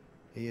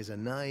 He is a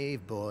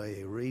naive boy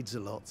who reads a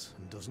lot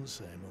and doesn't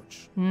say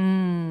much.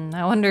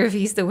 I wonder if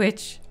he's the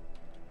witch.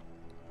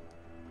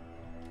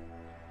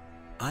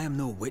 I am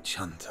no witch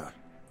hunter.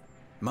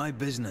 My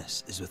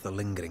business is with the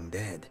lingering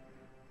dead.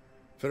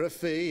 For a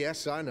fee,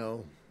 yes, I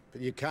know.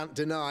 But you can't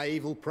deny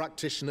evil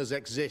practitioners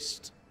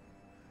exist.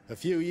 A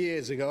few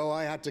years ago,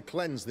 I had to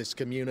cleanse this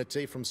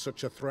community from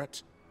such a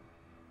threat.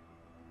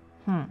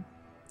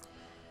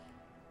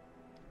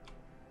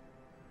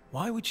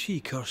 Why would she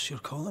curse your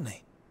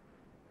colony?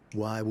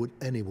 Why would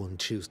anyone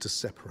choose to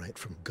separate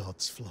from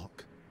God's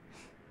flock?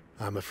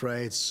 I'm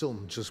afraid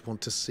some just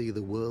want to see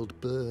the world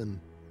burn,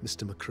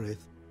 Mr.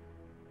 McCraith.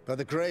 By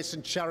the grace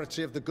and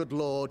charity of the good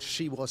Lord,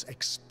 she was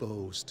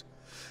exposed.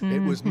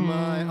 It was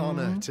my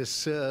honor to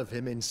serve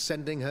him in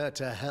sending her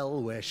to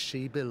hell where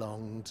she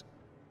belonged.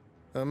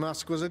 Her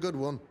mask was a good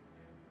one,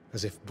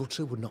 as if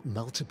butter would not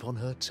melt upon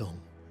her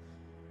tongue.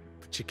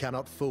 But you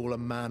cannot fool a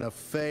man of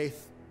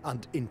faith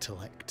and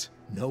intellect.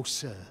 No,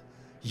 sir,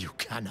 you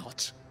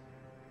cannot.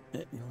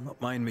 You'll not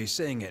mind me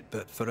saying it,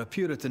 but for a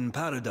Puritan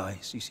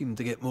paradise, you seem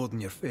to get more than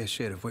your fair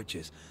share of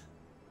witches.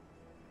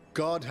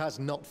 God has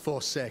not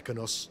forsaken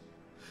us,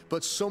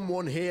 but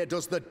someone here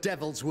does the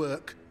devil's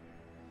work.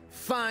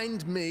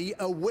 Find me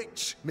a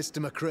witch, Mr.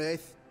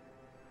 McCraith.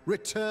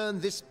 Return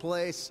this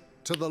place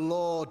to the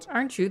Lord.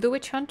 Aren't you the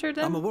witch hunter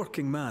then? I'm a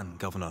working man,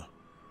 Governor,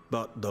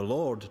 but the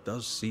Lord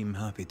does seem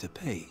happy to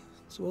pay,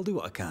 so I'll do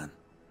what I can.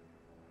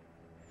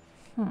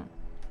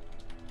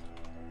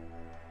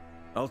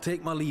 I'll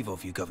take my leave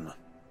of you, Governor.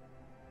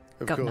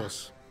 Of Governor.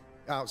 course.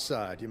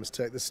 Outside, you must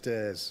take the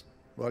stairs.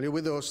 While you're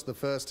with us, the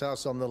first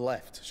house on the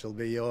left shall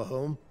be your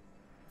home.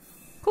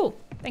 Cool.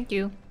 Thank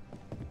you.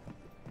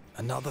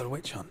 Another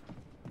witch hunt.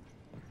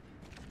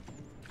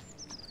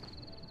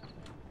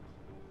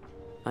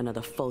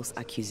 Another false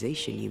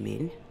accusation, you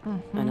mean?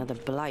 Another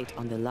blight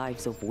on the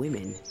lives of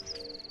women.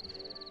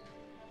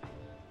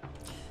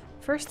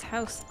 First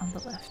house on the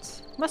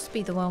left. Must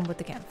be the one with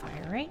the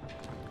campfire, right?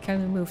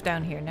 Can we move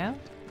down here now?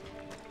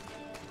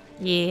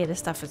 Yeah, the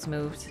stuff has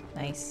moved.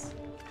 Nice.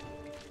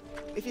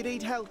 If you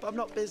need help, I'm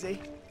not busy.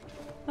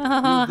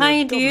 Oh,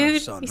 hi, governor's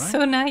dude. son, He's right?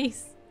 so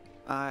nice.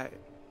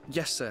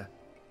 Yes, sir.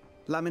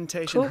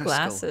 Lamentation Cool Haskell.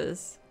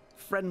 glasses.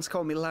 Friends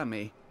call me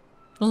Lammy.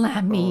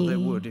 Lammy. Or they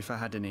would if I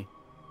had any.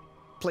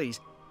 Please,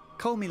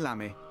 call me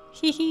Lammy.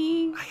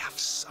 Hee I have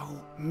so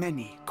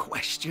many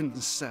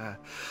questions, sir.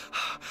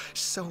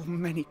 So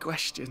many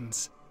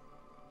questions.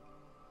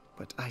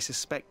 But I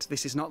suspect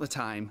this is not the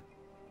time.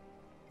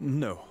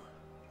 No,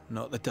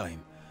 not the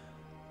time.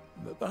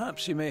 But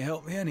perhaps you may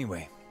help me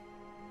anyway.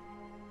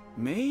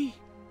 Me?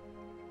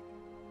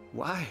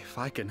 Why, if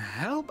I can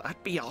help,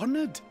 I'd be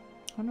honored.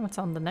 I wonder what's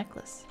on the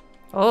necklace.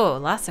 Oh,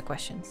 lots of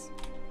questions.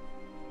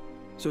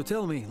 So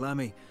tell me,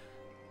 Lammy,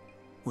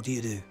 what do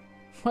you do?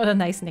 What a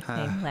nice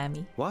nickname,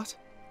 Lammy. What?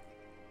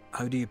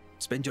 How do you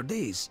spend your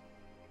days?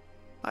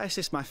 I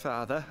assist my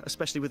father,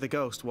 especially with the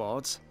ghost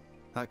wards.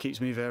 That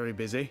keeps me very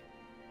busy.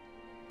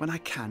 When I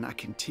can, I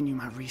continue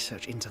my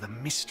research into the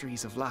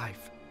mysteries of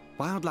life.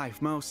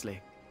 Wildlife,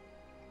 mostly.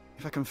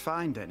 If I can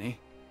find any.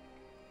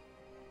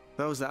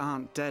 Those that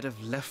aren't dead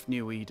have left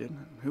New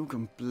Eden. Who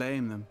can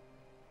blame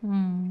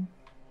them?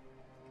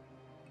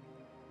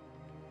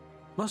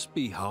 Must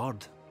be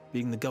hard,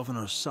 being the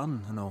governor's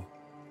son and all.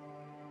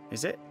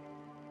 Is it?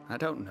 I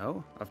don't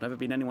know. I've never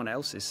been anyone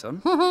else's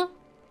son.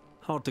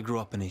 Hard to grow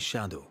up in his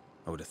shadow,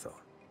 I would have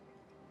thought.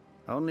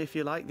 Only if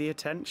you like the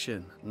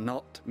attention,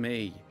 not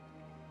me.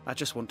 I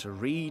just want to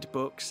read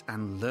books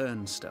and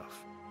learn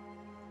stuff.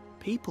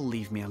 People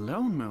leave me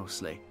alone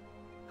mostly.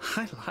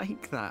 I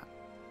like that.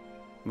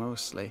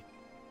 Mostly.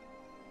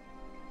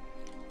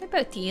 What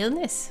about the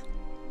illness?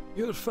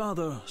 Your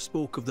father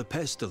spoke of the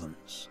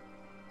pestilence.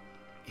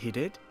 He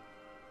did?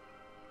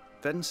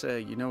 Then, sir,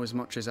 you know as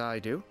much as I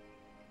do.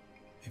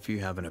 If you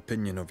have an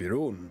opinion of your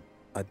own,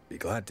 I'd be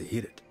glad to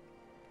hear it.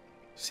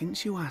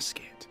 Since you ask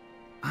it,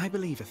 I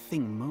believe a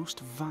thing most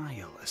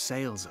vile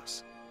assails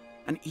us.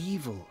 An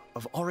evil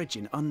of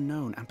origin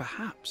unknown and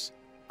perhaps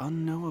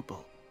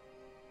unknowable.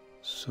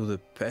 So the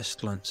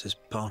pestilence is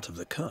part of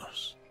the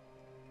curse?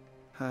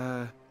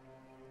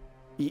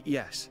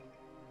 Yes.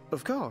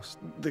 Of course,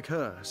 the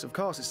curse. Of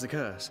course it's the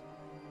curse.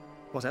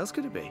 What else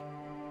could it be?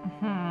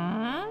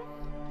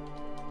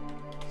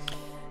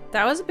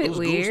 That was a bit Those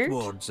weird.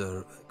 ghost wards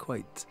are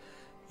quite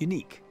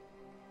unique.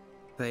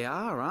 They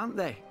are, aren't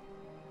they?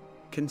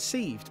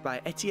 Conceived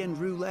by Etienne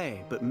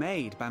Roulet, but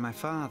made by my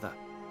father.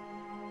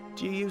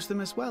 Do you use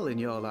them as well in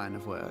your line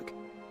of work?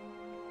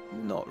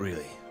 Not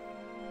really.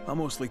 I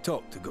mostly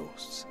talk to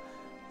ghosts.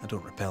 I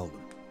don't repel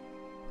them.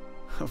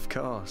 Of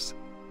course.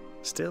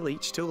 Still,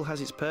 each tool has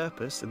its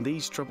purpose, and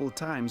these troubled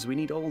times we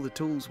need all the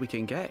tools we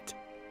can get.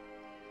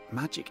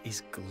 Magic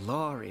is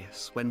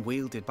glorious when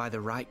wielded by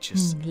the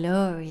righteous.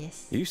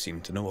 Glorious. You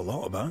seem to know a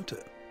lot about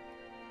it.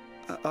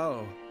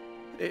 Oh,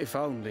 if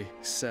only,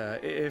 sir,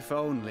 if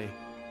only.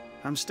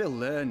 I'm still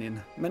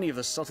learning. Many of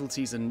the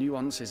subtleties and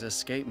nuances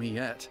escape me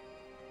yet.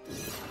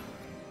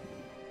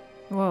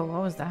 Whoa,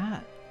 what was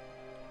that?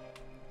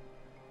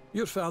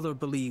 Your father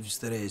believes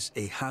there is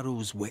a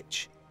Harrows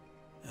witch.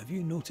 Have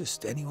you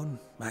noticed anyone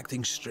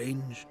acting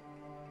strange?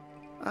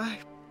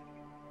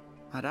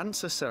 I'd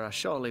answer, sir, I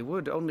surely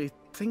would, only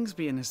things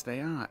being as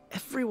they are,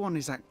 everyone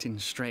is acting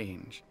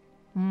strange.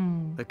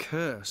 The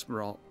curse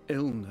brought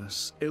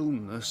illness,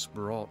 illness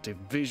brought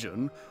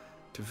division,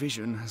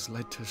 division has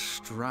led to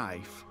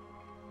strife.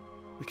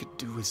 We could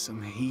do with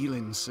some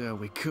healing, sir,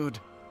 we could.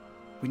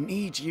 We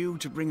need you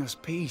to bring us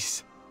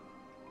peace.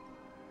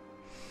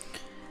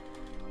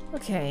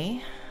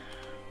 Okay.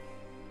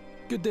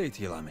 Good day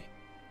to you, Lammy.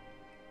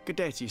 Good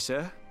day to you,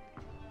 sir.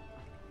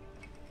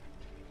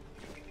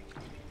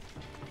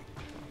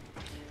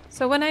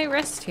 So when I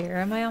rest here,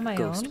 am I on my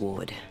Ghost own?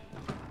 ward.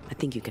 I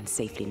think you can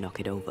safely knock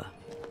it over.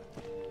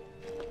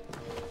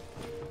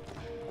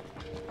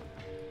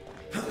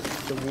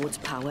 The ward's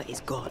power is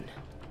gone.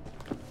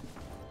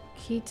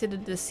 Key to the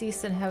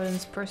deceased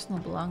inhabitant's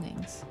personal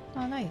belongings.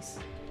 Oh, nice.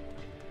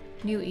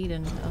 New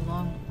Eden, a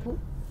long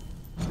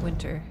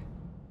winter.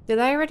 Did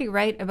I already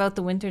write about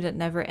the winter that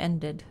never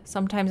ended?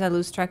 Sometimes I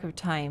lose track of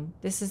time.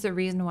 This is the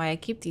reason why I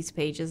keep these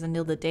pages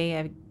until the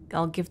day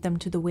I'll give them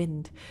to the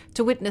wind,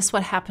 to witness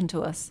what happened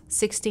to us.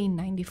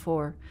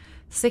 1694.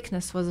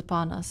 Sickness was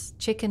upon us.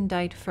 Chicken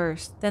died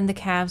first, then the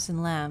calves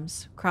and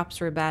lambs. Crops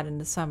were bad in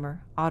the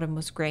summer. Autumn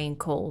was grey and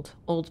cold.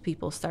 Old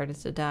people started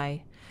to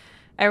die.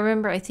 I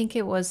remember, I think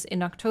it was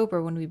in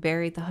October when we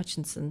buried the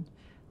Hutchinson.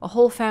 A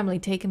whole family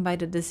taken by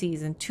the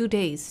disease in 2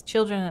 days,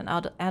 children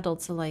and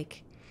adults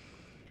alike.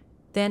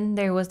 Then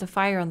there was the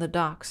fire on the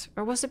docks,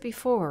 or was it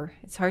before?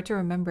 It's hard to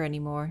remember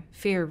anymore.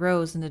 Fear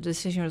rose and the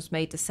decision was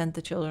made to send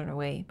the children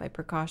away, by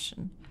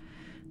precaution.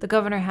 The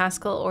Governor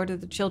Haskell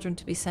ordered the children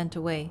to be sent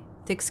away.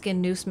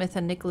 Thick-skinned Newsmith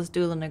and Nicholas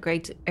Doolan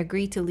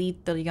agreed to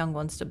lead the young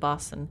ones to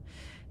Boston.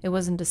 It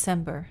was in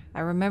December.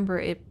 I remember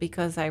it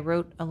because I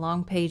wrote a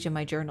long page in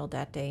my journal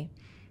that day.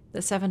 The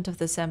 7th of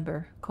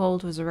December.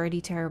 Cold was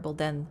already terrible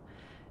then.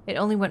 It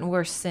only went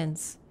worse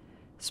since.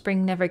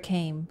 Spring never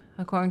came.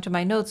 According to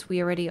my notes,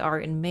 we already are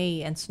in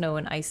May and snow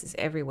and ice is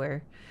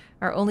everywhere.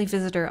 Our only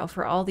visitor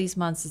for all these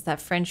months is that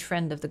French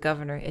friend of the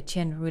governor,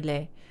 Etienne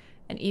Roulet,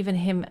 and even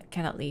him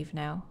cannot leave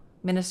now.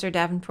 Minister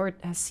Davenport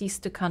has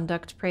ceased to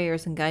conduct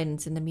prayers and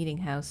guidance in the meeting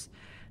house.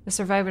 The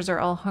survivors are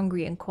all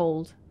hungry and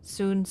cold.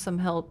 Soon some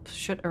help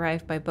should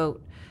arrive by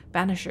boat.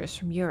 Banishers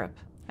from Europe.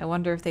 I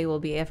wonder if they will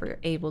be ever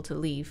able to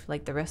leave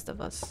like the rest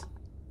of us.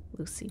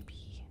 Lucy B.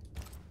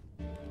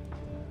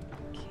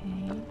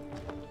 Okay.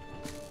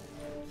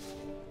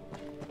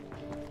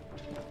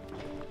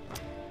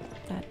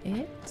 That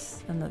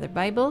it? Another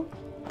Bible.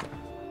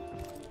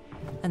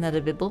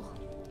 Another Bible.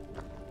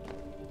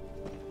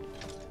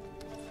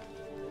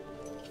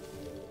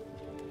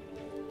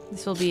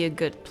 This will be a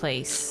good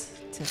place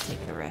to take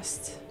a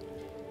rest.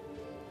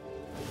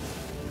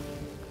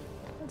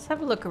 Let's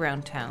have a look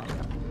around town.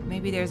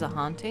 Maybe there's a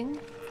haunting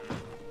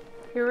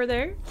here or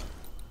there.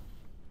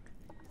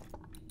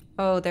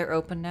 Oh, they're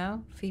open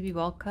now. Phoebe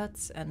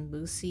Walcutt's and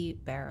Lucy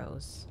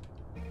Barrows.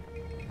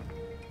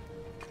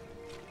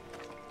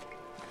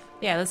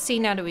 Yeah, let's see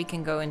now that we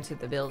can go into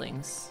the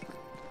buildings.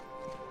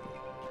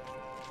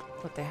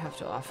 What they have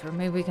to offer.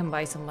 Maybe we can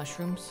buy some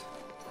mushrooms.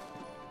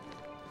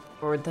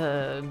 Or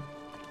the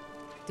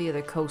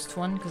other coast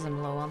one, because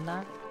I'm low on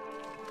that.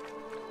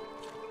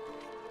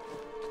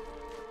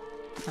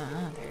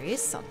 Ah, there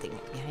is something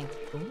behind.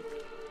 Ooh.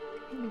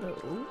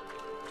 Hello.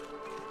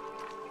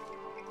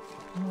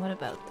 And what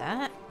about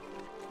that?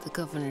 The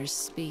governor's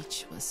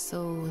speech was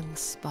so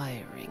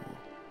inspiring.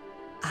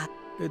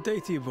 Good day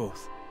to you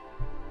both.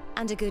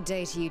 And a good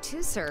day to you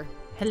too, sir.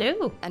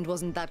 Hello. And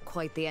wasn't that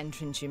quite the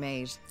entrance you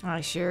made? I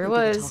sure You'll be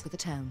was. the talk of the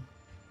town.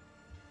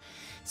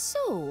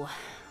 So,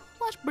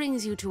 what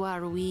brings you to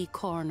our wee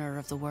corner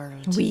of the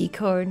world? Wee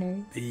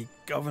corner. The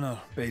governor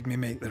bade me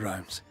make the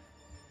rounds.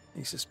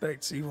 He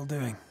suspects evil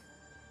doing.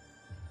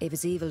 If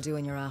it's evil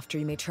doing you're after,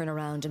 you may turn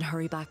around and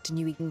hurry back to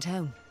New Eden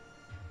Town.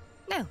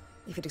 Now,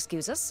 if you'd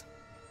excuse us,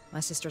 my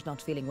sister's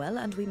not feeling well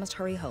and we must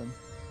hurry home.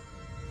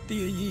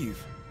 Dear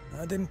Eve,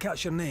 I didn't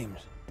catch your names.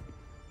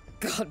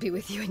 God be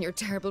with you and your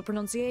terrible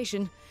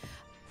pronunciation.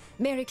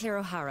 Mary Claire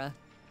O'Hara.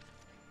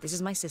 This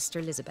is my sister,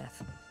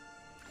 Elizabeth.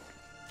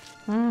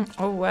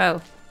 Oh,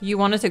 wow. You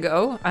wanted to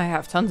go? I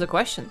have tons of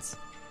questions.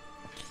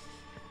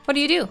 What do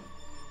you do?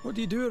 What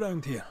do you do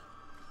around here?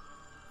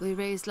 We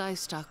raised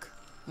livestock,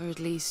 or at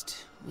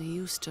least we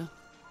used to.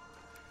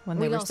 When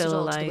they were lost it still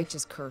all to the alive.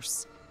 witch's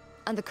curse.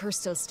 And the curse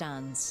still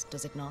stands,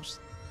 does it not?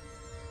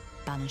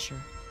 Banisher.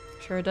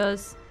 Sure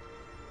does.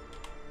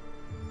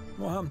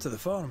 What happened to the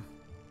farm?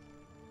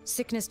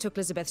 Sickness took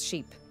Elizabeth's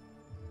sheep.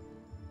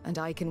 And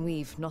I can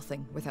weave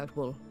nothing without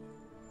wool.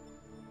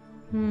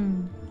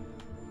 Where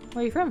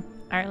are you from?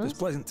 Ireland? It's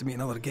pleasant to meet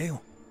another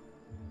Gale.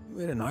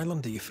 Where in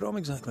Ireland are you from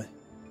exactly?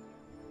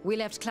 We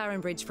left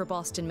Clarenbridge for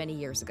Boston many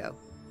years ago.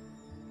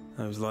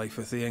 How's life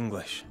with the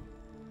English?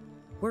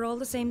 We're all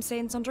the same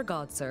saints under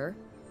God, sir.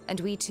 And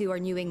we too are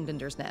New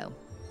Englanders now.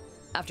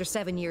 After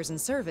 7 years in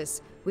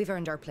service, we've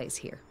earned our place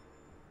here.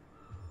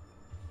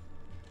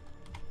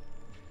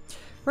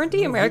 Weren't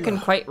the No American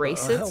healer, quite but I'll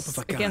help if racist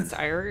I can. against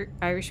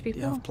Irish Do you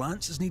people have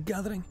plants as need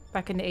gathering?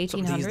 back in the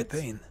Something to ease the 1800s?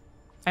 pain.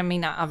 I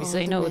mean,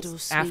 obviously, I know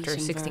it's after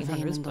sweet and vervain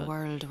 1600s, in the but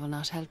world will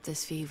not help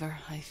this fever,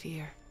 I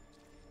fear.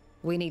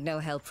 We need no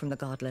help from the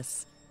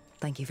godless.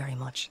 Thank you very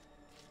much.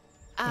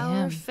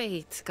 Our Damn.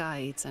 faith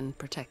guides and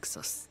protects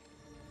us.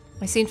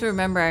 I seem to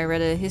remember I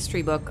read a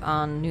history book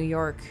on New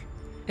York.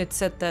 It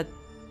said that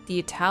the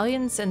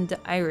Italians and the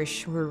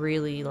Irish were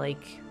really,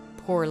 like,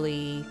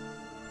 poorly...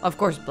 Of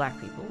course, black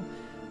people.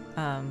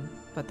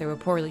 But they were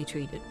poorly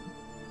treated.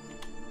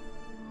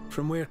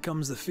 From where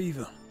comes the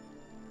fever?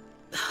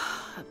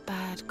 A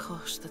bad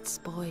cut that's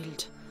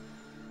spoiled.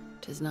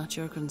 'Tis not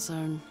your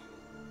concern.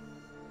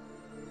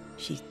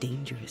 She's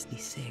dangerously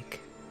sick.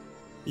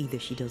 Either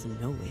she doesn't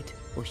know it,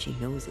 or she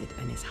knows it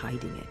and is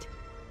hiding it.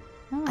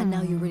 And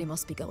now you really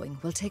must be going.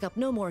 We'll take up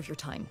no more of your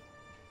time.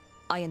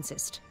 I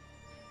insist.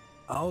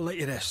 I'll let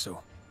you rest,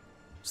 so.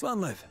 Slan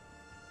live.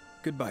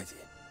 Goodbye to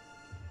you.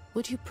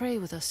 Would you pray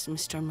with us,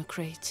 Mr.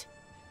 McCrate?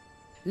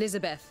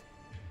 Elizabeth.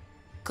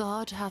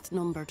 God hath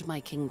numbered my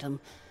kingdom.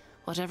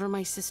 Whatever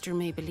my sister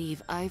may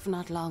believe, I've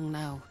not long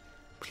now.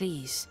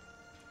 Please,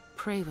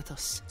 pray with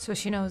us. So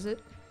she knows it?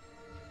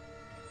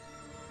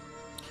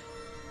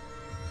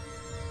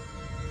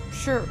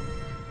 Sure.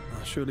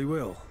 I surely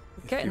will.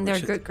 Get in their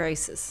good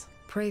graces.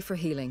 Pray for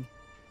healing,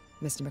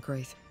 Mr.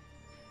 McCraith.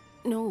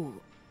 No,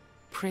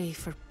 pray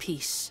for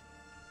peace.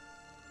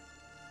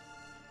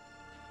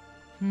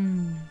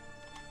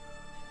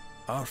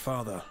 Our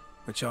Father,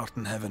 which art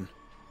in heaven,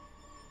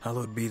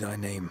 hallowed be thy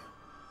name.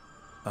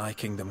 Thy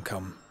kingdom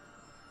come.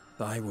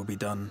 Thy will be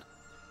done,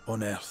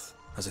 on earth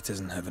as it is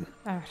in heaven.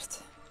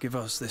 Earth. Give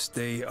us this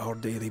day our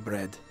daily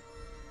bread,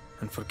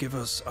 and forgive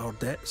us our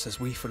debts as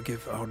we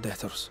forgive our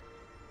debtors.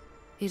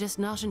 Lead us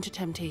not into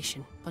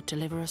temptation, but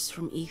deliver us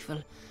from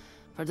evil.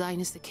 For thine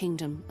is the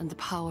kingdom, and the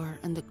power,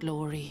 and the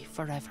glory,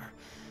 forever.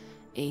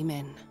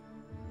 Amen.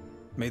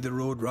 May the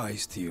road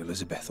rise to you,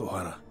 Elizabeth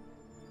O'Hara.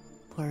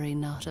 Worry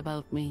not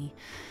about me.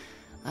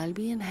 I'll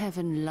be in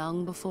heaven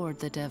long before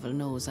the devil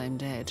knows I'm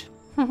dead.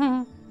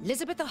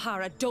 Elizabeth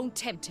O'Hara, don't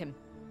tempt him.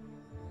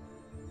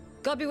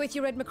 God be with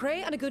you, Red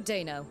McCrae, and a good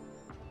day now.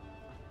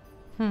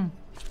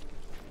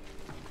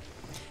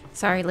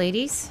 Sorry,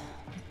 ladies.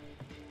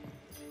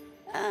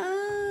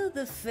 Ah,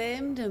 the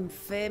famed and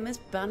famous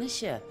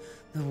Banisher.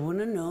 The one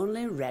and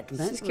only Red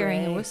McCrae. She's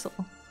carrying a whistle.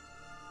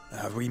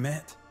 Have we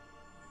met?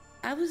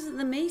 I was at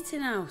the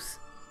meeting house.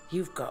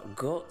 You've got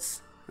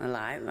guts. I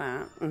like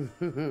that.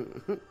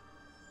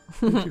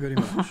 Thank you very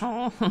much.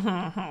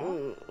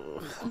 Ooh,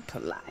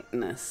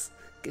 politeness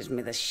gives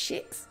me the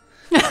shits.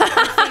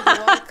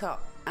 Phoebe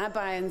Walcott, I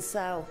buy and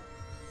sell.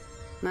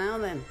 Now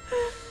then,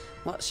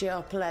 what's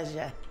your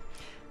pleasure?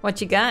 What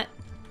you got?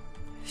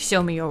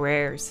 Show me your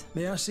wares.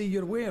 May I see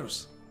your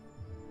wares?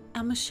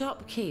 I'm a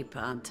shopkeeper,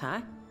 aren't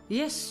I?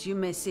 Yes, you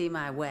may see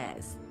my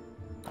wares.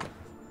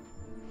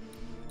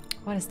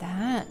 What is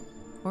that?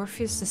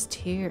 Orpheus's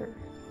Tear.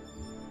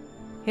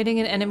 Hitting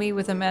an enemy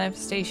with a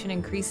manifestation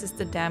increases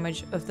the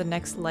damage of the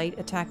next light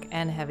attack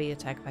and heavy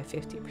attack by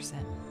 50%.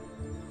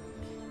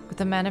 With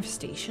a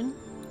manifestation?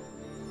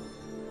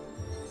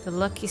 The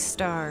Lucky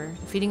Star.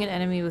 Defeating an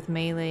enemy with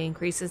melee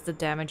increases the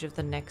damage of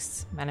the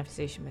next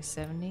manifestation by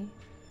 70.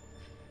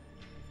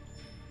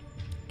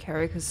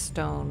 Carrica's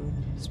Stone.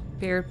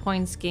 Spirit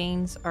points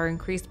gains are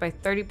increased by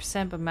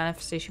 30%, but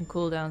manifestation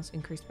cooldowns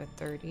increased by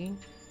 30.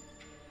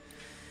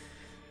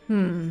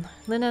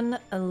 Linen,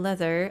 a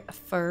leather, a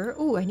fur.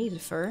 Ooh, I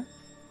needed fur.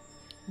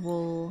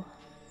 Wool,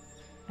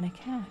 and a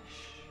cash.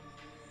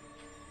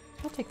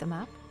 I'll take the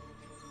map.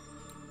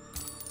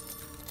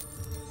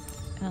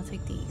 And I'll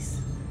take these.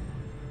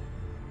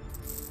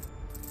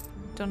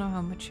 Don't know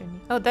how much I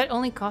need. Oh, that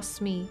only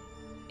costs me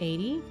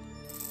 80?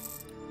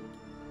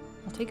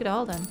 I'll take it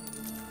all then.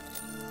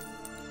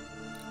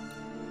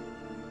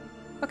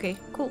 Okay,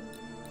 cool.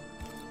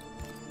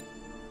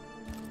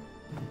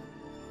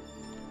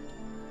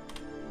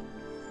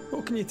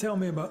 What can you tell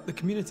me about the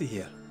community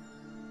here?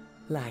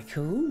 Like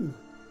whom?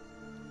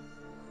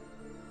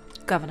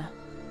 Governor.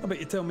 I bet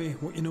you tell me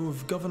what you know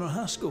of Governor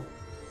Haskell.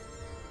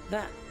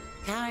 That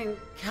kind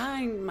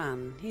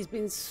man. He's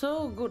been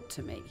so good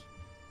to me.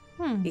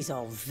 He's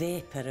all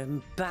vapour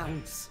and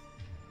bounce.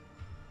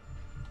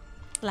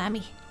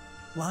 Lammy.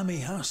 Lammy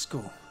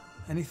Haskell.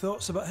 Any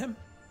thoughts about him?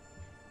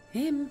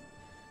 Him?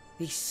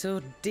 He's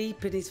so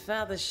deep in his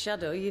father's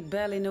shadow you'd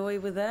barely know he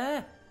were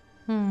there.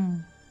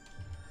 And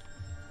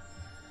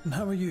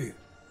how are you?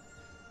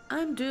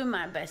 I'm doing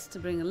my best to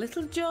bring a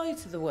little joy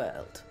to the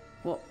world.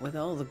 What with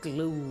all the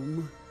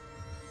gloom.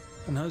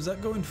 And how's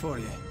that going for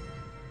you?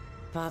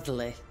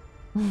 Badly.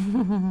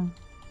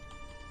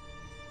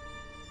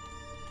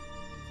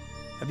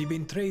 Have you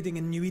been trading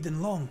in New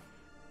Eden long?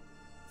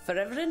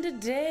 Forever and a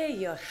day,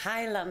 your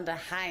Highlander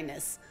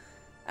Highness.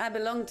 I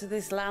belong to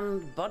this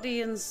land,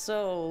 body and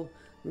soul,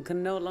 and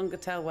can no longer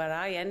tell where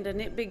I end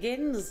and it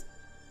begins.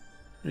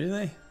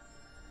 Really?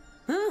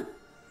 Huh?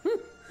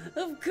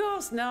 Of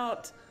course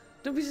not.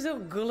 Don't be so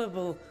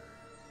gullible.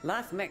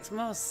 Life makes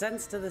more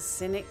sense to the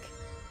cynic.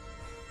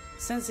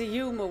 Sense of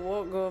humour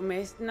won't go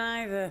missed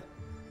neither.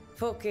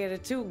 Folk here are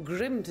too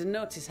grim to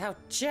notice how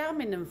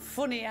charming and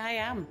funny I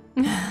am.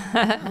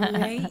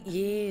 Only 8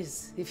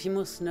 years, if you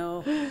must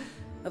know.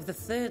 Of the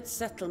 3rd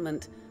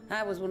settlement,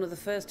 I was one of the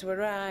first to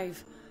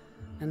arrive.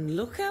 And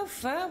look how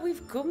far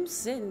we've come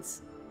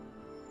since.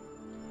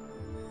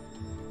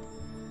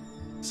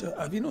 So,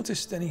 have you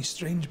noticed any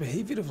strange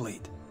behaviour of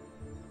late?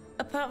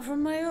 Apart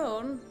from my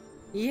own,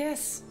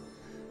 yes.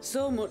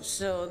 So much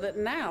so that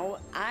now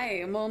I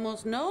am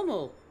almost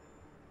normal.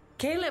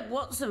 Caleb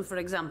Watson, for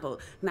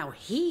example. Now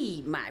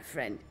he, my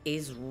friend,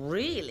 is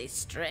really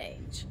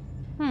strange.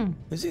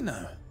 Is he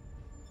now?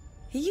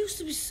 He used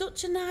to be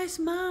such a nice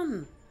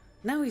man.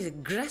 Now he's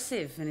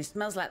aggressive and he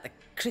smells like the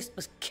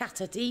Christmas cat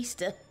at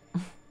Easter.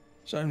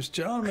 Sounds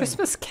charming.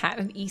 Christmas cat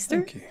at Easter?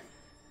 Thank you.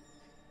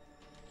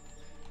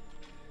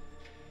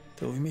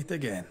 Till we meet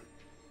again.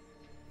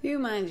 You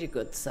mind your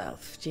good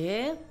self,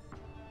 Jill.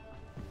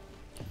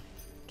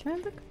 Can I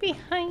look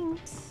behind?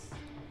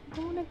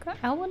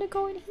 I wanna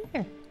go in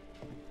here.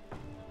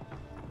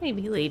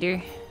 Maybe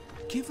later.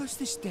 Give us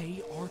this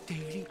day our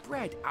daily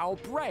bread. Our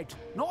bread,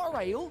 not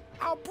our ale,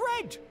 our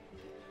bread.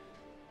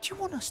 Do you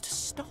want us to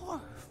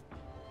starve?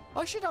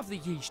 I should have the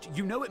yeast.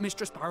 You know it,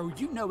 Mistress Barrow.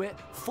 You know it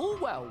full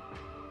well.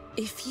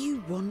 If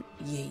you want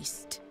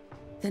yeast,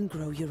 then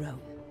grow your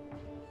own.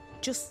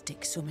 Just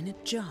stick some in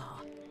a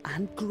jar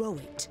and grow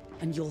it,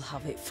 and you'll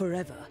have it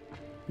forever.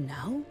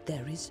 Now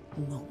there is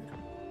none,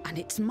 and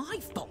it's my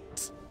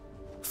fault.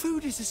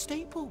 Food is a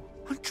staple,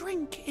 and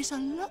drink is a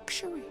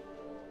luxury.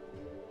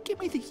 Give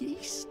me the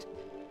yeast.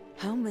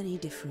 How many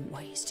different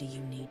ways do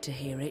you need to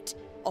hear it?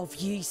 Of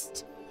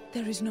yeast,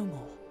 there is no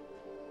more.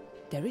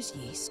 There is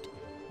yeast,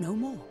 no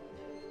more.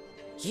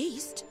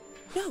 Yeast?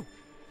 No,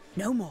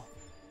 no more.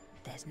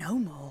 There's no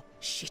more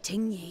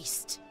shitting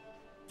yeast.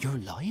 You're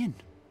lying.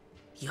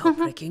 You're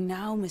pricking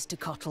now, Mr.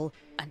 Cottle,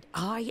 and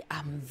I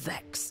am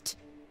vexed.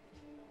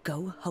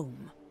 Go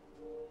home.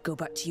 Go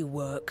back to your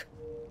work.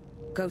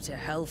 Go to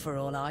hell for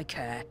all I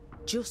care.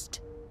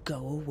 Just go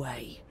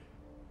away.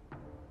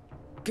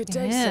 Good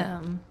day,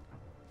 sir.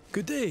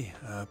 Good day,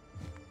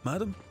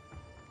 madam.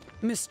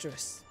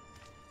 Mistress.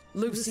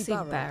 Lucy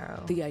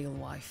Barrow, the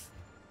alewife.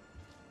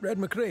 Red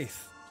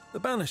McWraith, the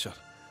Banisher.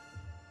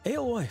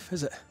 Alewife,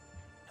 is it?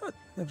 I'd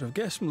never have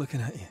guessed from looking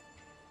at you.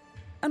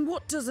 And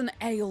what does an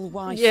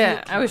alewife Yeah,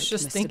 look I was like,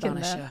 just Mr. thinking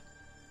Banisher? that.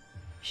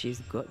 She's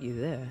got you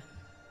there.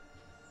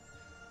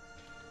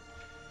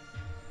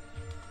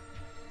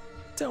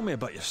 Tell me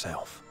about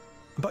yourself.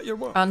 About your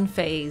work.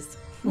 Unfazed.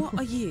 What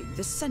are you,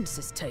 the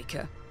census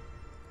taker?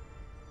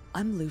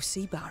 I'm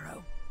Lucy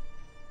Barrow.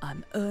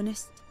 I'm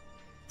earnest,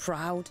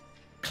 proud,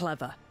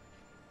 clever.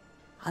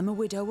 I'm a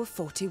widow of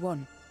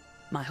 41.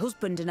 My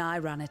husband and I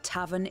ran a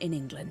tavern in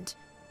England.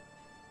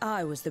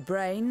 I was the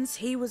brains,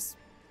 he was...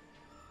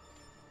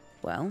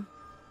 well,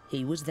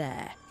 he was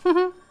there.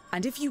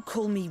 And if you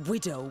call me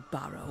Widow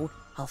Barrow,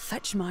 I'll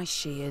fetch my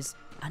shears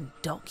and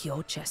dock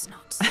your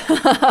chestnuts.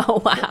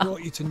 What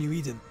brought you to New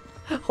Eden?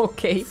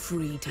 Okay.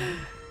 Freedom.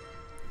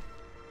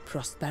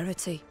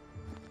 Prosperity.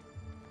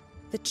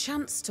 The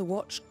chance to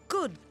watch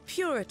good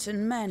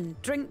Puritan men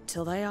drink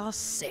till they are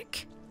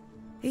sick,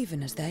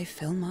 even as they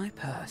fill my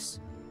purse.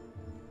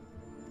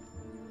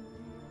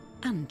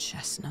 And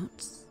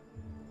chestnuts.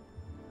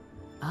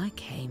 I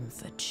came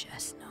for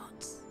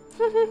chestnuts.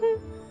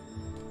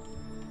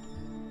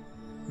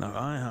 Now,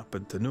 I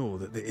happen to know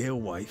that the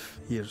alewife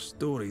hears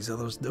stories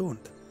others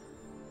don't.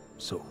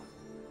 So,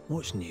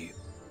 what's new?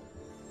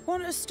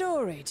 Want a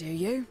story, do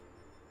you?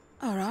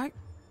 All right.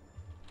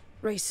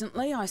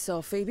 Recently, I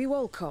saw Phoebe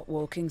Walcott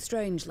walking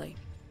strangely.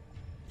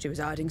 She was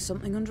hiding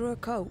something under her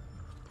coat.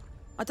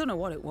 I don't know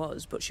what it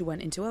was, but she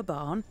went into her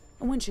barn,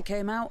 and when she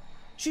came out,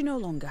 she no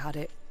longer had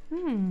it.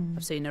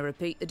 I've seen her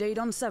repeat the deed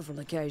on several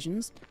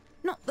occasions.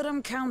 Not that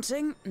I'm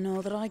counting,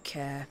 nor that I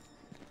care.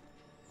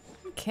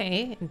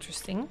 Okay,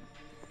 interesting.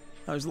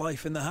 How's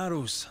life in the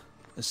Harrows?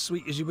 As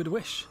sweet as you would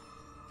wish?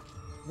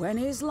 When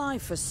is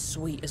life as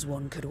sweet as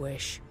one could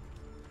wish?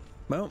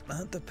 Well,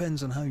 that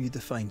depends on how you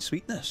define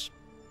sweetness.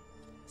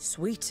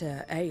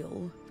 Sweeter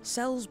ale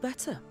sells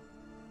better,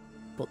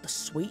 but the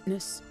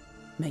sweetness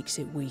makes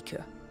it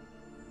weaker.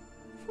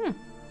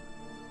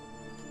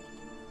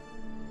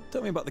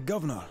 Tell me about the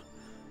governor.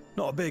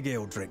 Not a big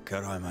ale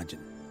drinker, I imagine.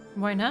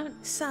 Why not?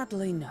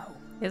 Sadly, no.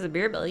 He has a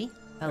beer belly.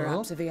 Hello.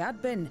 Perhaps if he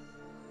had been,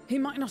 he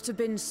might not have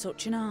been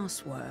such an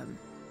arseworm.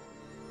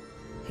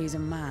 He's a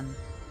man,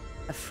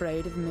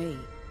 afraid of me,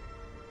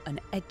 an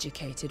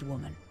educated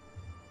woman.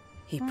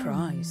 He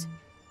pries,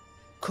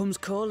 comes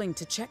calling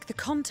to check the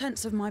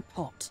contents of my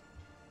pot.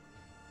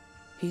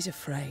 He's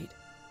afraid.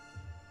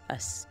 A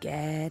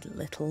scared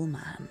little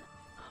man.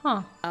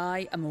 Huh.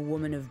 I am a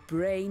woman of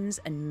brains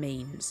and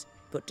means,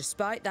 but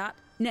despite that,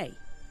 nay,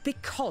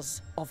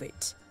 because of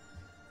it,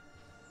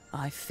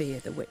 I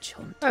fear the witch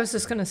hunt. I was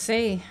just gonna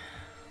say,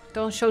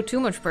 don't show too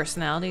much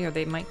personality or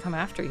they might come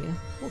after you.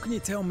 What can you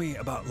tell me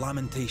about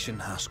Lamentation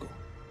Haskell?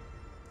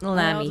 I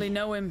hardly Lammy.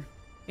 know him.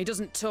 He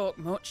doesn't talk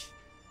much.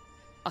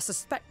 I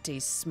suspect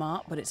he's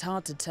smart, but it's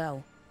hard to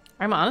tell.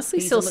 I'm honestly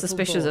He's a still little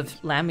suspicious boy.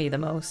 of Lammy the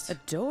most.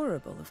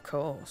 Adorable, of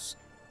course,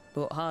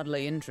 but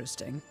hardly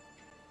interesting.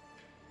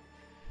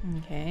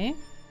 Okay.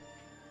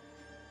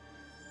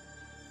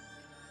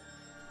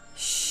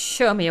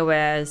 Show me your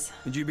wares.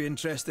 Would you be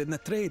interested in a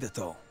trade at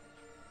all?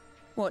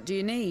 What do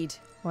you need?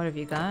 What have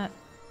you got?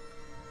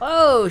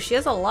 Oh, she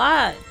has a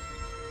lot.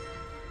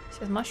 She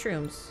has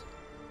mushrooms.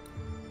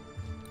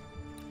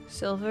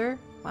 Silver.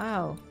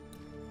 Wow.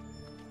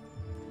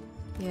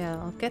 Yeah,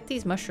 I'll get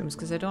these mushrooms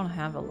because I don't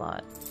have a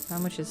lot. How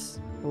much is...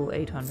 Oh,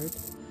 800.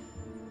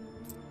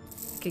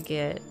 I could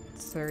get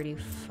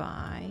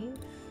 35.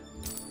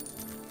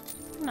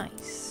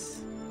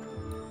 Nice.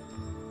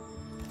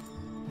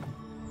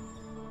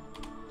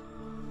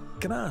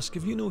 Can I ask,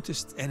 have you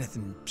noticed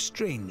anything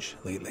strange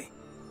lately?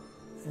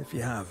 If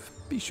you have,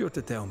 be sure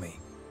to tell me.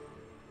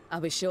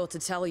 I'll be sure to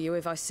tell you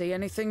if I see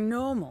anything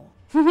normal.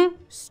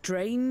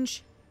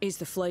 Strange is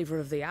the flavour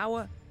of the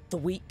hour, the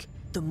week,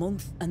 the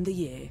month, and the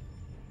year.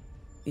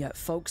 Yet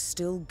folks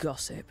still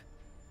gossip.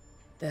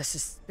 They're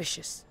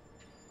suspicious,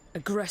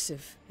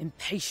 aggressive,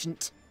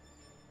 impatient.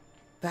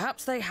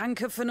 Perhaps they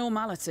hanker for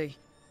normality.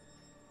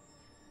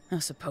 I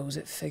suppose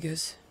it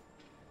figures.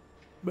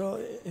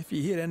 Well, if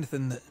you hear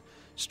anything that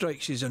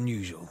strikes you as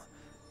unusual,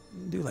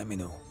 do let me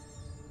know.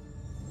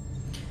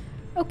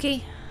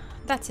 Okay,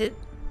 that's it.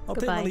 I'll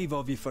Goodbye. take my leave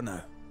of you for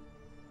now.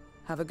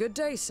 Have a good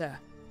day, sir.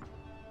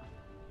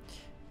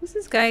 Who's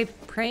this guy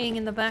praying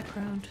in the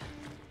background?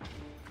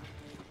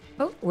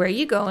 Oh, where are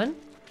you going?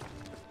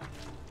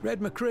 Red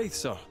McCraith,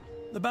 sir.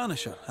 The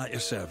Banisher, at your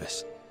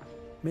service.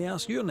 May I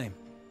ask your name?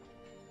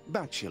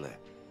 Bachelor.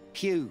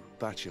 Hugh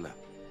Bachelor.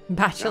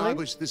 Bachelor? I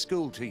was the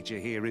school teacher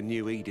here in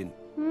New Eden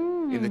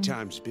in the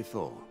times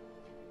before.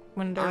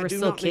 When there I were do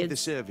still not need the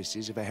kids.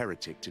 services of a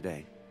heretic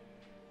today.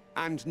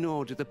 And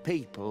nor do the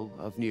people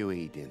of New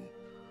Eden.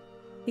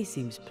 He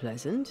seems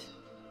pleasant.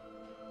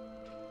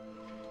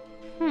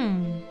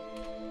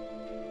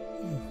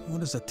 What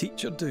does a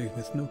teacher do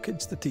with no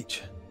kids to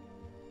teach?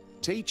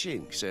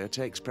 Teaching, sir,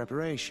 takes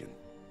preparation.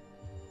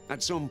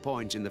 At some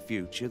point in the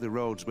future, the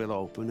roads will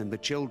open and the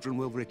children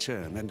will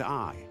return, and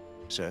I,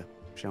 sir,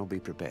 shall be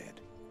prepared.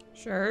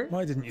 Sure.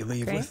 Why didn't you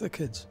leave Okay. with the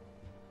kids?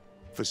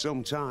 For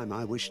some time,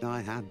 I wished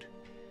I had.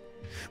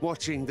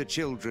 Watching the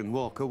children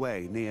walk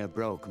away near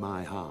broke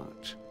my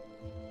heart.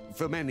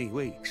 For many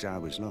weeks, I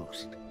was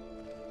lost.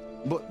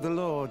 But the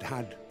Lord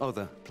had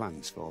other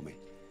plans for me.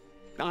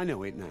 I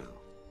know it now.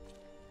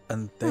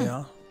 And they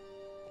are?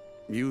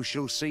 You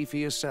shall see for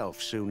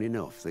yourself soon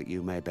enough that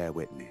you may bear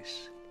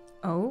witness.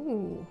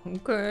 Oh,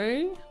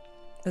 okay.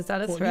 Is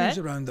that a What threat? news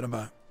around and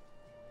about?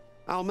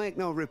 I'll make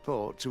no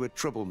report to a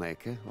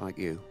troublemaker like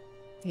you.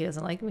 He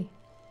doesn't like me.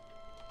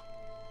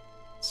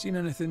 Seen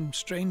anything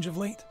strange of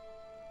late?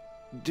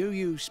 Do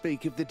you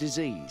speak of the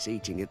disease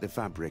eating at the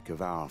fabric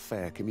of our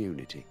fair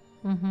community?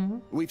 Mm-hmm.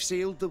 We've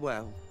sealed the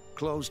well,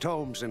 closed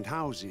homes and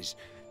houses,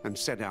 and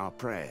said our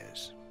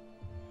prayers.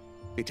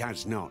 It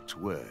has not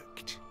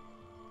worked.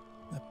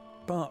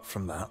 Apart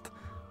from that,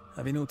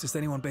 have you noticed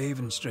anyone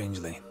behaving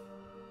strangely?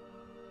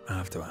 I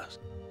have to ask.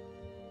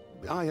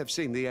 I have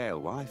seen the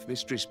alewife,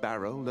 Mistress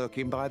Barrow,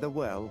 lurking by the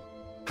well,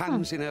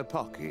 hands in her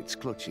pockets,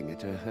 clutching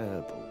at her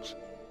herbals.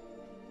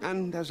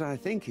 And as I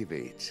think of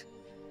it,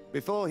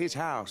 before his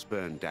house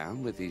burned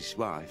down with his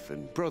wife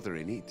and brother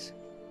in it,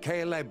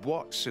 Caleb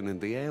Watson and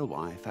the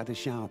alewife had a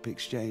sharp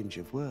exchange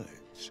of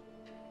words.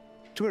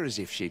 'Twere as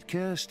if she'd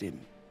cursed him.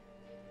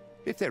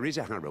 If there is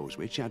a Harrows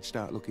witch, I'd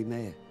start looking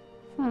there.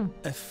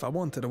 If I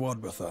wanted a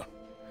word with her,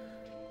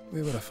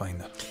 where would I find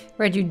her?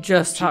 Read you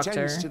just She talked to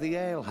tends her. to the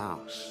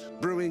alehouse,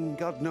 brewing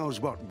God knows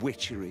what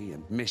witchery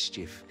and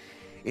mischief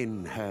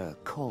in her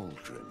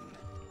cauldron.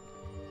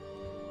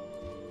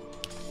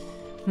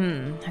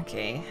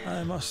 Okay.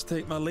 I must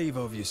take my leave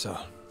of you, sir.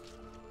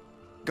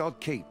 God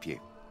keep you,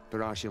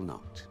 for I shall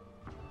not.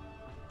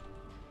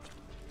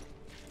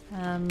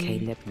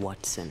 Caleb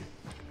Watson.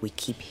 We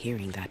keep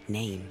hearing that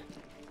name.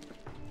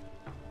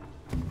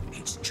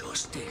 It's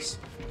justice.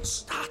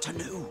 Start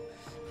anew.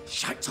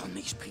 Shout on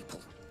these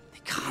people. They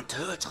can't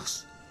hurt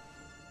us.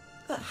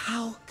 But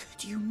how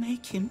could you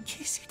make him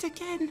kiss it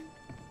again?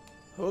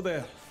 Oh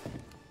there.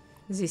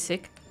 Is he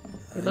sick?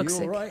 He Are looks you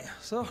sick. all right,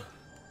 sir?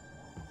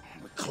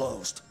 We're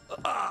closed.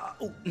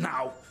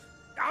 Now.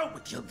 Out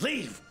with you.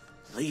 Leave.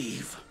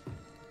 Leave.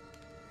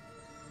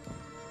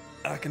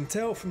 I can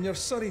tell from your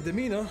surly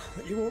demeanour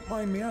that you won't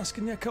mind me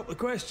asking you a couple of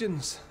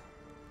questions.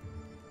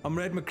 I'm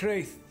Red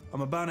McCraith. I'm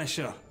a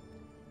banisher.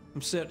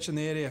 I'm searching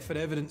the area for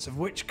evidence of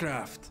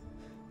witchcraft.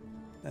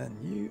 And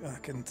you, I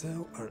can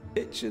tell, are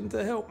itching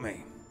to help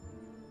me.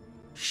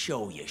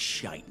 Show your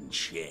shiting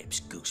shapes,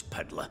 goose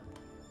peddler.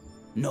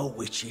 No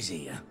witches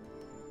here.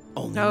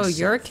 Only Oh, myself,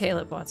 you're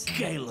Caleb Watson.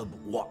 Caleb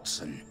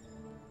Watson.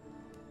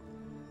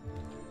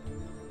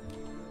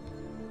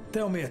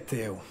 Tell me a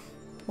tale.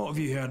 What have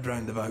you heard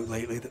round about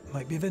lately that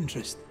might be of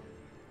interest?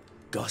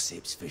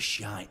 Gossip's for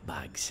shite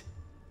bags.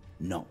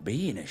 Not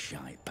being a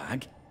shite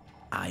bag,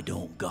 I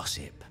don't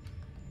gossip.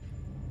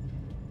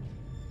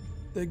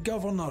 The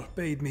governor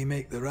bade me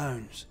make the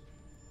rounds.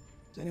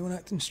 Is anyone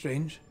acting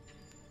strange?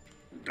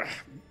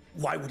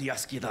 Why would he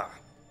ask you that?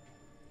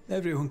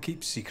 Everyone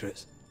keeps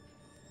secrets,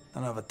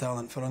 and I have a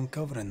talent for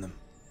uncovering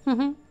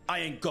them. I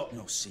ain't got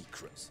no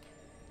secrets.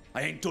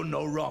 I ain't done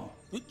no wrong.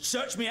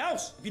 Search me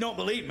house if you don't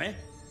believe me.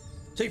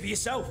 See for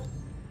yourself.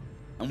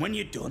 And when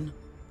you're done,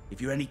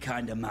 if you're any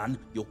kind of man,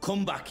 you'll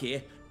come back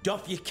here,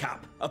 doff your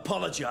cap,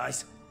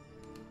 apologise,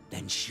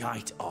 then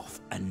shite off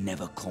and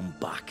never come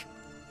back.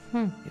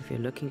 If you're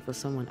looking for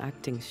someone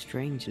acting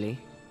strangely,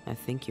 I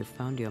think you've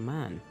found your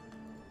man.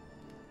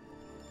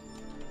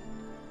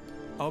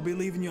 I'll be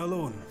leaving you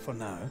alone for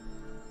now.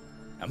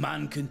 A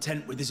man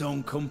content with his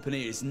own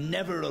company is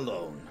never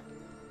alone.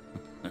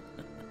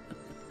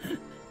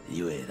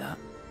 You hear that?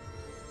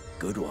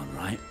 Good one,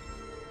 right?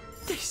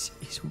 This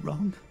is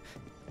wrong.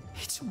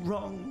 It's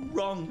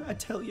wrong, I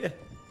tell you.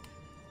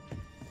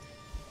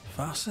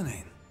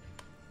 Fascinating.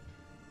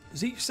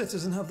 Does each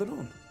citizen have their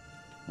own?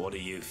 What do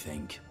you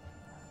think?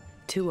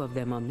 2 of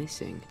them are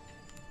missing.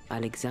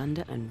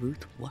 Alexander and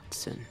Ruth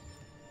Watson.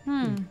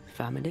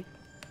 Family?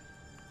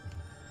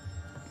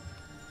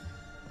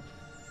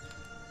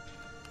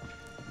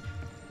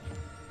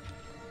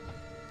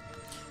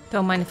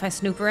 Don't mind if I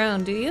snoop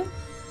around, do you?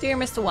 Dear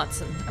Mr.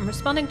 Watson, I'm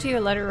responding to your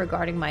letter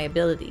regarding my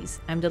abilities.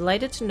 I'm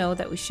delighted to know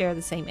that we share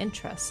the same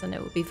interests, and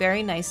it would be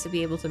very nice to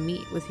be able to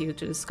meet with you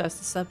to discuss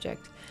the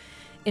subject.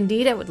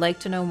 Indeed, I would like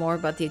to know more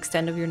about the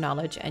extent of your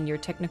knowledge and your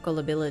technical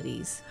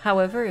abilities.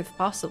 However, if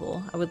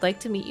possible, I would like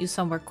to meet you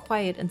somewhere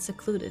quiet and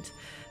secluded,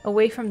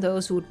 away from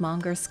those who would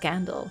monger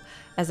scandal,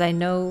 as I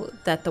know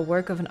that the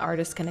work of an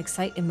artist can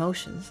excite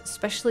emotions,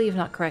 especially if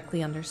not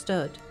correctly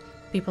understood.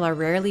 People are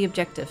rarely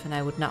objective, and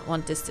I would not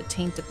want this to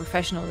taint the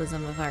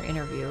professionalism of our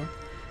interview.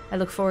 I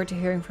look forward to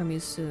hearing from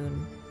you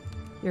soon.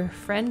 Your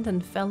friend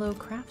and fellow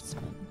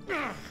craftsman.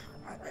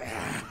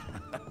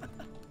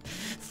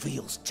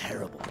 Feels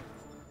terrible.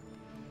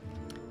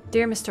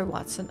 Dear Mr.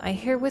 Watson, I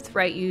herewith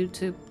write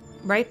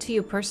to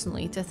you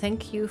personally to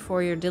thank you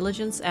for your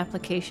diligence,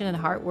 application, and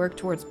hard work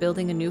towards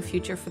building a new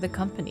future for the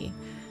company.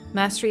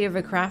 Mastery of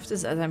a craft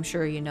is, as I'm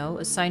sure you know,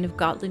 a sign of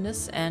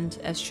godliness, and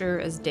as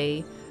sure as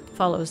day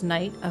follows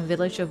night, a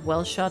village of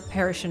well-shod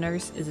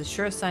parishioners is a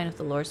sure sign of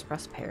the Lord's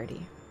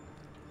prosperity.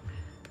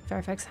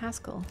 Fairfax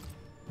Haskell.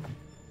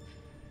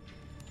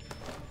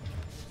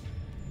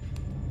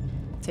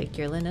 Take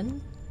your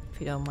linen, if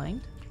you don't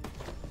mind.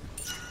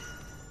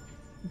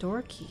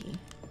 Door key.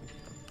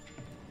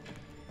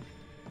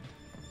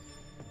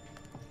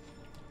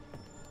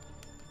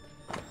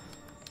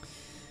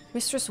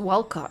 Mistress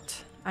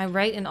Walcott, I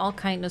write in all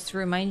kindness to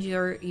remind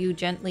you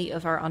gently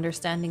of our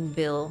outstanding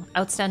bill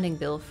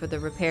for the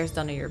repairs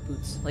done on your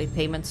boots. Late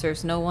payment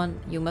serves no one,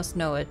 you must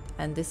know it,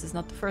 and this is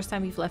not the first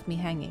time you've left me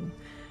hanging.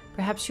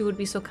 Perhaps you would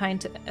be so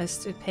kind as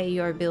to pay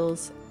your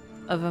bills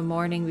of a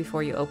morning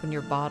before you open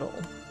your bottle.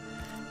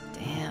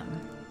 Damn.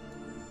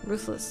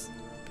 Ruthless.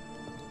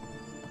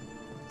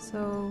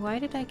 So, why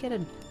did I get a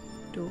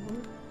door?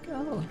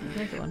 Oh,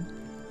 another one.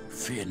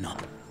 Fear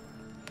not.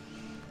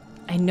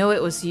 I know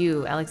it was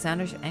you,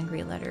 Alexander's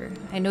angry letter.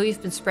 I know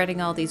you've been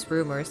spreading all these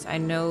rumors. I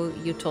know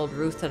you told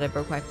Ruth that I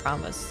broke my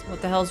promise.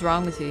 What the hell's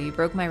wrong with you? You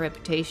broke my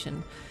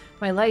reputation.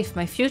 My life,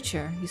 my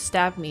future. You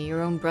stabbed me,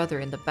 your own brother,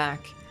 in the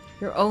back.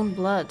 Your own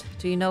blood.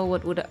 Do you know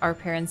what would our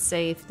parents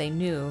say if they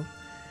knew?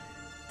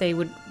 They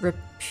would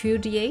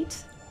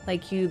repudiate?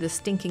 Like you, the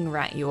stinking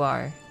rat you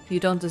are. You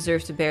don't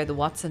deserve to bear the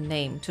Watson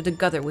name. To the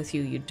gutter with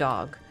you, you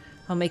dog.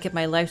 I'll make it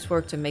my life's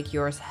work to make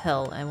yours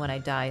hell, and when I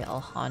die,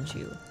 I'll haunt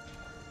you.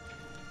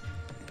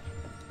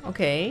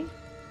 Okay.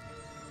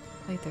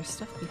 Wait, there's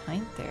stuff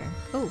behind there.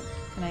 Oh,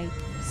 can I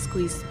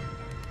squeeze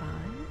by?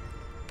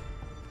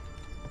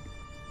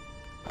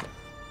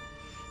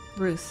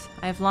 Ruth,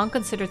 I have long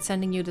considered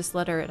sending you this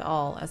letter at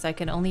all, as I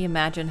can only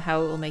imagine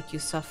how it will make you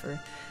suffer.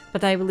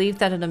 But I believe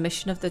that an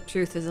omission of the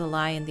truth is a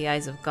lie in the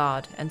eyes of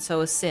God, and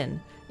so a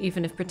sin,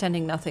 even if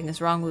pretending nothing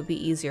is wrong would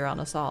be easier on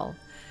us all.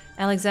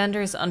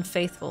 Alexander is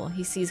unfaithful.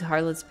 He sees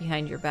harlots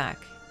behind your back.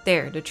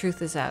 There, the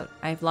truth is out.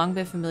 I have long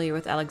been familiar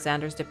with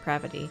Alexander's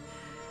depravity.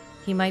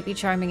 He might be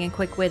charming and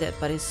quick-witted,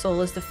 but his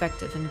soul is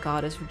defective and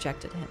God has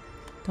rejected him.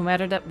 No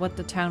matter what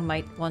the town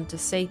might want to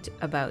say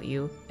about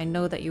you, I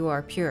know that you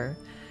are pure.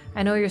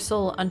 I know your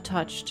soul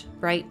untouched,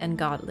 bright and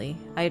godly.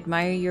 I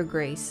admire your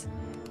grace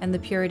and the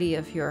purity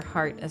of your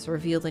heart as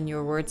revealed in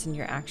your words and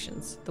your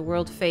actions. The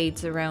world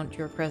fades around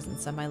your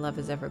presence and my love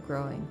is ever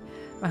growing.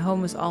 My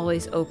home is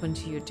always open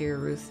to you, dear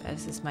Ruth,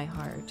 as is my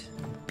heart.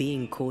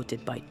 Being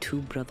courted by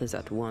 2 brothers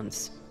at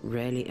once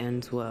rarely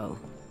ends well.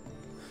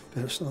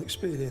 Personal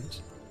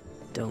experience.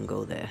 Don't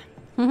go there.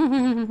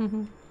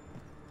 A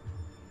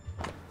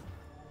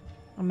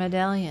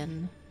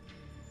medallion.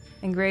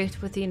 Engraved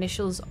with the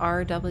initials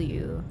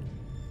RW.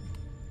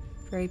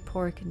 Very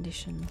poor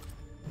condition.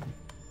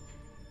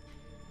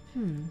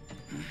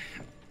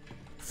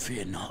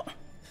 Fear not.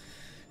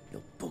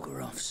 You'll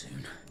bugger off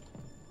soon.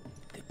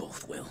 They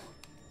both will.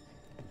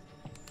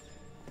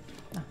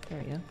 Oh, there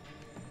we go.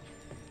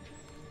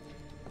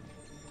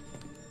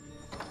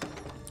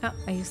 Oh,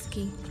 I used the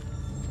key.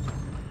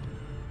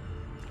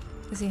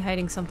 Is he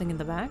hiding something in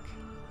the back?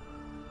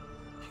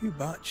 Hugh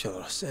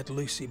Batchelor said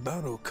Lucy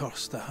Barrow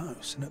cursed the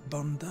house and it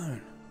burned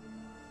down.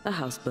 The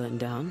house burned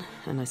down,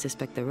 and I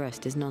suspect the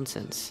rest is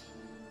nonsense.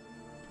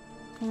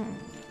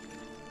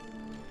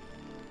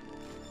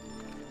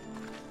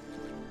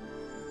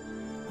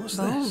 What's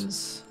Bones.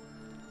 this?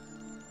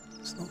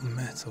 It's not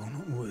metal,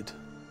 not wood.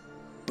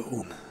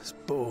 Bone. It's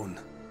bone.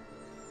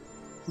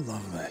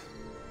 Lovely.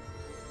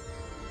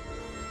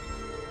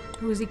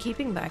 Who is he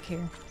keeping back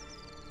here?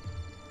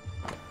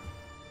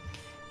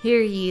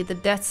 Hear ye, the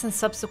deaths and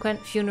subsequent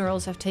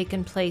funerals have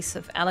taken place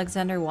of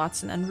Alexander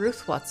Watson and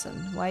Ruth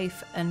Watson,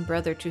 wife and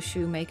brother to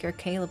shoemaker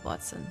Caleb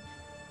Watson.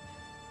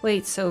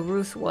 Wait, so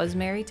Ruth was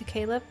married to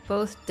Caleb?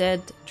 Both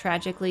dead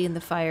tragically in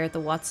the fire at the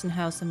Watson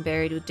house and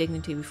buried with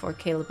dignity before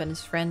Caleb and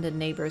his friend and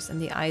neighbors in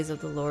the eyes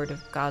of the Lord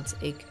of God's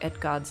at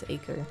God's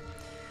acre.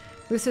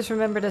 Ruth is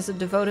remembered as a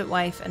devoted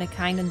wife and a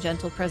kind and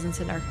gentle presence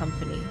in our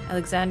company.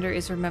 Alexander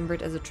is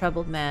remembered as a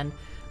troubled man,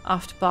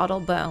 oft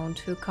bottle-bound,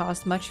 who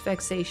caused much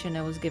vexation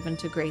and was given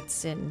to great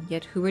sin,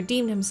 yet who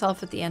redeemed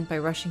himself at the end by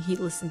rushing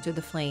heedless into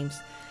the flames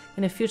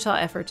in a futile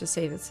effort to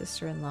save his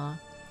sister-in-law.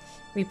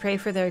 We pray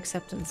for their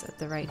acceptance at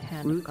the right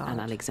hand Ruth of God.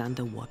 and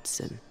Alexander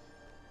Watson,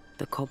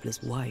 the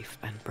cobbler's wife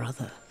and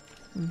brother.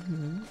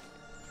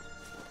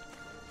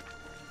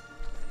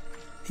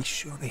 He's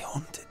surely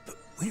haunted, but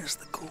where's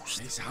the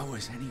ghost? It's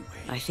ours anyway.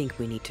 I think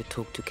we need to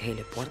talk to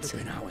Caleb It's Watson.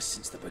 been ours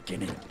since the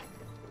beginning.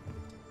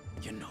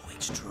 You know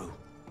it's true.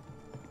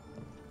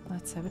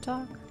 Let's have a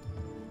talk.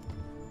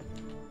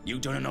 You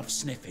done enough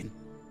sniffing?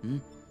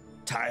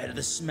 Tired of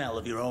the smell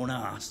of your own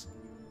arse?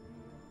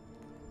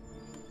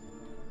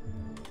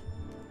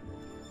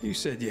 You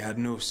said you had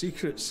no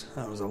secrets.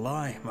 That was a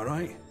lie, am I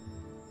right?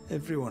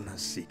 Everyone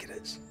has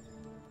secrets.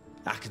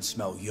 I can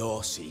smell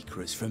your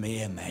secrets from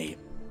here, mate.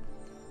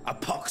 A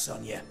pox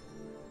on you.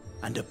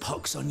 And a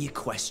pox on your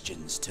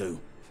questions, too.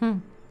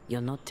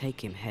 You'll not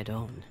take him head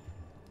on.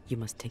 You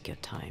must take your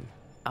time,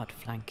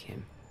 outflank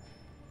him.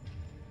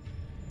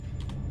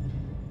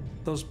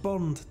 There's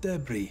burned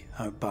debris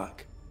out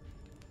back.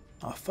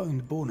 I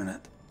found bone in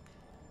it.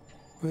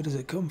 Where does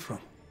it come from?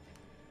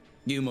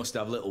 You must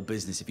have little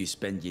business if you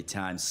spend your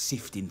time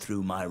sifting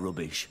through my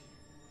rubbish.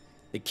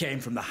 It came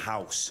from the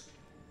house.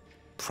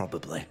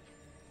 Probably.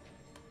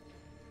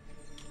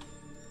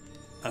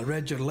 I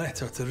read your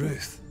letter to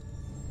Ruth.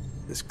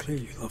 It's clear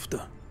you loved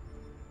her.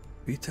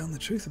 Were you telling the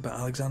truth about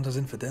Alexander's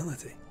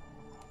infidelity?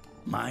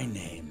 My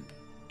name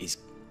is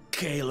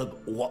Caleb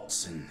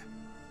Watson.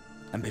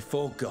 And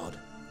before God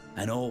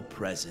and all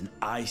present,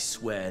 I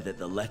swear that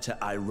the letter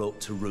I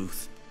wrote to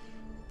Ruth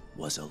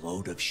was a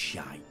load of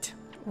shite.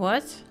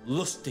 What?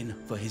 Lusting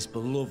for his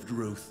beloved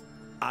Ruth,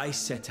 I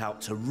set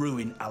out to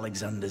ruin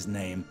Alexander's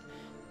name,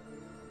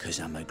 'cause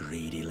I'm a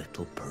greedy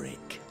little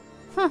prick.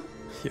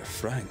 You're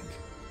frank.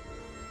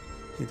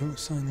 You don't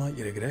sound like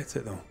you regret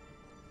it, though.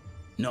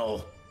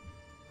 No.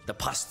 The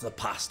past's the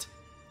past.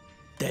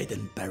 Dead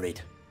and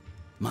buried.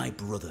 My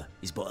brother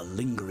is but a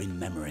lingering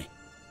memory.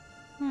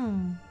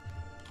 It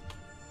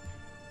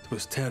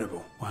was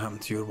terrible what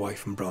happened to your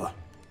wife and brother.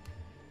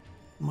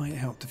 Might have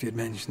helped if you'd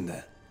mentioned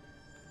it.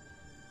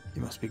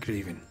 You must be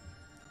grieving.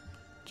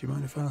 Do you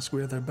mind if I ask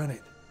where they're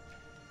buried?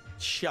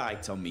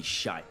 Shite on me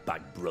shite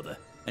bag brother.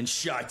 And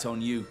shite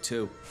on you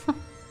too.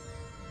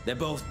 They're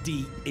both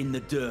deep in the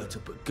dirt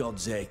up at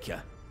God's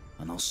Acre.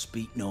 And I'll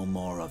speak no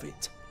more of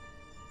it.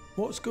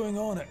 What's going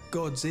on at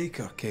God's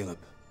Acre, Caleb?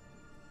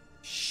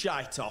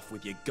 Shite off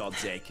with your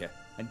God's Acre.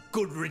 And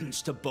good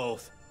riddance to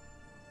both.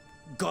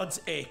 God's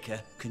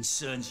Acre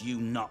concerns you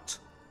not.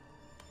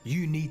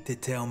 You need to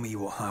tell me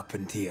what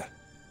happened here.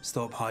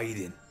 Stop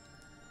hiding.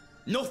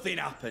 Nothing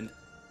happened.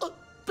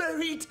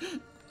 Buried.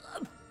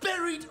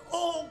 Buried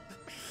all.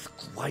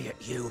 Quiet,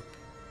 you.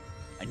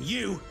 And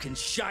you can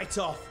shite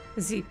off.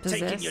 Is he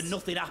possessed? Taking your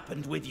nothing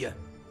happened with you.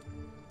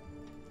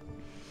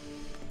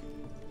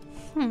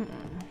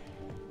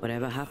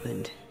 Whatever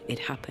happened, it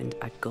happened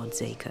at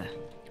God's Acre.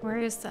 Where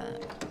is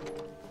that?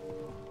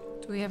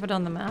 Do we have it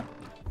on the map?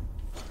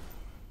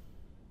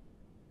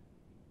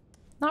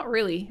 Not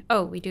really.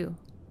 Oh, we do.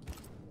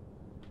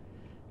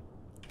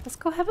 Let's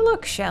go have a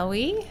look, shall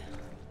we?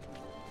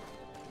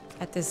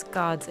 At this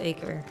God's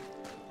Acre.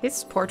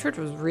 His portrait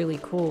was really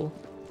cool.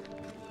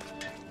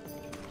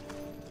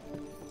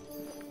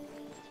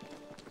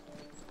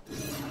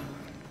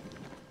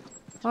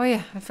 Oh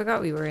yeah, I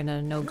forgot we were in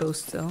a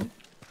no-ghost zone.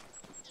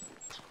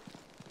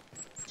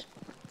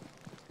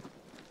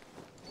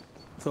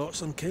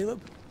 Thoughts on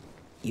Caleb?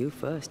 You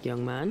first,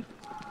 young man.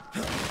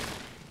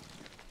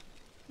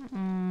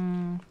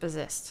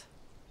 Possessed.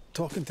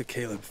 Talking to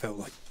Caleb felt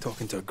like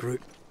talking to a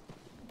group.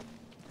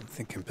 I'm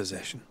thinking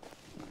possession.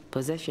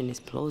 Possession is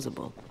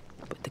plausible,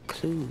 but the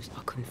clues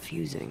are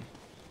confusing.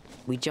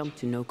 We jump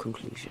to no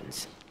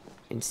conclusions.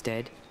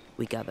 Instead,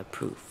 we gather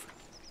proof.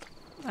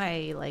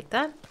 I like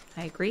that.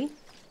 I agree.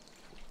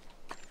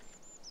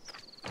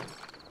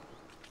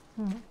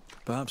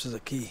 Perhaps there's a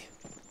key.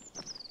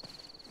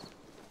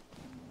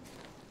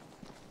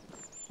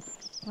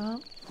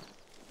 Well,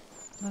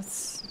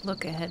 let's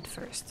look ahead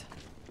first.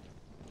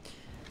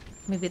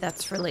 Maybe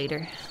that's for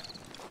later.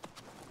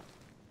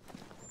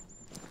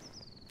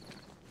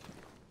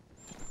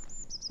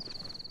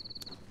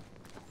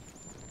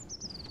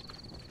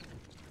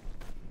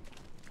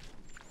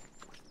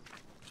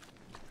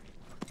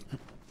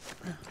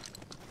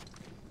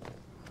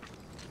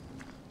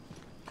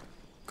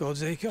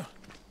 God's Acre.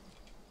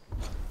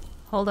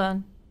 Hold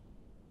on.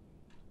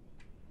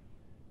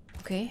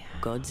 Okay.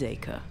 God's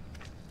Acre.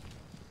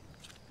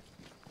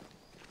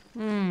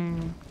 So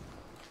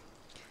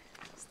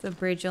the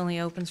bridge only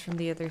opens from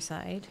the other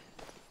side.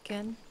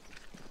 Again.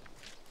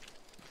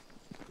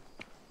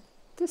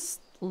 This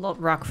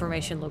rock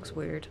formation looks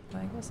weird, but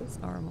I guess it's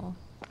normal.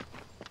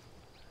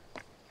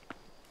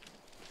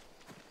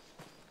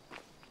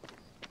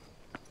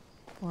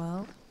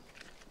 Well,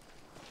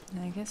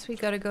 I guess we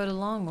gotta go the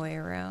long way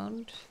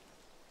around.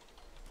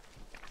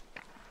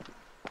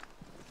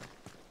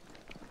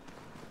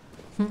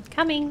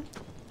 Coming,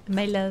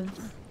 my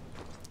love.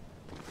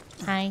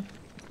 Hi.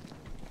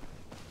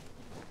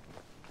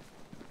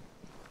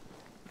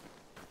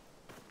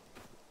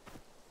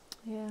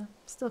 Yeah,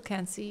 still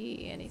can't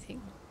see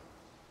anything.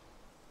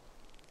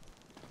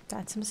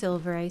 Got some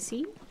silver, I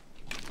see.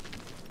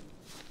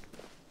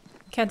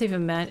 Can't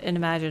even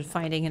imagine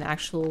finding an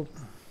actual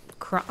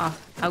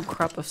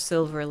outcrop of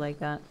silver like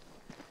that.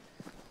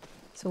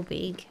 So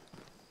big.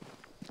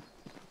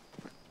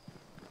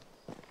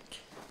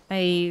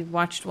 I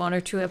watched 1 or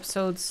 2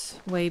 episodes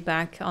way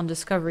back on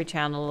Discovery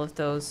Channel of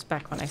those,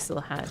 back when I still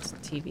had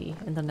TV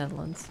in the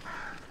Netherlands.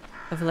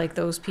 Of like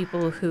those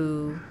people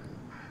who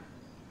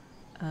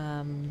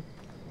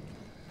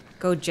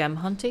go gem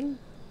hunting.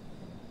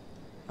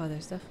 Oh,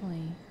 there's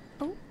definitely...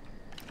 Oh.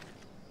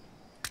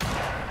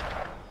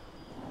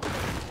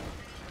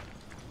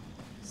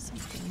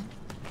 Something.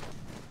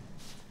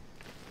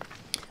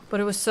 But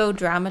it was so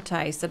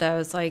dramatized that I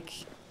was like,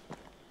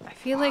 I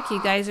feel like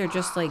you guys are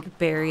just like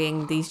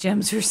burying these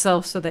gems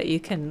yourself so that you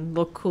can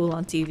look cool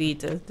on TV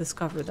to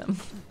discover them.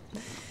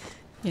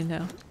 You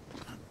know?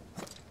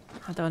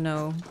 I don't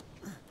know.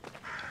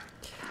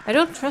 I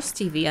don't trust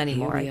TV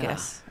anymore, I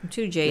guess. I'm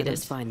too jaded. Let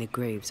us find the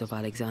graves of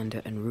Alexander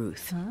and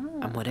Ruth,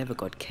 and whatever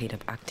got Kate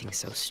up acting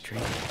so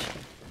strange.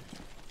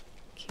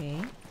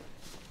 Okay.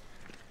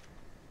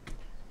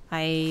 I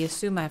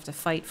assume I have to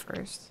fight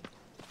first.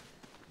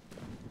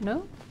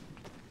 No?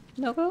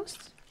 No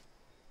ghosts?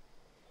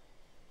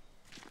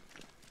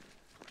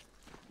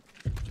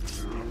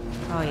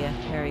 Oh yeah,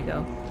 there we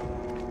go.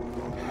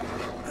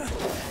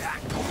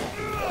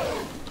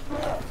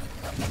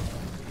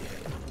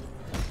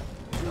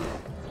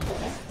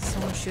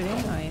 Someone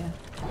shooting? Oh yeah.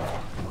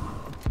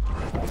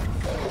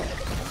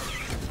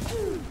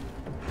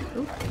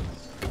 Oop.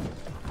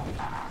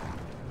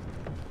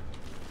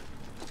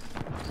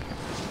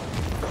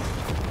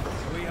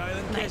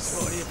 Nice.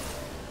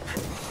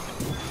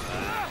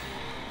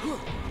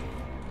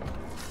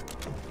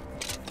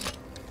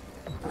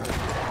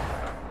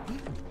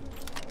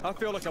 I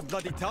feel like a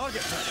bloody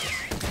target.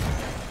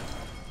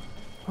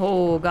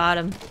 Oh, got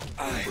him.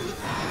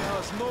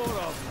 There's more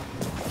of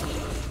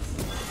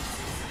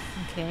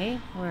Okay,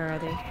 where are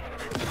they?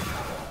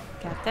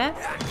 Got that.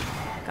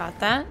 Got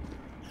that.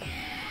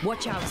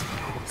 Watch out.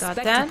 Got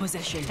Spectre that.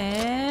 possession.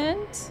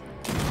 And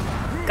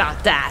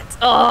got that.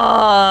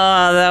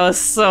 Oh, that was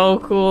so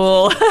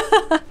cool.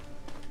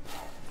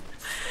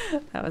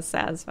 That was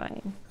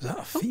satisfying. Is that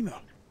a femur?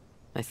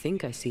 I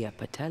think I see a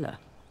patella.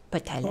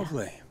 Patella.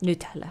 Lovely.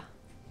 Nutella.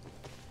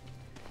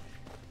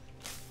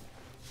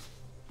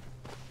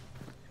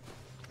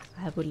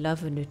 I would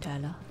love a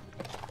Nutella.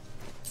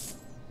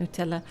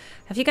 Nutella.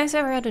 Have you guys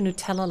ever had a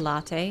Nutella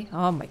latte?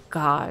 Oh my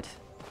god.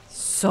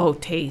 So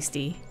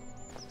tasty.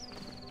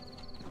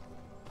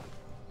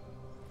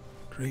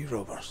 Grave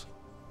robbers.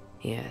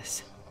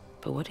 Yes,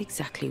 but what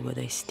exactly were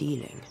they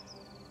stealing?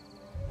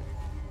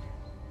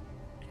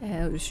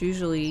 It was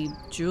usually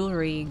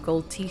jewelry,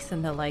 gold teeth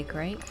and the like,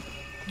 right?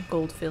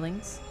 Gold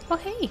fillings. Oh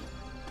hey!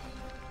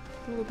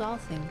 Little doll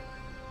thing.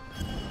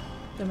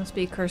 There must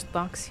be a cursed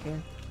box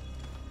here.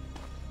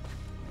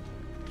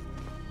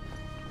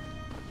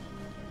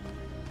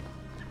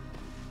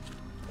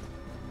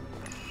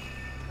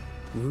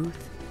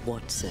 Ruth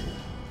Watson.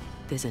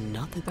 There's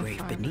another grave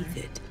farmer. beneath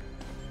it.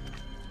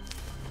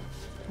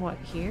 What,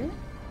 here?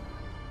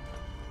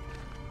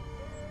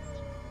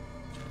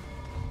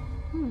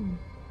 Hmm.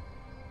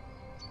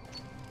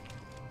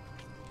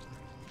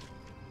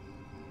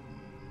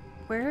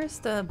 Where is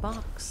the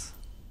box?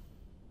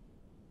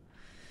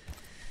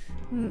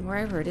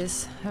 Wherever it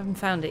is. I haven't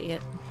found it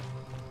yet.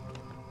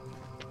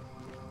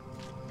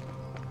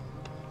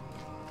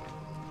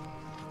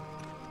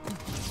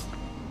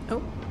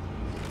 Oh.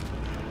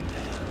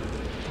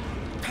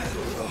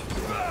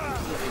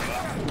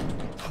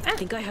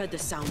 I think I heard the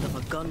sound of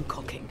a gun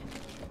cocking.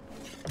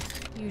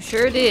 You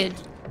sure did.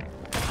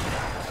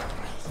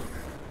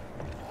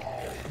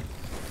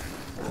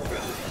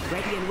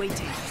 Ready and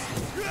waiting.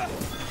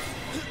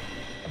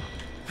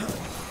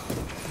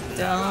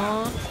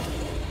 Don't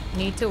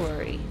need to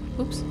worry.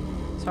 Oops.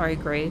 Sorry,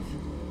 grave.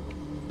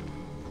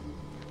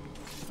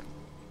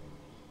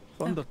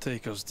 If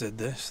undertakers did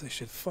this, they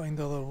should find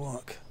other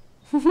work.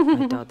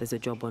 I doubt there's a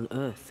job on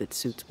Earth that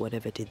suits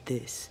whatever did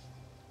this.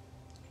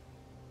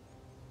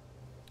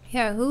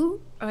 Yeah,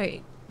 who?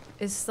 Wait.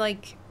 It's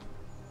like...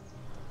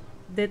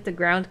 Did the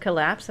ground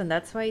collapse and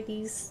that's why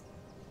these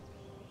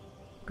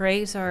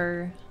graves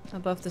are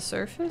above the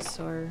surface,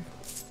 or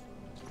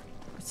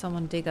would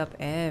someone dig up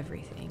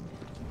everything?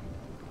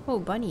 Oh,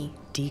 bunny.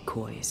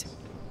 Decoys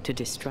to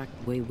distract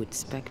wayward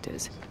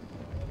specters.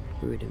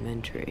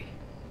 Rudimentary.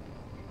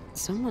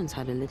 Someone's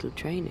had a little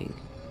training.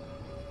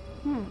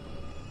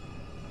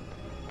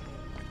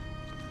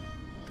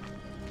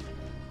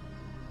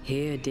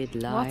 Here did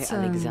lie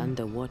Watson.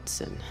 Alexander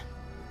Watson.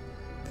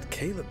 Did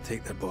Caleb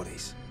take their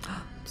bodies?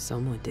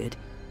 Someone did.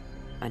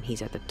 And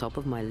he's at the top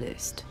of my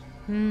list.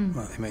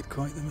 Well, they made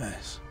quite the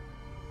mess.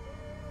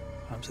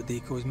 Perhaps the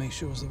decoys may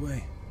show us the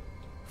way.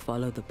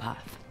 Follow the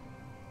path.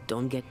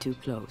 Don't get too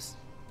close.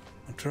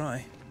 I'll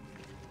try.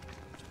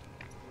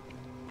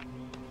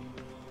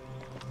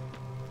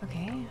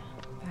 Okay,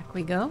 back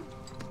we go.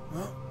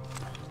 Well,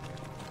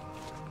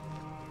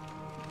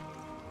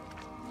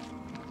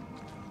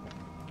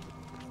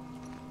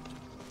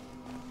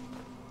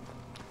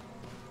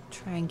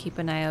 Try and keep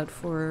an eye out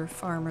for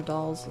farmer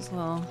dolls as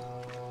well.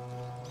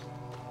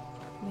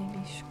 Maybe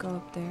you should go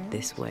up there.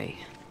 This way.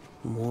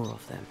 More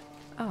of them.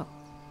 Oh,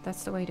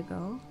 that's the way to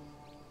go?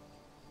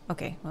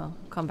 Okay, well,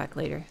 come back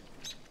later.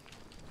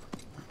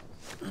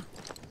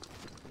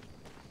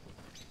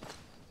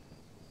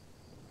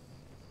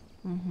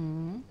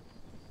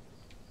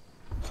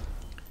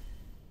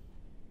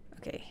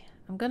 Okay,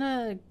 I'm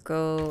gonna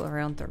go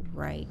around the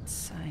right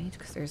side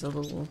because there's a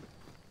little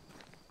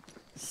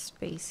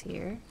space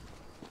here.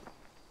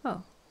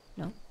 Oh,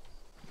 no.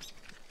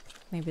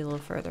 Maybe a little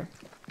further.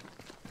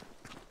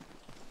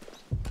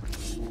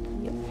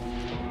 Yep.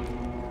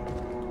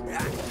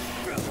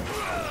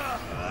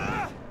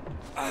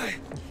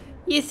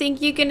 You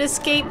think you can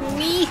escape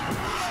me?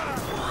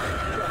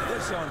 try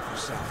this on for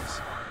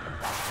size.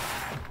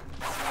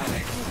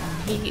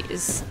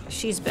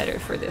 She's better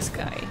for this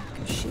guy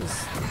because she's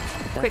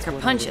That's quicker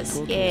what I punches. was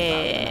talking about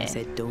when I Yeah.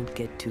 said don't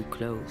get too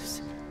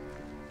close.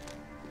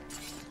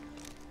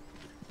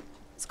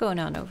 What's going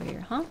on over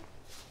here, huh?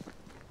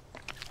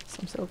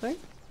 Some silver.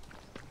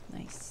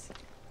 Nice.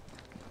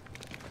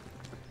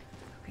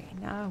 Okay,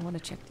 now I want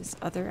to check this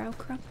other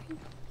outcropping.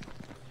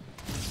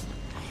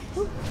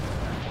 Ooh.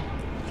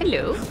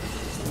 Hello.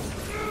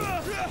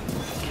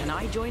 Can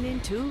I join in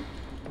too?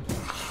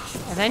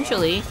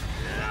 Eventually.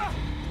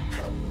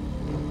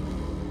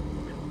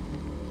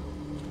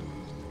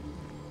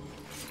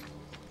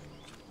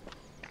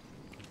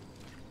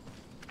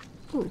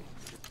 Ooh.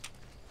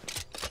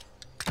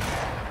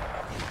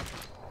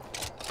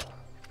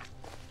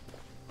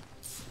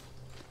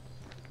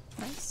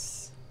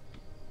 Nice.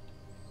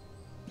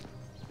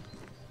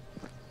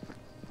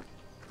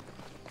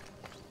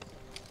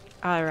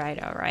 All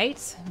right, all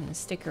right. I'm gonna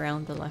stick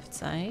around the left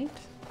side.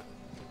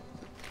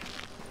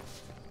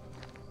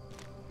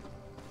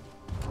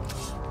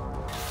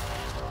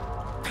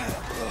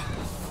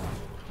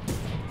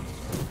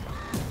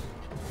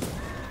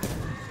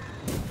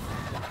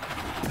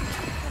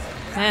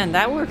 Man,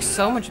 that works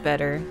so much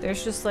better.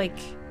 There's just like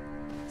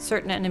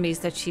certain enemies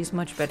that she's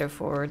much better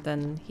for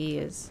than he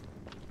is,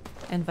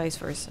 and vice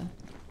versa.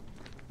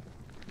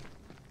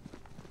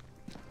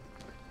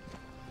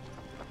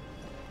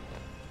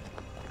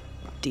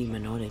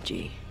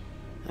 Demonology.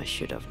 I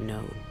should have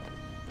known.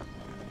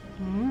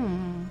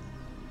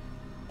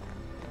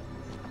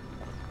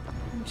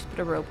 Just put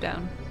a rope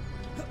down.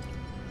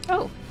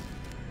 Oh,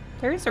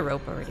 there is a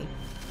rope already.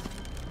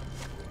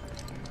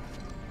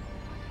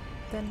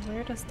 Then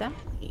where does that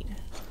lead?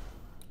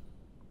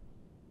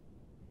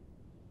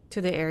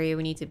 To the area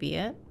we need to be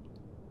at?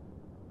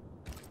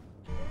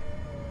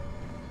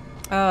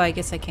 Oh, I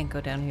guess I can't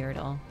go down here at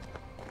all.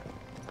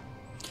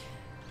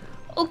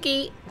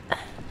 Okay,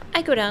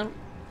 I go down.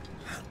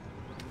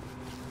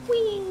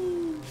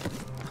 Whee!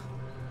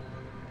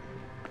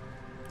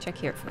 Check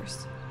here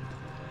first.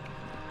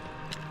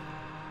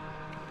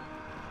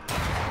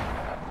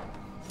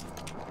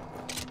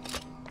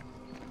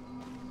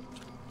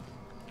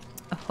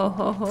 Oh,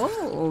 ho,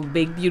 ho.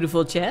 Big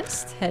beautiful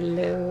chest.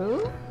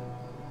 Hello.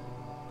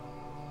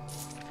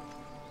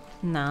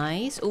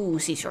 Nice. Ooh,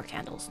 seashore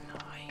candles.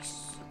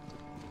 Nice.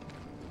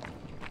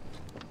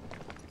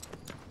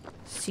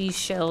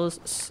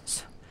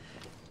 Seashells.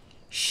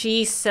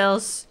 She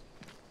sells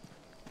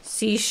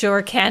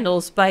seashore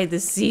candles by the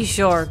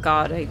seashore.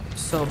 God, I'm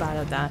so bad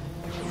at that.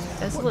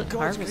 Desolate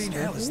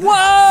harvester.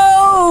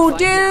 Whoa,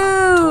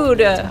 dude!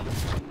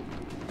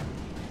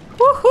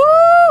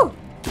 Woohoo!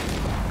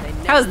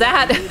 How's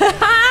that?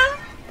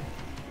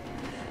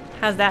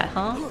 How's that,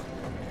 huh?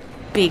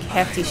 Big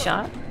hefty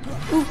shot.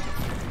 Ooh.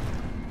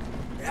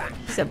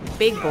 He's a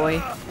big boy.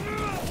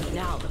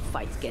 Now the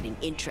fight's getting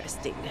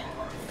interesting.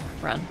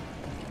 Run.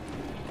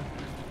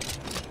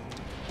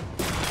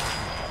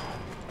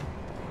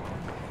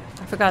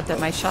 I forgot that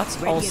my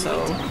shots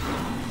also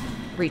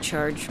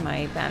recharge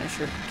my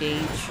Banisher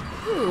gauge.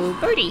 Ooh,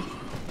 birdie.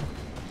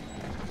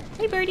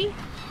 Hey, birdie.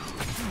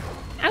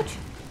 Ouch.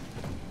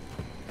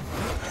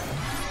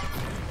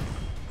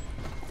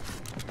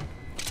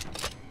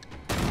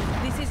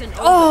 This isn't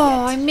over Oh,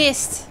 yet. I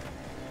missed.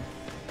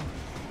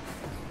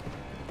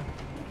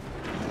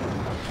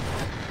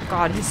 God,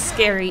 God, he's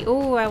scary.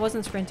 Oh, I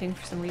wasn't sprinting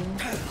for some reason.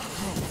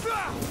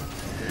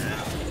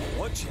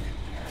 Watch it.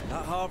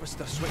 That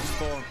harvester switched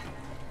form.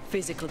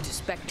 Physical to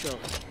spectral.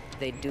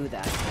 They do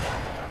that.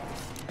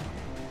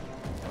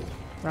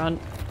 Run.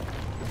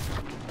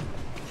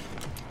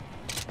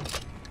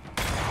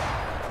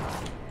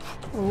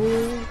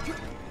 Ooh.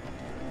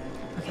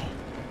 Okay.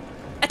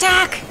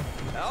 Attack!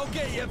 I'll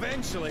get you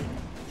eventually.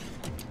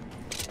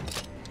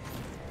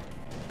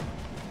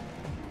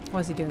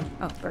 What's he doing?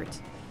 Oh,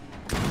 birds.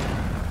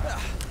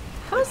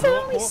 How is that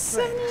only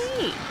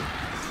 78?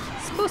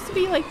 It's supposed to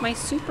be like my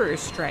super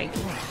strike.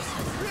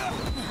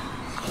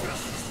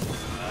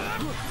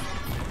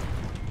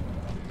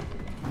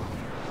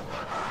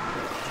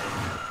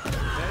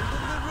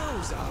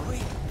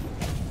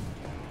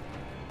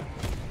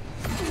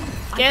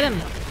 Get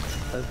him!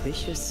 A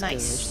vicious scourge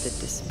Nice. that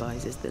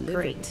despises the living.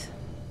 Great.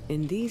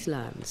 In these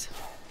lands,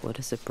 what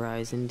a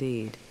surprise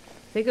indeed.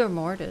 Vigor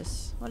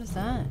Mortis. What is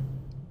that?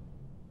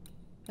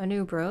 A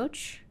new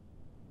brooch?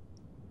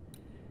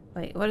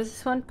 Wait, what is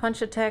this one?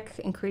 Punch attack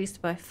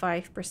increased by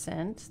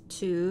 5%.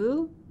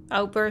 2.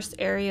 Outburst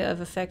area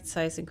of effect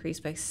size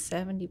increased by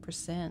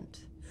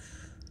 70%.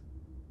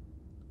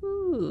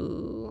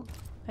 Ooh.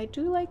 I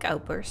do like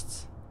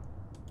outbursts.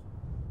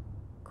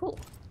 Cool.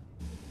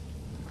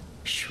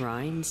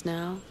 Shrines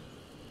now?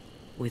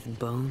 With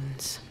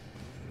bones?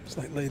 It's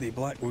like Lady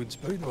Blackwood's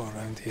boudoir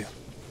around here.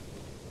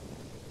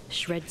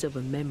 Shreds of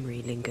a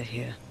memory linger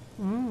here.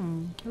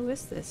 Who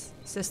is this?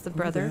 Is this the Oh,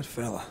 brother? there,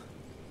 fella.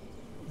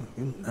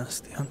 You're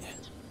nasty, aren't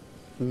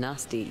you?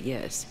 Nasty,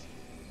 yes.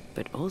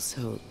 But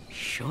also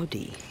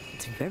shoddy.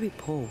 It's very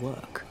poor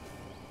work.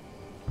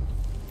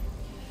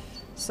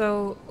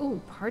 So, ooh,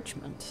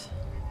 parchment.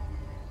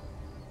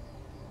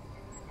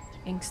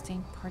 Ink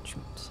stained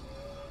parchment.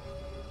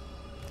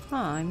 Huh,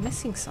 I'm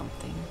missing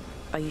something.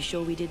 Are you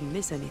sure we didn't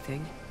miss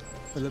anything?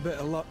 With a bit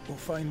of luck, we'll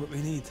find what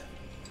we need.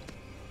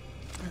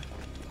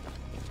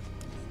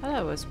 Oh,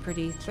 that was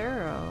pretty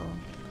thorough.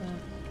 But...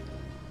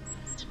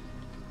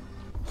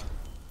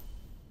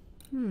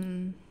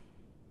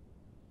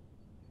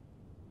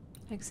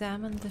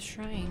 Examine the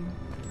shrine.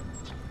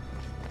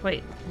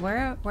 Wait,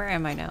 where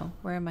am I now?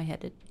 Where am I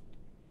headed?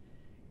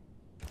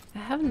 I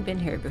haven't been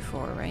here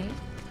before, right?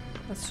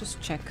 Let's just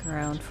check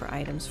around for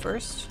items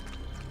first.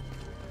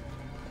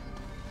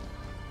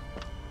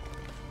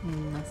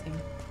 Nothing.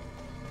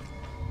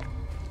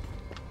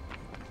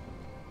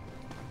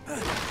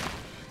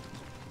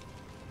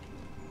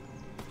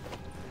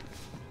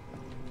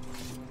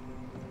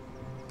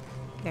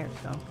 There we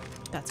go.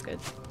 That's good.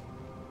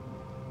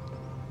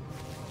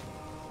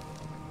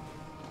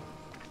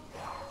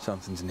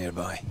 Something's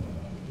nearby.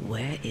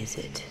 Where is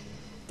it?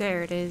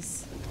 There it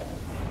is.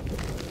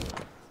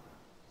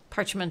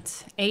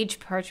 Parchment. Aged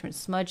parchment,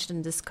 smudged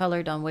and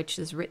discolored, on which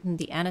is written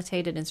the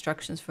annotated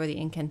instructions for the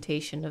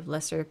incantation of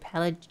lesser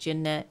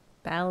palingenesis?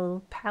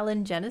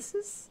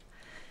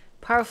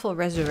 Powerful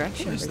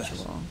resurrection What is ritual.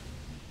 this?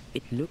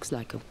 It looks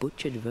like a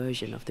butchered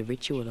version of the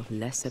ritual of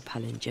lesser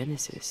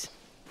palingenesis.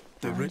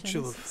 The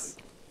ritual of...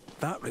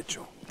 that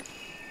ritual?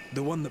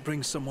 The one that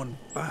brings someone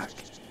back?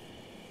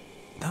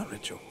 That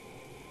ritual?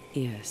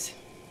 Yes,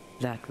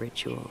 that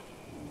ritual.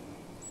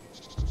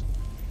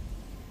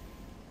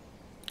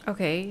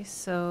 Okay,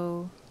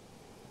 so...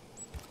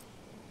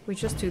 we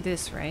just do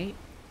this, right?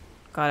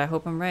 God, I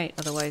hope I'm right.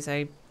 Otherwise,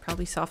 I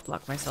probably soft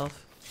lock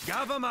myself.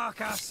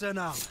 Gavamarkas and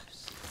Alice.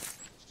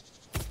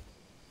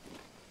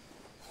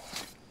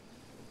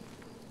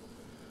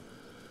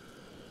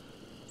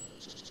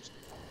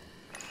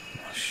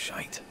 Oh,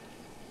 shite.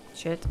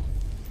 Shit.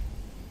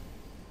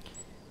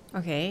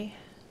 Okay.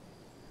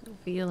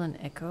 Reveal an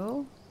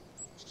echo.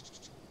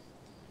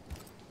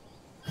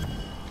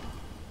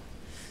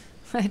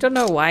 I don't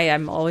know why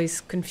I'm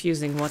always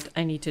confusing what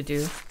I need to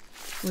do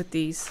with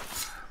these.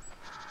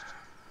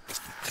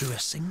 Through a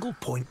single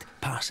point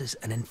passes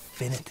an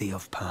infinity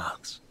of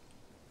paths.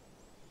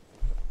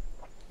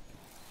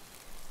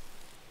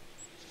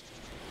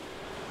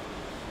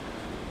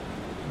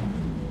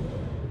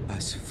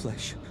 As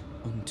flesh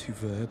unto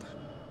verb,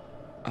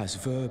 as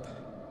verb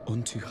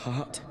unto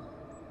heart,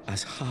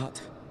 as heart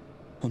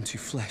unto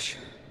flesh.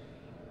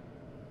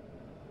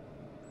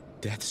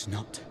 Death's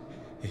knot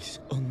is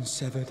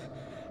unsevered,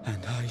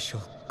 and I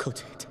shall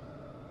cut it.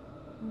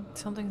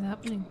 Something's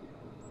happening.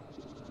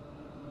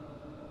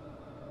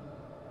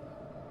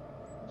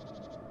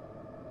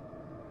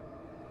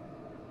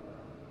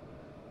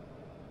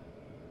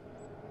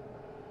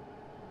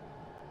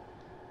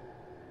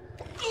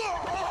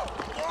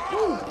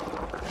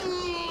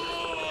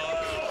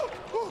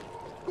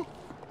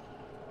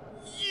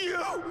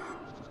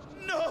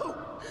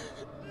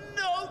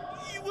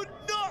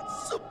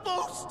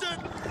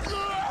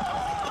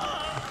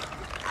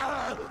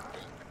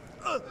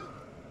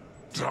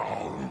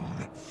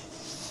 Down,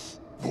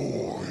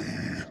 boy.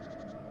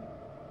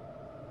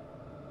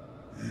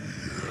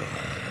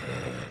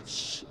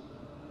 Yes.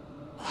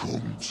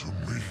 Come to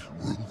me,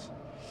 Ruth.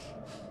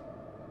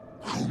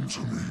 Come to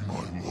me,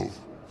 my love.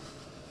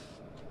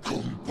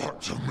 Come back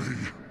to me.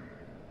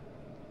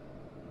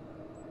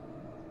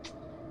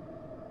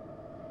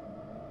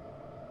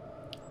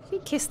 Did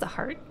he kiss the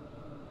heart?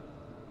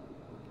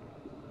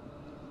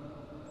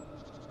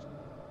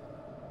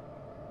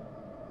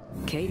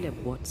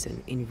 Caleb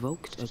Watson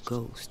invoked a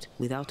ghost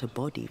without a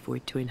body for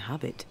it to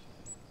inhabit,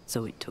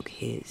 so it took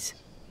his.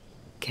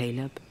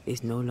 Caleb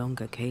is no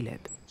longer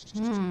Caleb.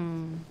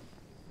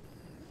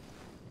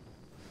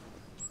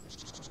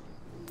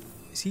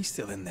 Is he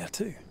still in there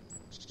too?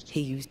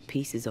 He used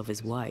pieces of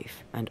his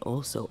wife and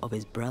also of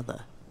his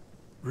brother.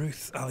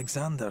 Ruth,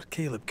 Alexander,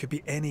 Caleb, could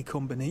be any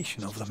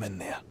combination of them in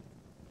there.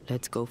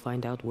 Let's go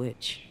find out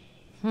which.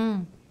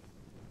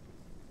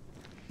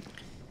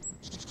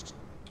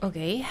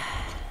 Okay.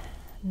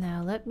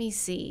 Now let me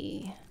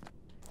see.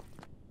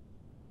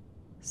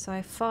 So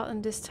I fought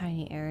in this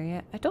tiny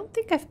area. I don't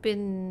think I've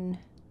been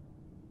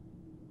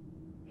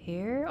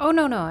here. Oh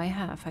no, I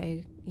have.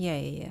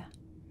 Yeah.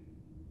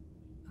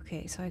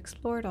 Okay, so I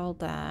explored all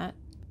that.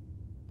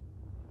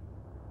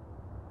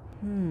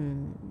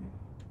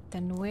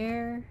 Then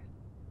where?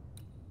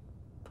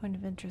 Point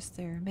of interest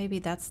there. Maybe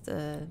that's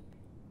the...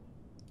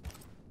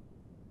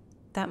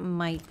 That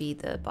might be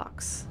the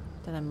box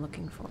that I'm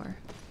looking for.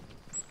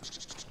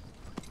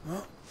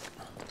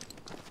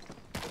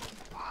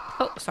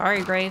 Oh,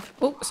 sorry, Grave.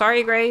 Oh,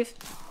 sorry, Grave.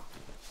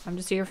 I'm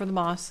just here for the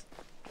boss.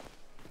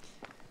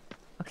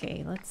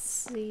 Okay, let's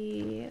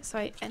see. So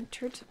I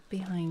entered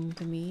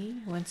behind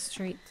me, went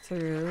straight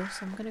through.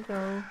 So I'm gonna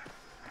go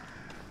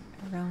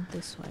around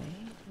this way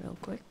real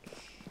quick.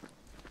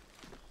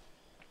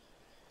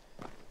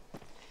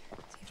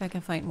 See if I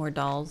can find more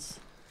dolls.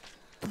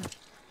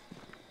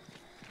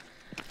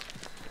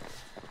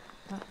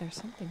 Oh, there's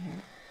something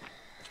here.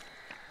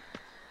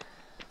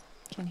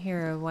 Can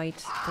hear a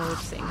white bird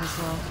sing as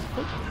well.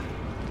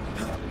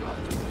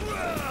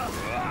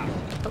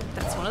 Oh,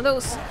 that's one of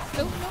those.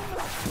 No.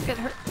 Get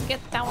her.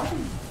 Get that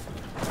one.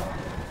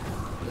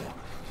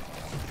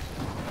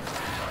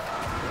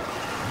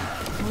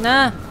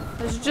 Nah.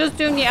 I was just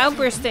doing the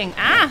outburst thing.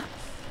 Ah!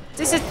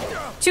 This is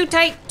too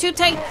tight.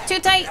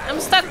 I'm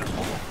stuck. I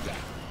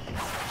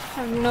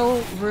have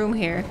no room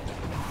here.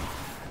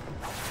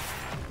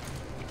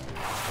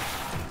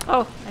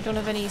 Oh, I don't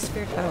have any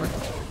spirit power.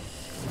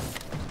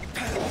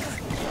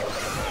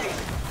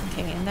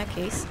 Okay, in that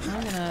case,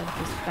 I'm gonna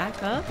just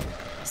back up.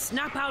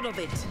 Snap out of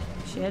it.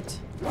 Shit.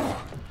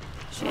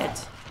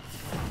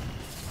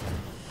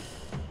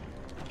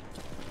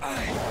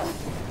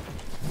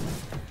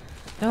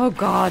 Oh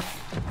god.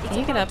 Can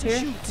you get up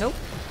here? Nope.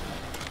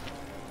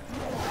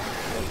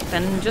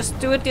 Then just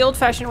do it the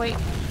old-fashioned way.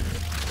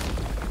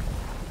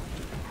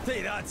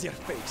 Hey, that's your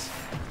face.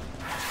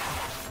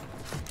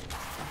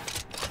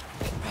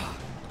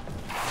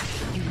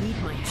 You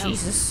need my help.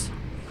 Jesus.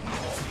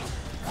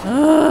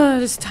 Ugh,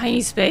 this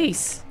tiny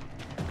space.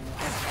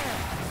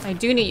 I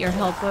do need your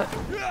help, but...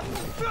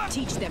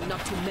 Teach them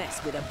not to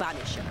mess with a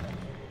Banisher.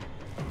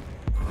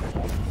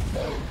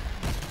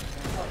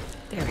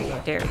 There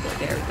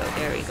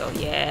we go.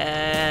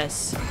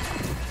 Yes.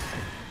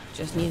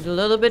 Just need a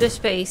little bit of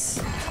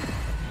space.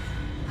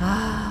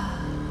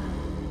 Ah.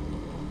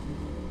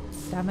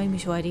 That made me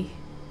sweaty.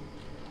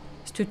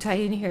 It's too tight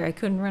in here. I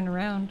couldn't run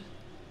around.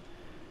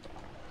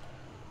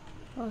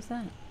 What was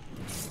that?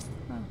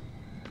 Oh.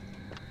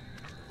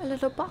 A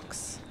little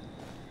box.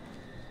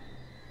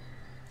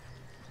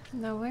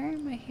 Now where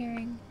am I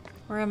hearing?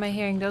 Or am I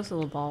hearing those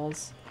little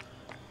balls?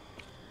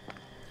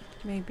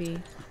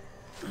 Maybe.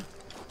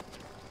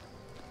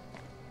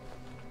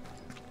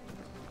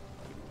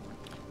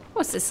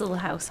 What's this little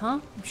house, huh?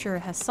 I'm sure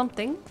it has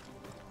something.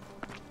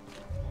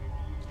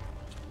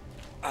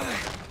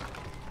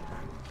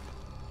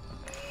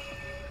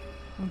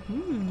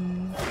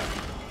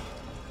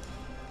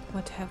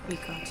 What have we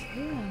got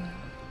here?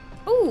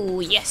 Oh,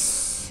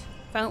 yes!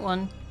 Found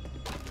one.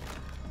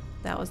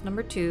 That was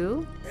number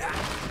 2.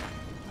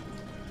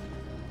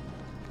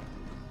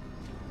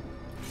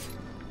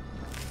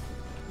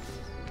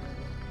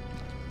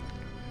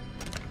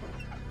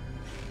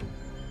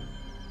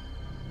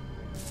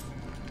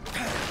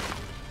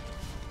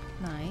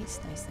 Nice.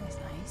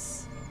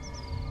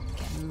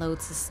 Getting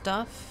loads of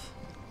stuff.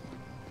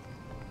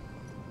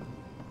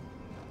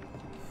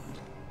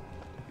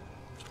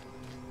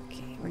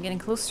 Okay, we're getting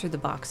close to the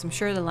box. I'm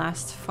sure the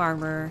last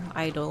farmer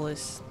idol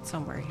is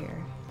somewhere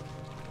here.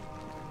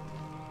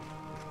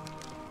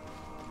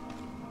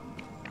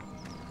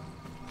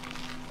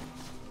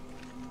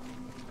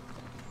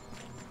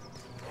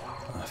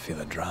 I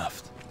feel a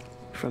draft.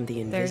 From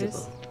the invisible. There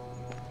it is.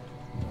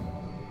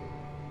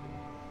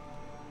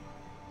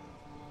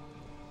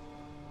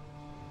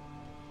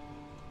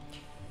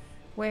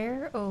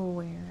 Where? Oh,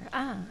 where?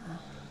 Ah.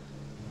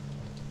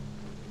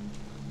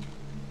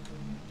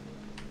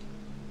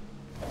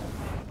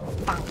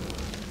 Bang.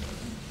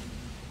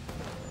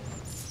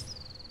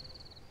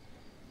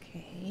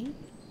 Okay.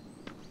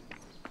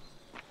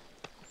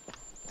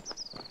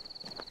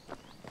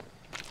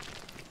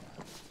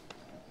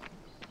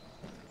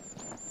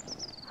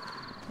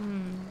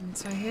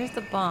 So here's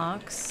the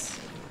box.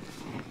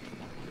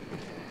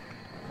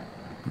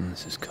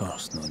 This is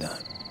cursed, no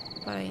doubt.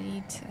 But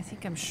I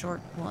think I'm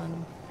short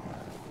one.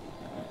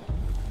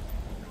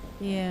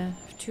 Yeah,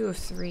 2 of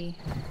 3.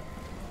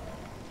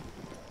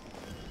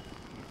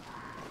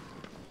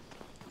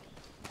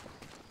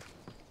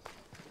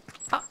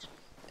 Oh,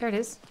 there it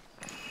is.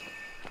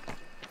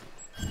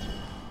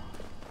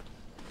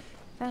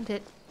 Found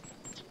it.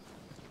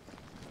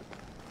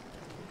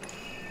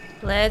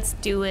 Let's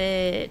do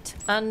it.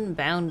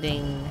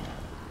 Unbounding.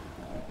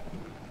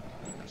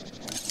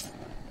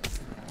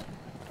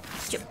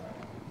 Chip.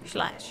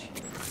 Slash.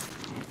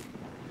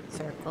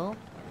 Circle.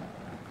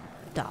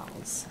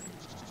 Dolls.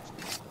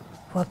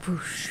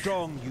 Whapoosh.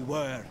 Strong you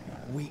were,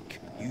 weak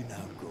you now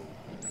go.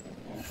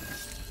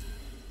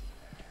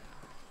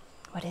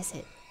 What is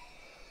it?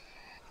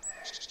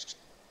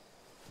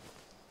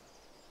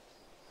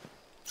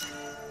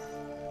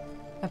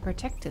 A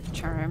protective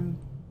charm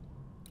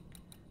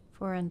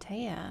for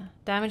Antea.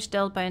 Damage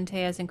dealt by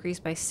Antea is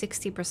increased by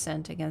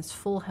 60% against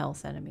full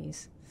health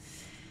enemies.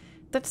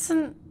 That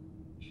doesn't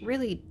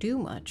really do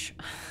much.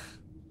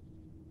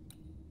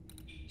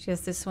 She has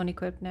this one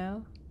equipped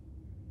now.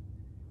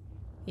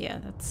 Yeah,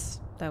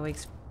 that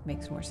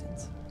makes more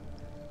sense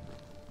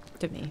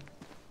to me.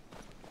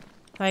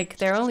 Like,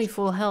 they're only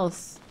full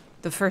health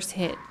the first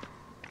hit,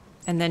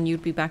 and then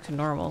you'd be back to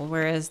normal.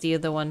 Whereas the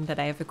other one that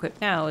I have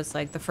equipped now is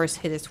like the first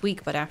hit is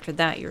weak, but after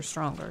that you're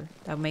stronger.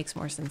 That makes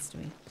more sense to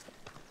me.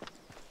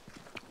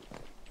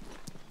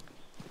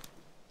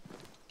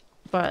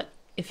 But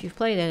if you've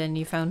played it and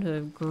you found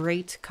a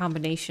great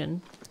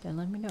combination, then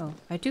let me know.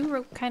 I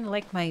do kind of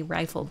like my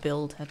rifle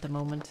build at the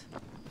moment.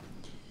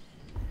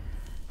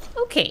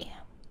 Okay.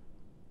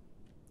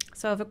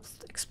 So I've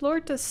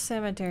explored the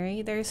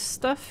cemetery. There's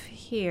stuff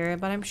here,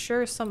 but I'm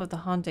sure some of the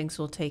hauntings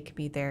will take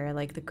me there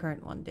like the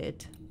current one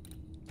did.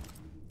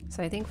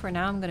 So I think for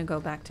now I'm gonna go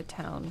back to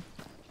town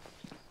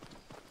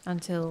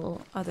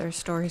until other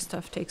story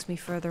stuff takes me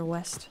further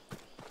west.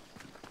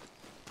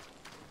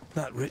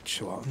 That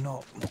ritual,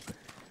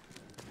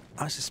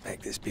 I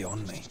suspect it's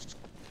beyond me.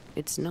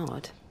 It's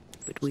not,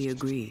 but we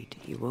agreed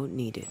you won't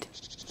need it.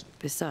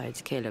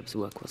 Besides, Caleb's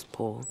work was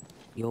poor.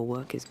 Your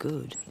work is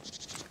good.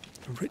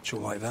 A ritual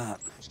like that.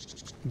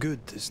 Good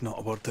is not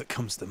a word that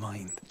comes to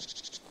mind.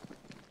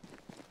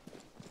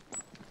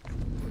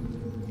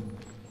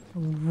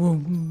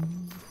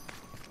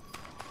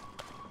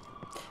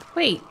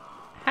 Wait,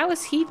 how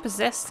is he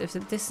possessed if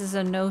this is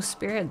a no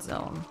spirit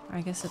zone?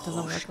 I guess it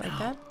doesn't work like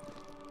that.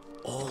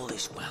 All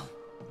is well.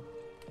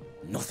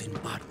 Nothing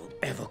bad will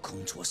ever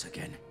come to us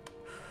again.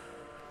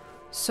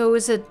 So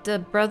is it the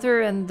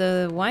brother and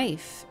the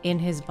wife in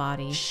his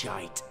body?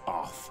 Shite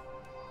off.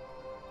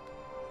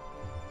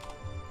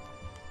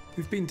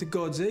 We've been to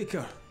God's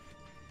Acre.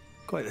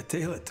 Quite a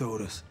tale it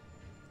told us.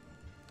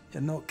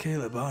 You're not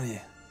Caleb, are you?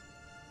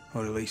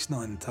 Or at least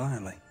not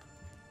entirely.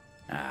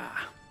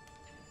 Ah,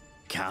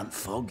 can't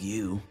fog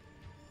you.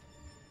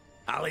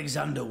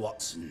 Alexander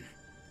Watson.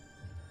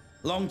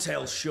 Long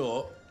tale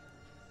short,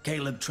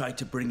 Caleb tried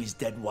to bring his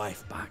dead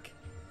wife back.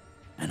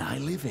 And I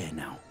live here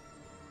now.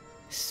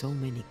 So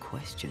many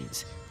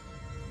questions.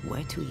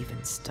 Where to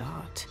even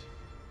start?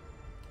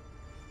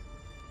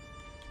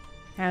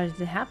 How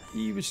did it happen?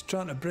 He was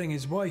trying to bring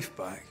his wife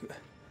back.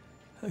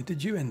 How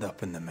did you end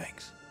up in the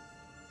mix?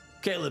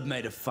 Caleb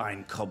made a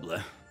fine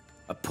cobbler,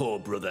 a poor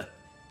brother,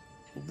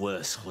 a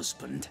worse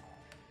husband,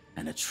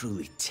 and a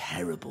truly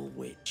terrible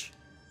witch.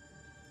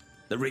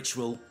 The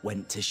ritual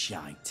went to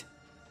shite,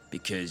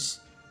 because...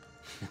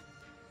 of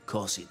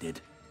course it did.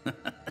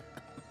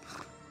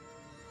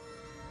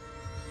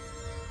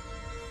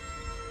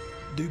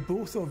 Do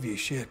both of you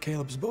share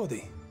Caleb's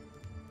body?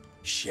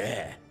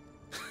 Share?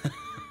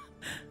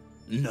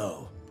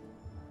 No.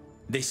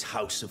 This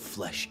house of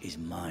flesh is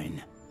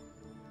mine.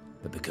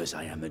 But because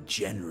I am a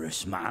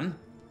generous man,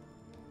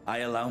 I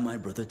allow my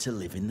brother to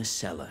live in the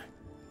cellar.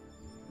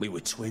 We were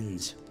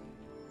twins.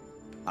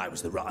 I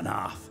was the rotten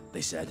half,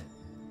 they said.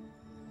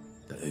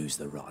 But who's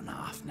the rotten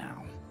half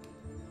now?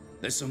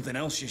 There's something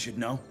else you should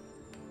know.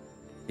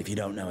 If you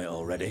don't know it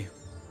already.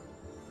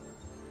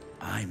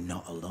 I'm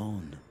not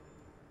alone.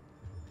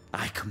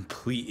 I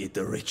completed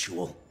the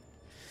ritual.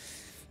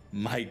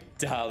 My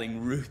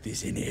darling Ruth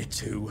is in here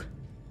too.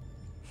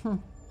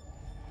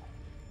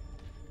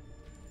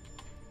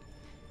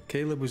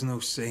 Caleb was no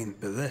saint,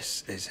 but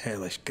this is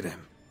hellish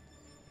grim.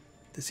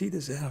 Does he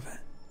deserve it?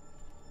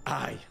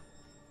 Aye,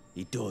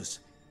 he does.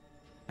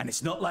 And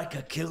it's not like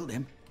I killed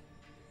him.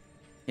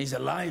 He's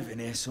alive in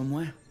here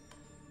somewhere.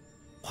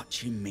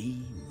 Watching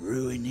me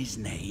ruin his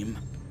name.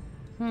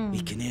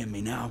 He can hear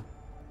me now.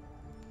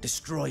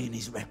 Destroying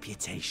his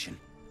reputation.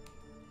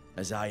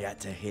 As I had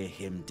to hear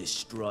him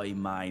destroy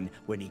mine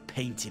when he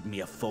painted me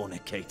a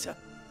fornicator.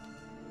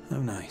 How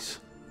nice.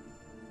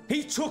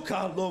 He took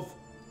our love,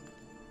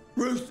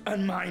 Ruth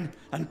and mine,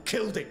 and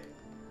killed it.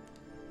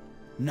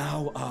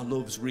 Now our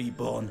love's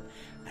reborn,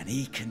 and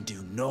he can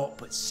do naught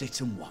but sit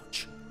and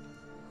watch.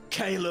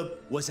 Caleb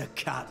was a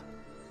cad.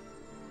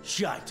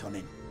 Shite on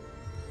him.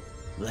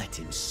 Let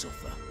him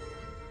suffer.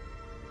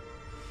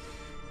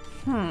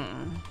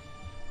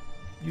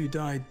 You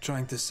died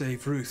trying to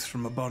save Ruth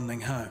from a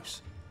burning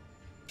house.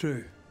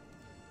 True.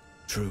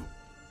 True.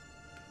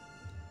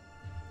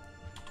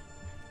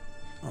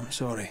 I'm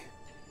sorry.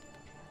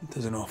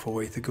 There's an awful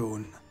way to go,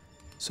 and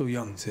so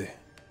young too.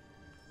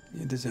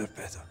 You deserve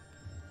better.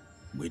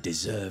 We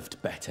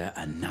deserved better,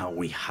 and now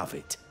we have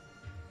it.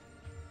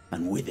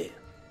 And with it,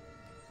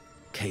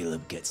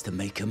 Caleb gets to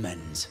make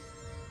amends.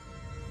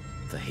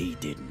 For he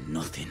did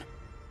nothing.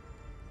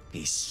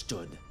 He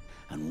stood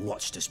and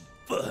watched us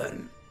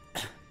burn.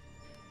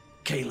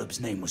 Caleb's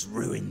name was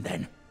ruined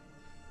then.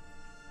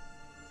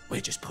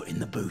 We're just putting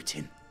the boot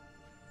in.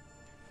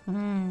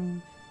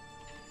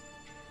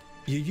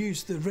 You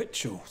used the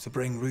ritual to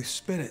bring Ruth's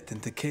spirit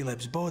into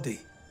Caleb's body.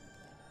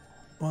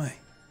 Why?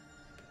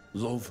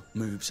 Love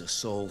moves a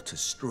soul to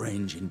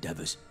strange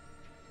endeavors.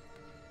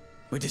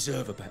 We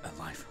deserve a better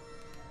life.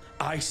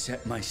 I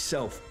set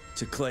myself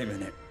to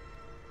claiming it.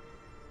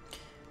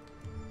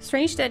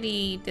 Strange that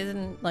he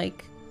didn't,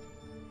 like,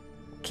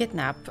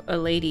 kidnap a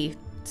lady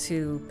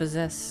to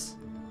possess,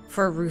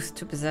 for Ruth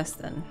to possess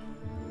then.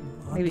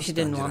 Maybe she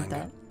didn't want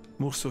that.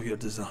 More so your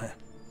desire.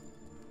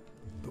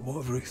 But what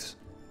of Ruth's?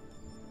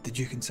 Did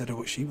you consider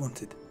what she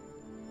wanted?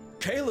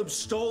 Caleb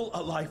stole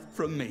a life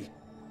from me,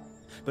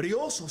 but he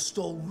also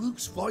stole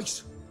Ruth's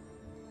voice.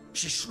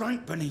 She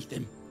shrank beneath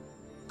him.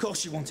 Of course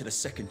she wanted a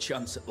second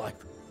chance at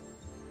life.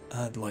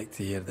 I'd like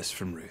to hear this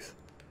from Ruth.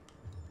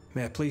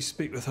 May I please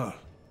speak with her?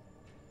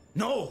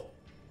 No!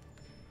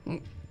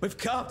 We've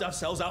carved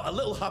ourselves out a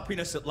little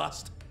happiness at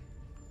last.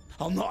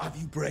 I'll not have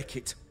you break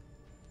it.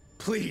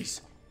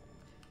 Please,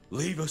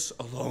 leave us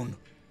alone.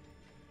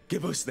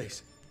 Give us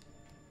this.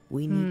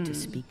 We need to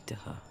speak to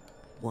her,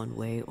 one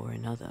way or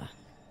another.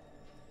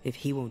 If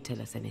he won't tell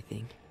us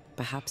anything,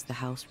 perhaps the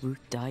house Ruth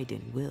died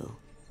in will.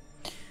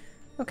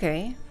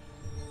 Okay.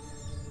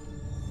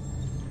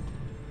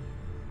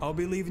 I'll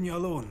be leaving you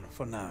alone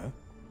for now.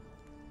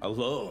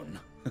 Alone?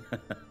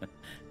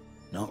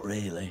 Not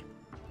really.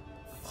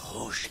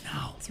 Hush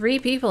now. 3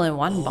 people in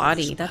one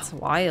body. That's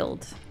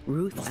wild.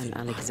 Ruth and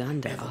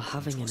Alexander are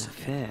having an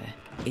affair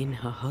in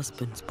her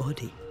husband's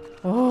body.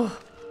 Oh.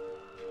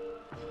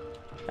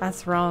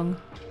 That's wrong.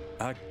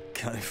 I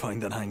can't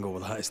find an angle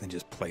with that. Isn't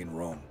just plain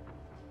wrong?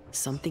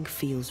 Something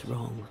feels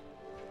wrong.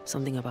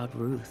 Something about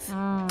Ruth.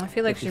 I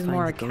feel like If we she's find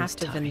more the ghost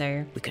captive in tie,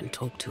 there. We can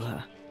talk to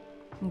her.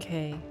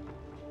 Okay.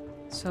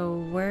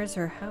 So where's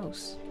her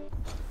house?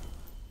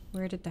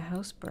 Where did the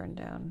house burn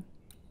down?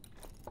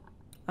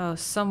 Oh,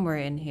 somewhere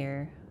in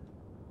here.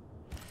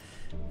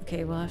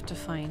 Okay, we'll have to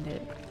find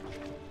it.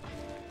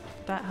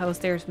 That house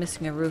there is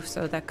missing a roof,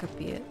 so that could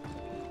be it.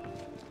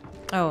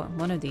 Oh,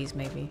 one of these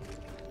maybe.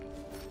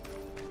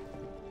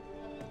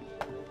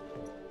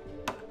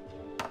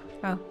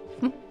 Oh,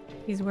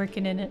 he's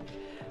working in it.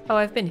 Oh,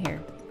 I've been here.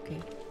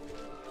 Okay.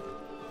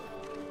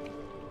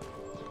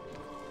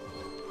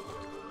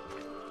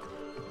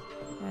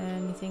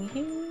 Anything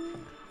here?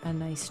 A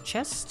nice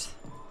chest.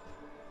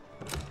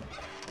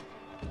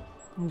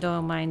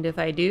 Don't mind if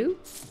I do.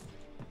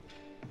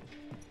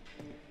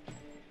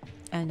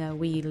 And a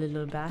wee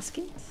little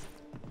basket.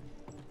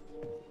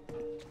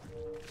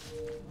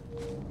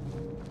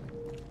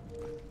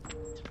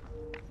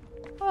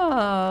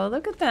 Oh,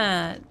 look at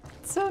that.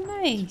 So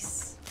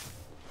nice.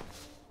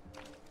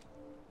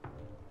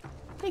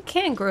 They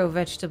can grow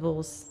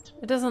vegetables.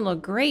 It doesn't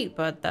look great,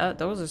 but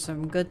those are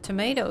some good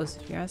tomatoes,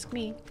 if you ask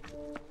me.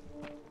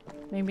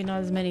 Maybe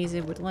not as many as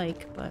it would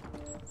like, but...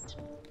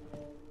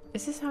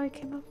 Is this how I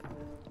came up?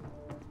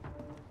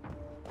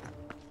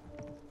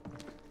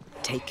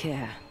 Take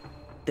care.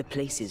 The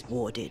place is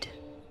warded.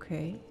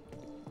 Okay.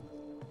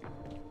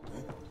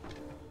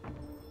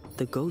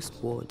 The ghost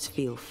wards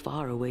feel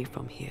far away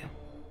from here.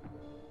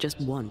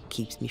 Just one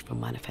keeps me from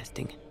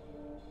manifesting.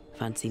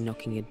 Fancy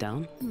knocking it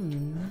down? Let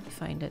me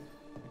find it.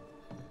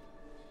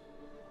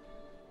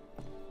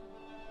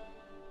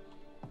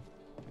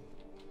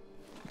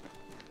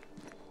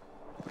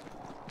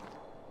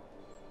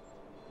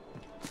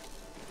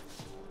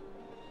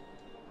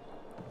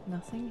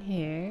 Nothing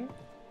here.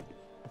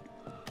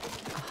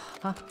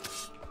 Ah.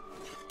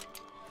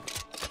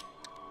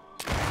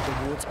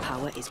 The ward's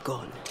power is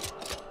gone.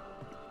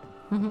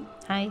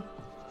 Hi.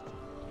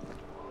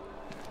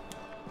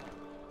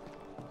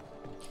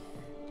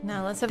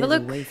 Now let's have There's a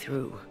look. a way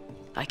through.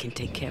 I can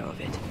take care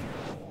of it.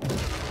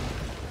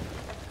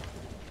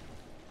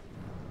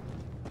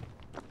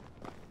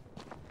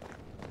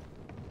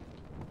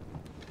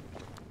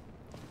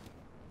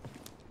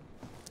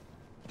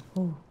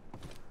 Oh.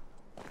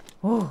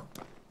 Oh.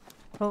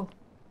 Oh.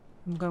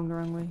 I'm going the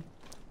wrong way.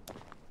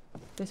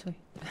 This way.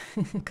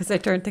 Because I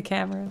turned the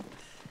camera.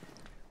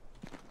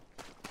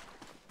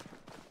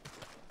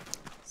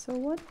 So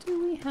what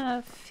do we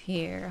have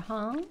here,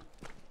 huh?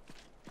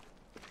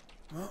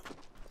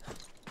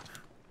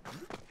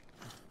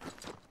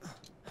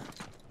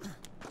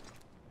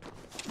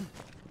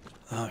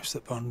 The house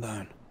that burned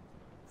down.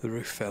 The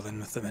roof fell in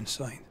with them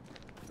inside.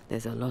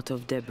 There's a lot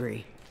of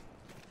debris.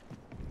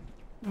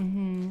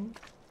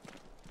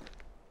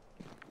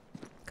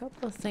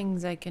 Couple of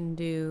things I can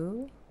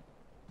do.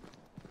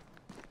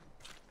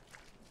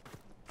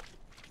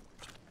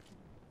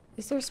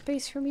 Is there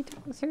space for me to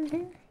go through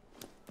here?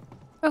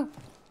 Oh.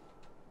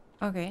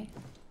 Okay.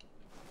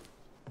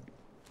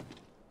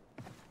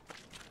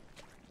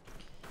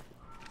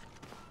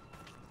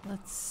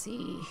 Let's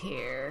see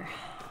here.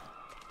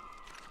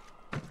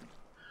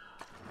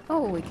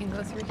 Oh, we can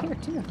go through here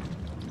too.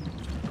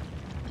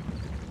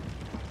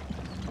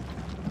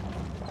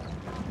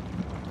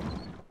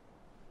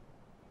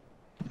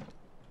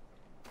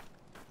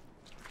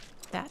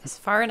 That is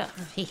far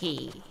enough.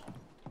 Hehe.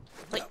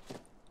 Wait.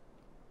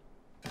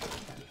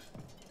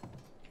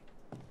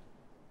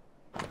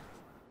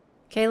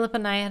 Caleb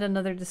and I had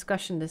another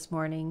discussion this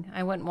morning.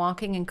 I went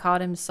walking and caught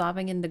him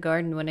sobbing in the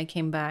garden when I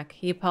came back.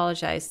 He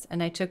apologized,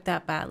 and I took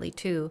that badly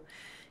too.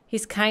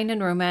 He's kind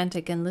and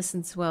romantic and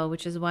listens well,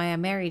 which is why I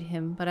married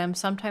him, but I'm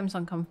sometimes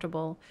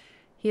uncomfortable.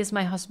 He is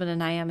my husband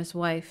and I am his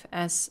wife,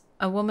 as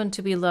a woman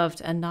to be loved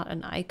and not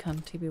an icon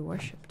to be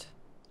worshipped.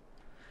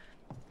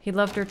 He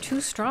loved her too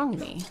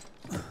strongly.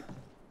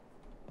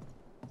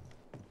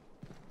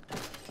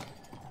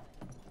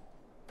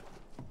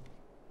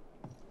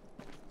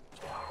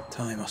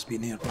 Ty must be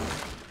nearby.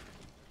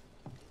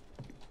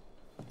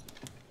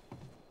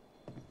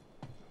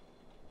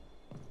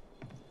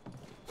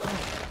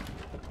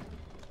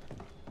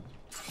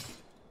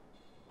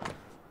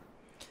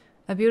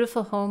 A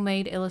beautiful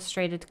homemade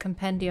illustrated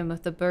compendium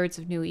of the birds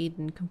of New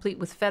Eden, complete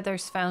with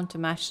feathers found to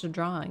match the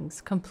drawings.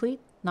 Complete?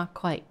 Not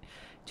quite.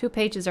 2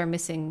 pages are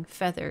missing.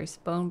 Feathers,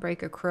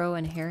 bonebreaker crow,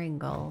 and herring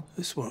gull.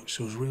 This work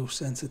shows real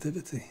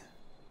sensitivity.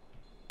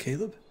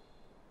 Caleb?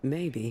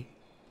 Maybe.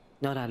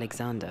 Not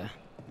Alexander.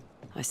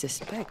 I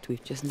suspect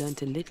we've just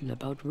learnt a little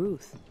about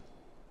Ruth.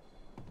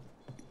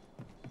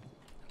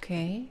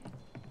 Okay.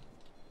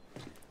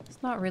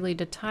 It's not really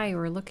the tie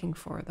we're looking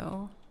for,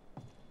 though.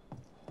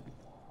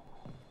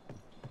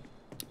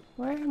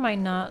 Where am I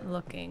not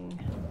looking?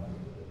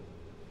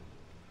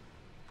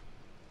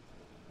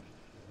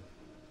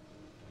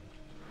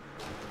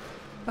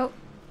 Oh,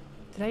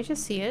 did I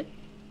just see it?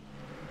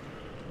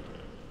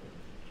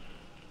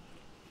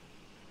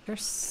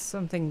 There's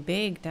something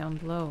big down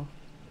below.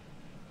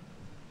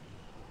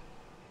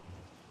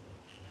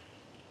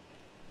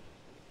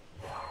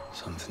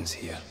 Something's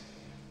here.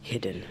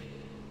 Hidden.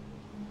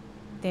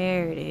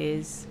 There it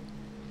is.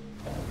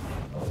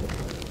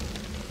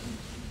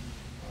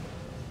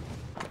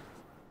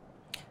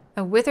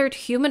 A withered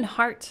human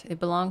heart. It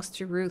belongs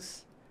to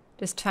Ruth.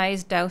 This tie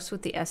is doused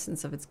with the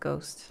essence of its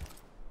ghost.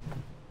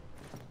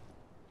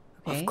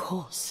 Okay. Of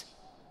course.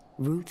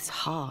 Ruth's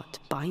heart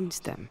binds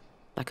them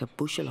like a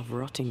bushel of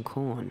rotting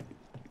corn.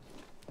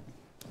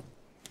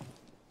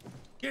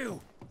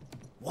 You!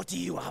 What do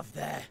you have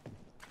there?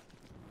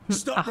 A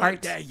Stop heart.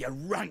 right there, you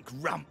rank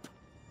ramp!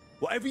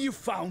 Whatever you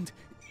found,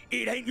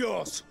 it ain't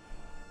yours!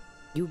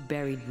 You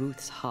buried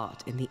Ruth's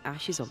heart in the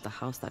ashes of the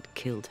house that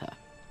killed her.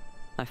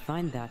 I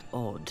find that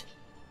odd.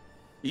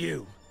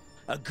 You,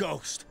 a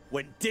ghost,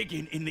 went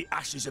digging in the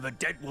ashes of a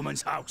dead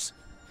woman's house.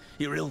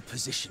 You're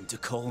ill-positioned to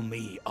call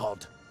me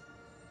odd.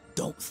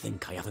 Don't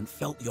think I haven't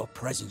felt your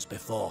presence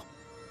before.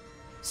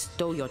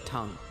 Stow your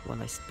tongue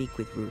while I speak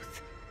with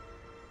Ruth.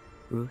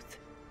 Ruth,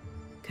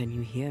 can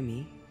you hear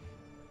me?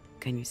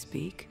 Can you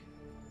speak?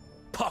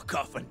 Puck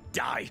off and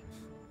die!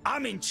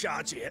 I'm in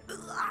charge here.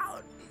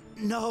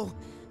 No.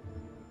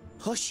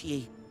 Hush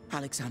ye,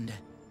 Alexander.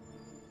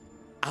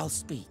 I'll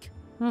speak.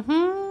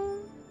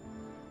 Mm-hmm.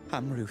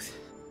 I'm Ruth.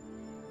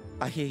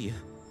 I hear you.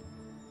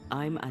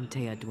 I'm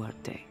Antea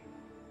Duarte.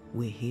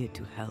 We're here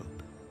to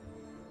help.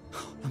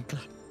 I'm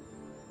glad.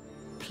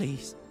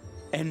 Please,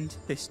 end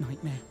this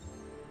nightmare.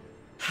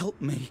 Help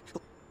me.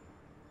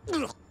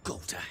 Go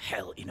to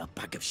hell in a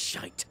bag of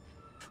shite.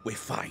 We're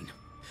fine,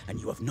 and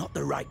you have not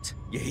the right,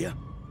 you hear?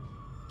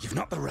 You've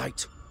not the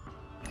right.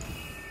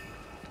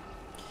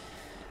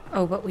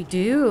 Oh, but we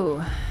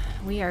do.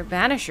 We are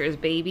Banishers,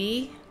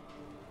 baby.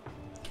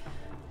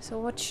 So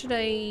what should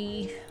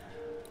I...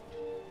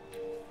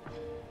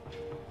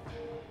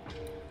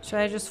 Should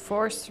I just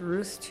force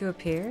Ruth to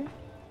appear?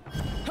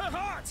 Her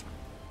heart!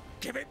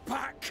 Give it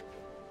back!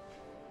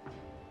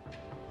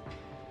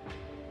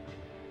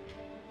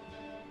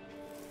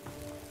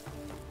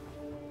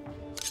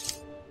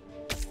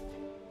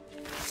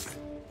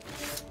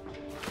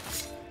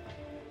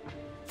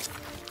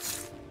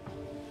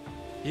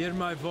 Hear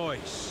my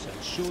voice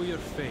and show your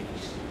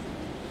face.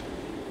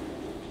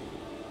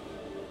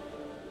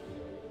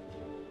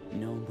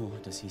 No more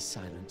does he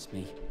silence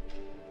me.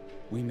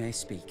 We may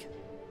speak.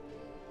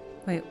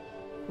 Wait,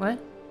 what?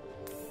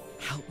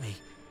 Help me.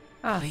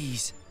 Ah.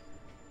 Please.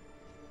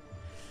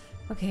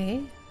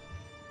 Okay.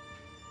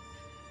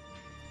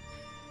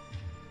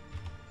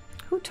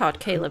 Who taught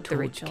Caleb the Who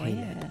taught ritual?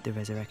 Caleb Yeah. the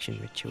resurrection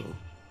ritual?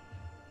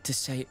 To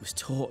say it was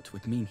taught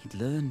would mean he'd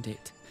learned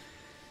it.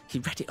 He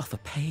read it off a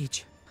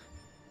page.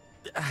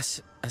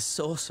 As a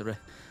sorcerer,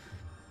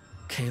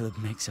 Caleb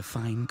makes a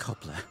fine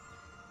cobbler.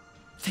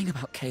 Thing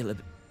about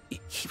Caleb,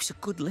 he was a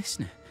good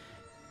listener.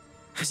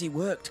 As he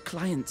worked,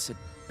 clients would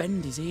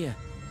bend his ear.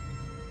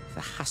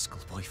 The Haskell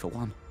boy, for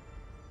one.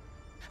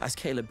 As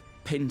Caleb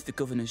pinned the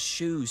governor's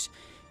shoes,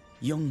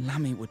 young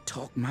Lammy would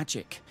talk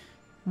magic.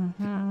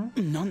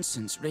 Mm-hmm.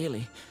 Nonsense,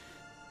 really.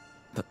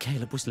 But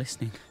Caleb was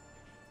listening.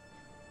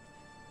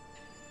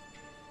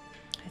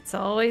 It's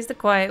always the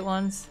quiet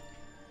ones.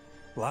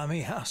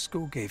 Lammy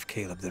Haskell gave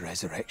Caleb the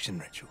resurrection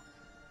ritual.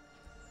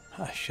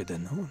 I should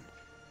have known.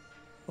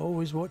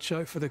 Always watch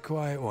out for the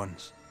quiet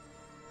ones.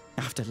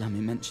 After Lammy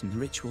mentioned the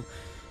ritual,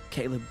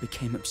 Caleb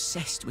became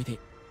obsessed with it.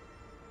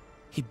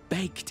 He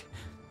begged.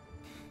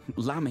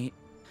 Lammy,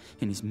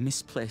 in his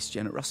misplaced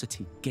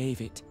generosity,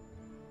 gave it.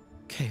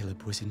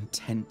 Caleb was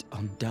intent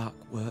on dark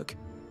work.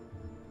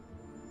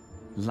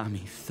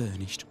 Lammy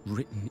furnished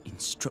written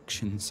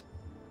instructions.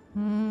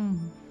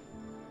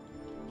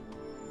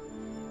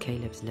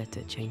 Caleb's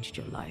letter changed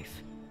your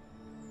life.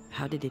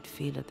 How did it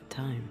feel at the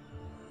time?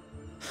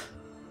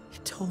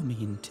 It tore me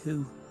in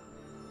two.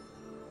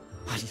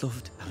 I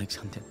loved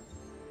Alexander,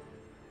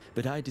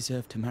 but I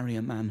deserved to marry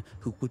a man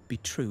who would be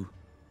true.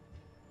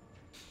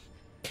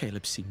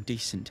 Caleb seemed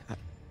decent.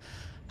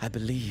 I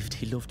believed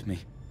he loved me.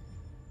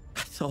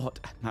 I thought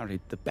I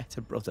married the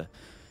better brother,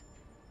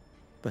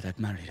 but I'd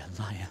married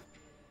a liar.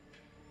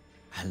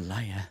 A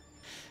liar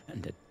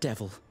and a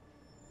devil.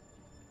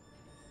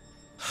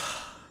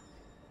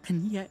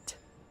 And yet,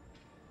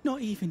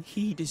 not even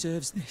he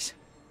deserves this.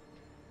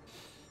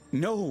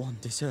 No one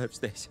deserves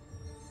this.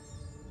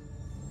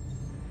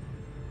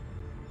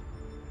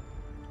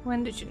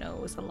 When did you know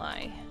it was a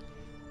lie?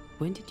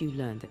 When did you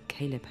learn that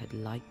Caleb had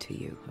lied to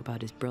you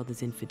about his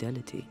brother's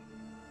infidelity?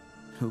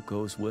 Who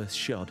goes worse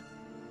shod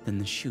than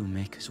the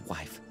shoemaker's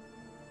wife?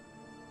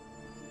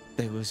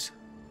 There was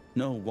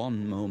no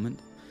one moment.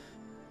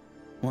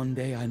 One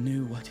day I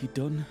knew what he'd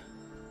done,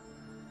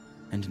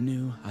 and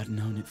knew I'd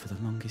known it for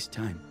the longest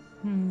time.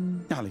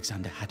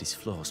 Alexander had his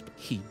flaws, but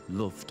he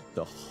loved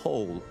the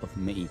whole of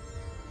me.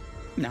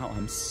 Now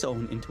I'm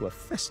sewn into a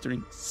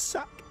festering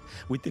sack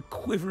with the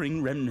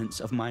quivering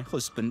remnants of my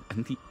husband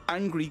and the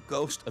angry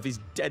ghost of his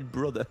dead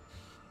brother.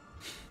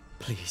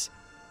 Please,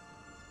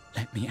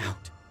 let me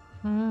out.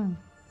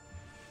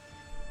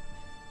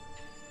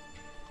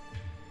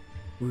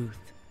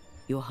 Ruth,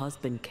 your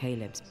husband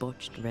Caleb's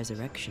botched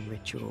resurrection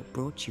ritual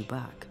brought you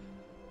back,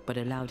 but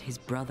allowed his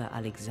brother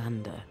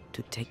Alexander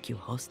to take you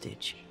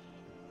hostage.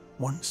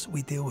 Once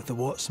we deal with the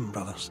Watson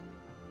brothers,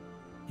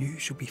 you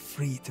shall be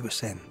free to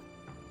ascend.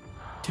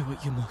 Do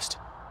what you must.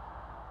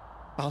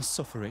 I'll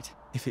suffer it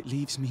if it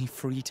leaves me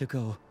free to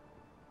go.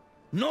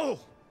 No!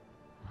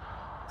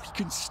 We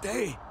can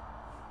stay.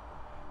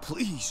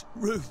 Please,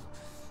 Ruth,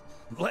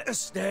 let us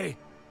stay.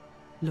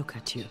 Look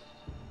at you.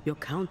 You're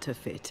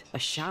counterfeit, a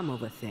sham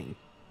of a thing.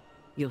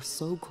 Your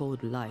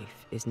so-called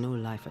life is no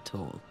life at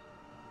all.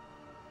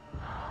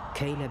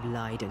 Caleb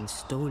lied and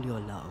stole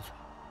your love.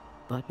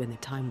 But when the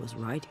time was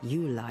right,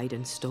 you lied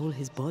and stole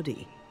his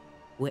body.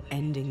 We're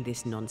ending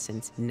this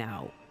nonsense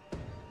now.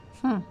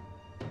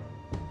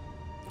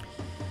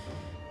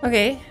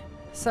 Okay,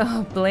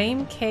 so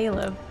blame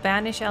Caleb,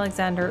 banish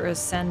Alexander, or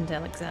ascend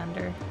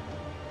Alexander.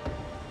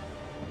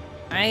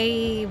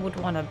 I would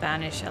want to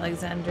banish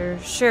Alexander.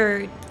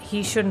 Sure,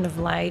 he shouldn't have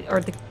lied,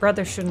 or the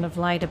brother shouldn't have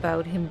lied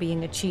about him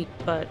being a cheat,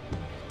 but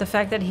the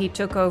fact that he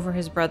took over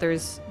his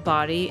brother's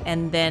body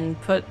and then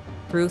put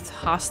Ruth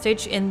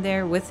hostage in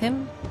there with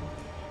him,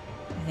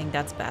 I think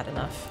that's bad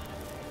enough.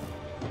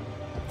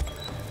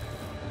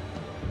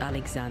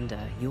 Alexander,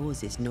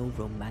 yours is no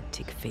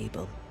romantic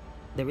fable.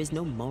 There is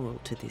no moral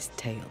to this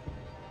tale.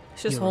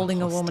 It's just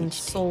holding a woman's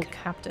soul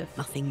captive.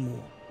 Nothing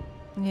more.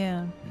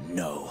 Yeah.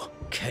 No,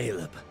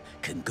 Caleb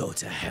can go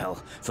to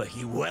hell, for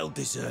he well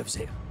deserves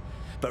it.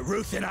 But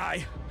Ruth and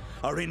I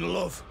are in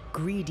love.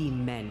 Greedy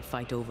men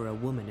fight over a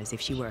woman as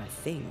if she were a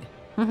thing.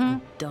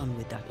 I'm done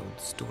with that old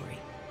story.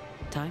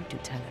 Time to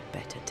tell a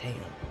better tale.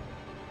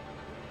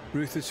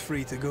 Ruth is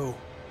free to go.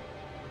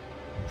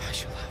 I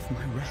shall have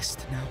my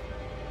rest now.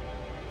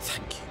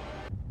 Thank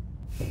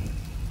you.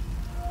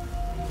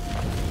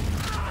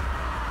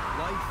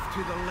 Life to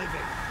the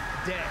living,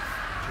 death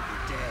to the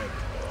dead.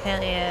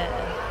 Hell yeah.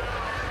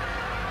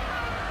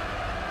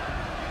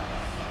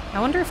 I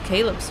wonder if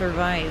Caleb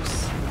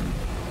survives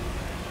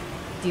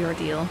the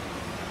ordeal.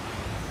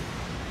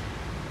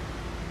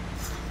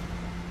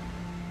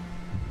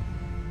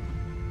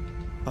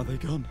 Are they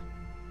gone?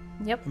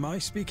 Yep. Am I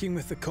speaking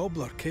with the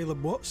cobbler,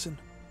 Caleb Watson?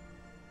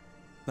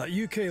 That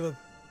you, Caleb?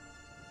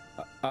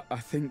 I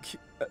think...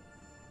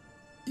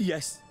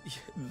 yes,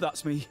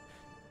 that's me.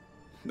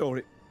 Or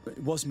it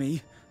was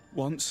me,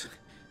 once.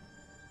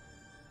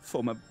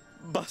 For my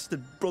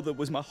bastard brother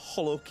was my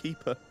hollow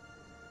keeper.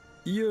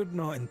 You're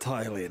not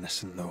entirely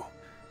innocent, though.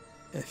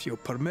 If you'll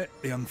permit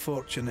the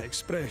unfortunate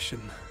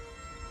expression,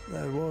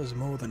 there was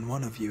more than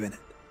one of you in it.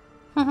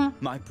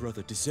 My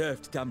brother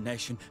deserved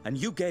damnation, and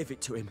you gave it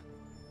to him.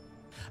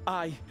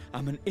 I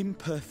am an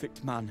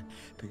imperfect man,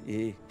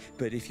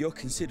 but if you're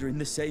considering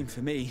the same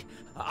for me,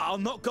 I'll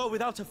not go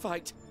without a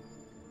fight.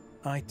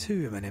 I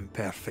too am an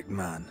imperfect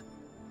man.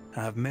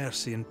 I have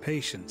mercy and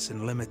patience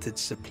in limited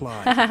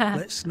supply.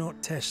 Let's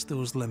not test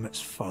those limits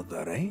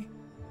further, eh?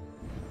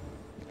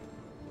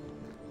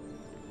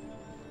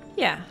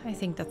 Yeah, I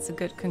think that's a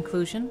good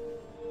conclusion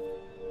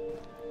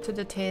to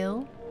the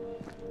tale.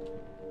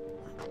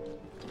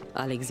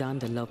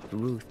 Alexander loved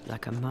Ruth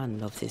like a man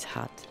loves his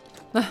hat.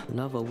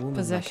 Love a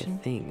woman like a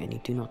thing, and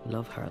you do not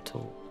love her at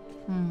all.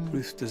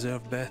 Ruth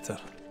deserved better.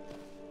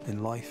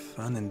 in life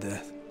and in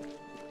death.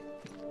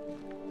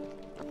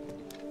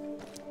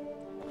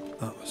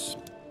 That was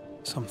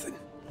something.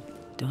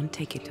 Don't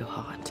take it to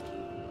heart.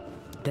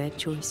 Their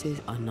choices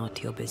are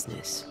not your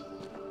business.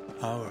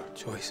 Our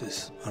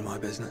choices are my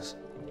business.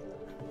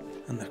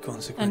 And their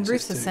consequences And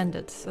Bruce too.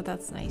 ascended, so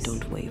that's nice.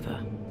 Don't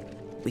waver.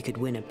 We could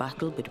win a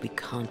battle, but we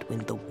can't win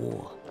the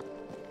war.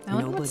 I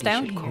wonder what's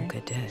down should here. conquer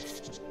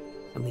death.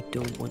 And we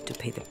don't want to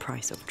pay the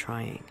price of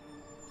trying.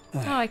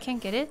 Oh, I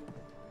can't get it?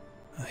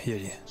 I hear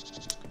you.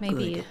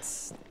 Maybe Good.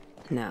 it's...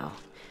 Now,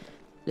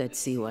 let's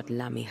see what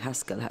Lammy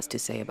Haskell has to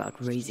say about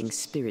raising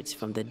spirits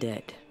from the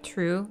dead.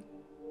 True.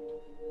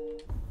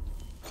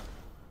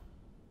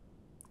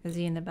 Is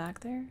he in the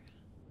back there?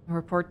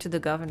 Report to the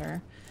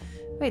governor.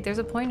 Wait, there's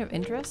a point of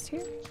interest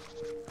here?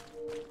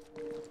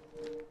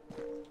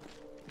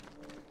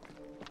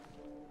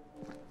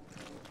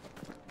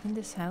 In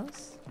this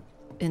house?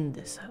 In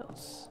this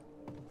house.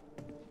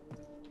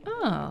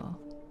 Oh.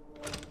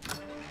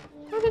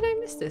 How did I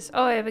miss this?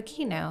 Oh, I have a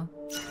key now.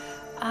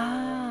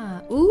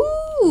 Ah.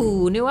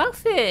 Ooh, new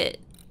outfit.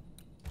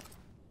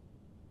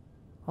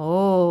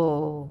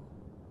 Oh.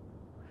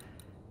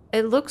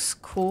 It looks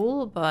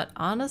cool, but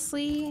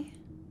honestly...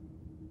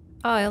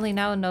 Oh, I only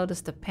now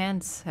noticed the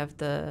pants have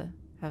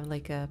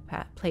like a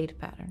plaid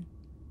pattern.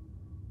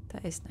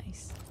 That is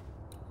nice.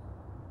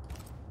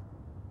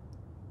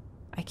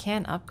 I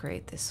can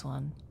upgrade this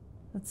one.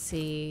 Let's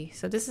see.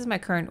 So this is my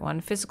current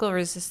one. Physical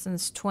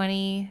resistance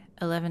 20,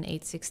 11,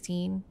 8,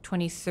 16,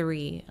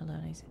 23,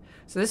 11, 8.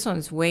 So this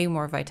one's way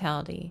more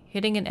vitality.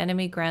 Hitting an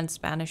enemy grants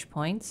Spanish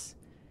points.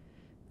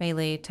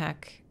 Melee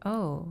attack.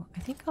 Oh, I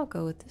think I'll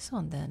go with this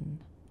one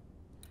then.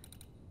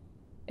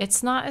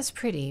 It's not as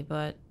pretty,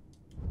 but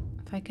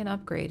if I can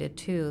upgrade it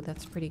too,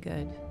 that's pretty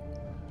good.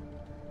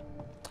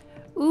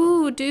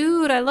 Ooh,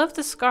 dude, I love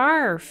the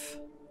scarf.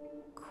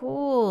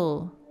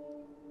 Cool.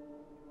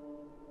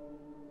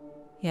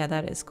 Yeah,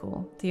 that is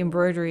cool. The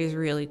embroidery is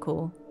really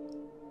cool.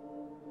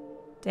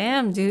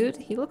 Damn, dude.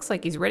 He looks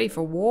like he's ready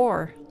for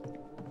war.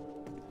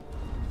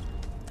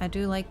 I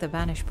do like the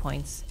banish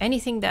points.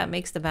 Anything that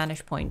makes the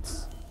banish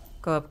points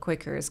go up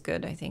quicker is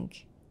good, I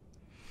think.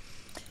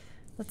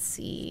 Let's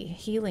see.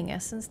 Healing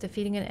essence.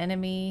 Defeating an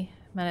enemy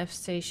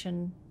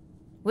manifestation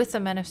with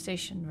a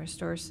manifestation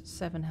restores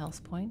 7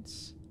 health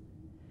points.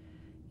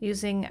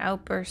 Using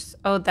outbursts.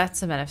 Oh,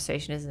 that's a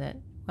manifestation, isn't it?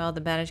 While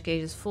the bandage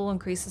gauge is full,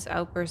 increases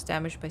outburst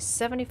damage by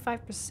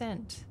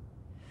 75%.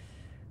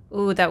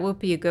 Ooh, that would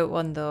be a good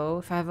one though.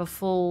 If I have a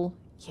full...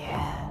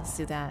 Yeah, let's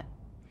do that.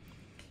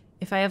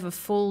 If I have a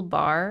full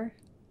bar,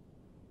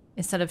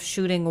 instead of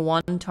shooting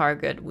one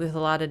target with a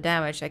lot of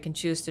damage, I can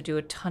choose to do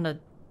a ton of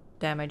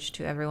damage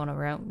to everyone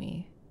around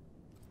me.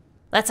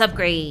 Let's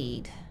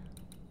upgrade.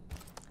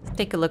 Let's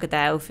take a look at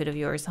that outfit of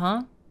yours,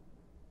 huh?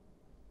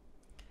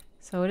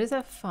 So it is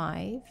at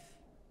 5.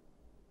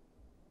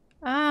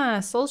 Ah,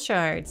 soul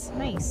shards.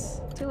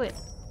 Nice. Do it.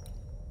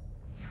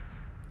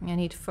 I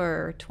need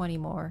fur. 20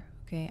 more.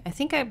 Okay. I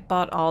think I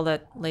bought all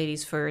that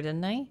lady's fur,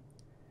 didn't I?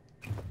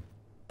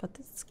 But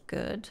that's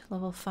good.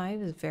 Level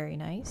 5 is very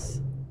nice.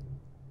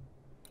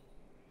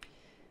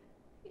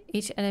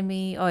 Each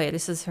enemy... Oh yeah,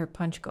 this is her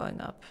punch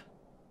going up.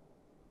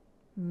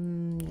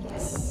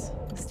 Yes.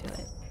 Let's do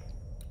it.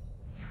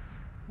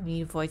 We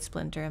need Void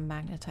Splinter and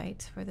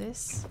Magnetite for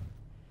this.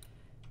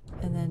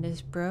 And then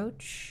this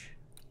brooch...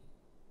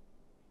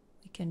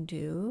 can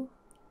do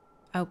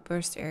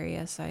outburst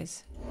area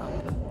size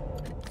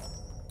up.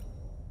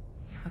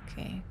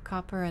 Okay,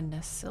 copper and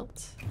nest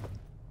silt.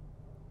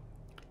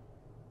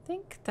 I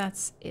think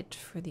that's it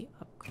for the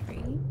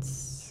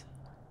upgrades.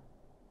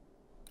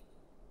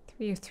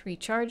 3 of 3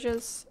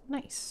 charges.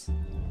 Nice.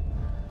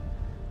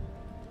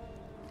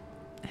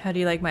 How do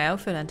you like my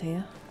outfit,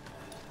 Antea?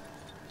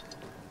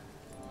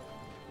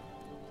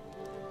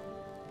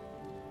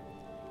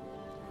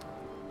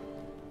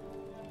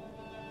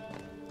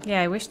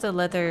 Yeah, I wish the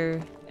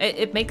leather...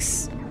 It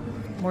makes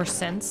more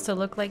sense to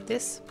look like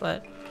this,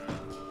 but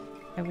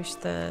I wish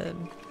the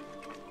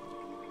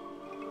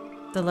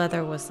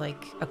leather was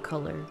like a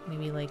color.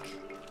 Maybe like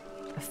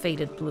a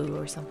faded blue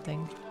or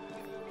something.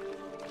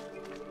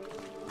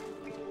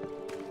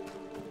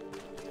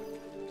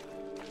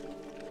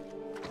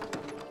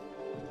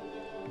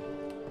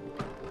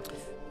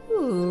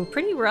 Ooh,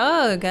 pretty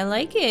rug. I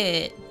like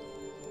it.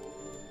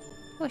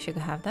 I wish I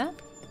could have that.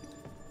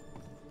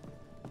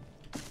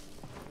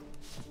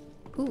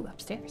 Ooh,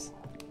 upstairs.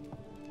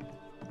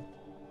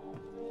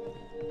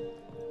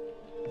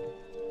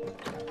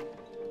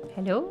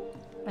 Hello?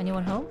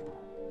 Anyone home?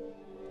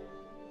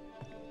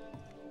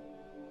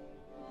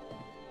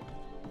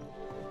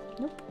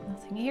 Nope,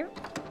 nothing here.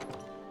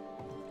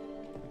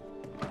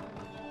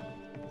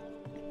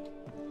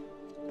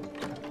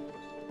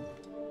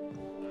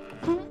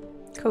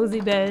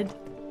 Cozy bed.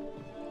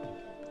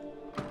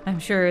 I'm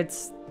sure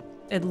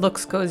it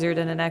looks cozier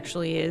than it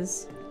actually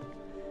is.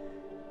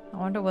 I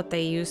wonder what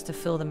they used to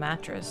fill the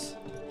mattress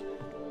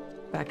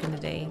back in the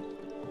day.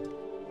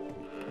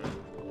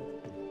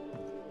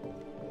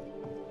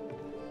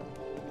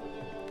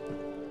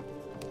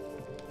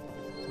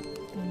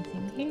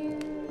 Anything here?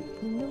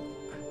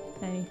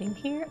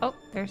 Anything here? Oh,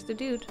 there's the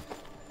dude.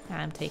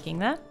 I'm taking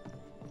that.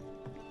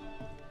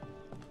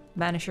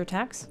 Banisher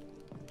tax.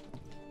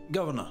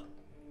 Governor.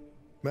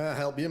 May I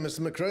help you, Mr.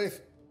 McCraith?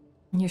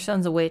 Your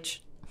son's a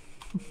witch.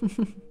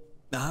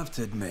 I have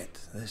to admit,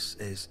 this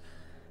is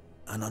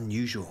an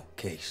unusual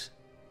case.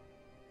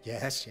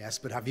 Yes, yes,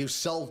 but have you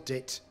solved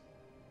it?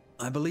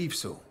 I believe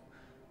so.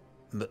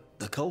 But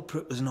the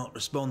culprit was not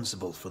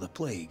responsible for the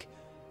plague.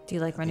 Do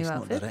you like my new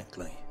Not outfit?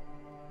 directly.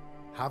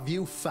 Have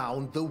you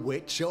found the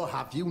witch or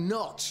have you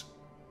not?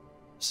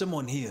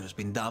 Someone here has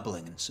been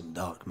dabbling in some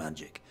dark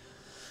magic.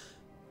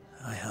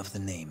 I have the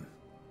name.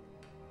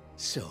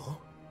 So?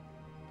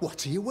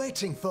 What are you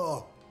waiting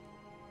for?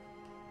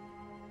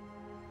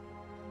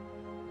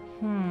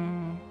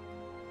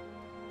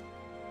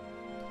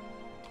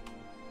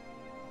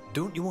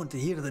 Don't you want to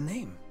hear the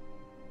name?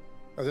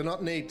 I do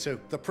not need to.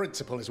 The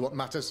principle is what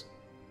matters.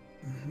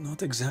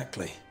 Not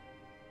exactly.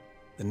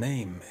 The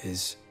name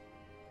is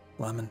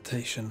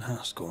Lamentation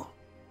Haskell.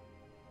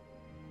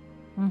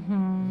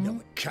 No,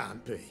 it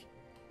can't be.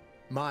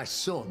 My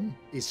son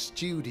is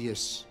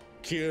studious.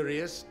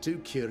 Curious, too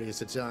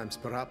curious at times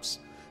perhaps,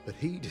 but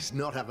he does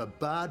not have a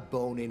bad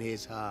bone in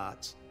his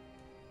heart.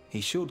 He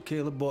showed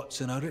Caleb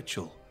Watson a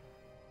ritual.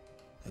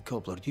 The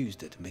cobbler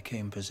used it and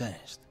became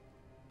possessed.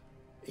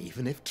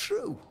 Even if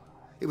true,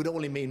 it would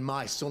only mean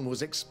my son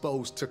was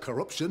exposed to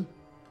corruption.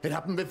 It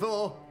happened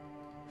before.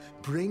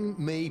 Bring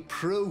me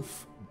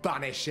proof,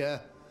 Banisher.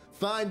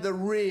 Find the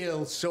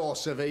real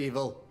source of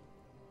evil.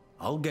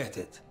 I'll get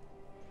it.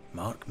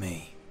 Mark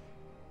me.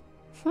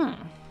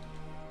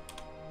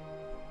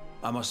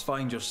 I must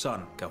find your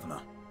son,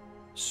 Governor.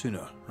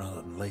 Sooner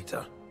rather than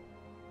later.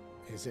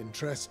 His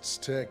interests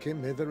take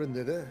him hither and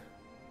thither.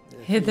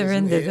 If Hither he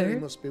and isn't here, thither. He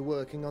must be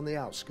working on the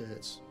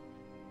outskirts.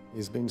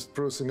 He's been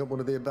sprucing up one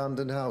of the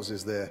abandoned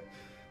houses there.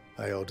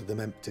 I ordered them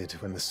emptied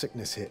when the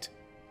sickness hit.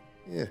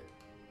 Yeah.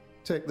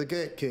 Take the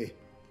gate key.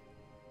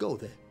 Go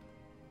there.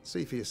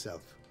 See for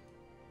yourself.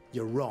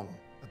 You're wrong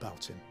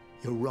about him.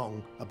 You're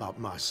wrong about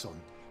my son.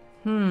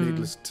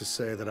 Needless to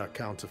say that I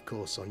count, of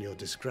course, on your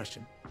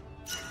discretion.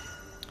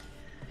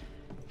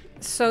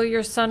 So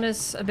your son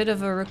is a bit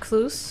of a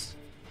recluse?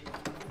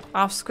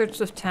 Off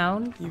script of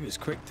town? He was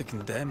quick to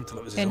condemn till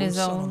it was In his his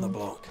own son own- on the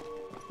block.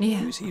 Yeah.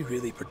 Who's he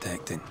really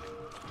protecting?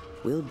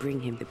 We'll bring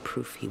him the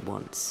proof he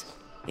wants.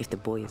 If the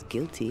boy is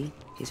guilty,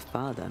 his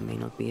father may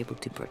not be able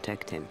to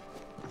protect him.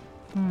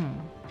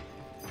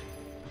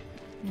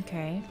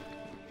 Okay.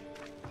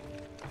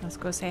 Let's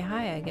go say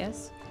hi, I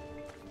guess.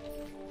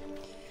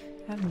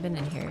 Haven't been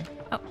in here.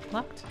 Oh,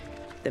 locked.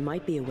 There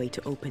might be a way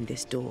to open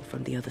this door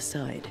from the other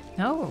side.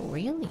 Oh,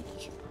 really?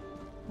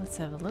 Let's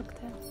have a look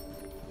then.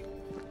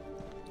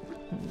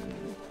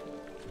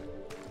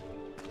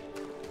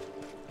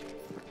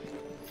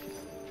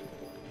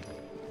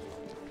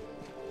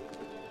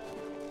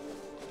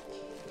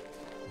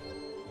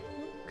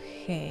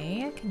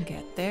 Okay, I can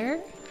get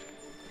there.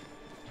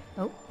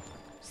 Oh,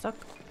 stuck.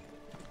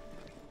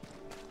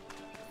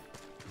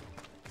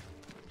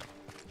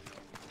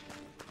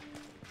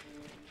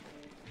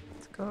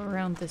 Let's go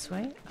around this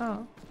way.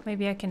 Oh,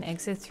 maybe I can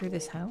exit through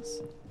this house.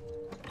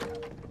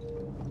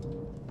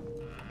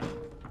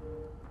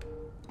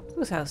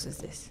 Whose house is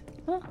this?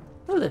 Huh?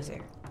 Who lives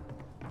there?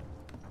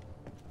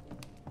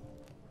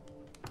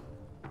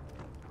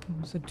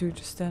 There's a dude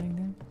just standing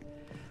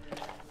there.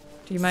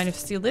 Do you mind if I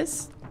steal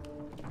this?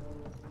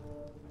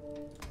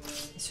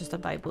 It's just a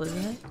Bible,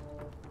 isn't it?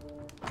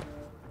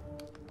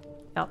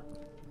 Oh.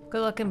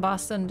 Good luck in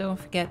Boston. Don't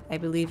forget, I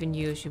believe in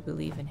you as you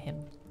believe in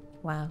him.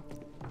 Wow.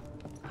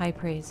 High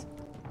praise.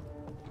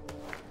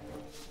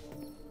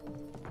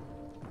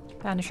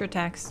 Banisher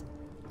tax.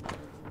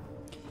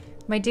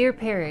 My dear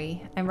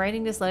Perry, I'm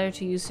writing this letter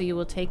to you so you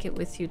will take it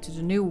with you to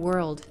the new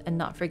world and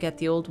not forget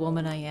the old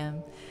woman I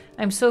am.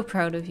 I'm so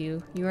proud of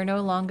you. You are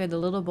no longer the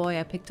little boy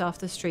I picked off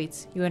the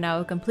streets. You are now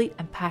a complete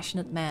and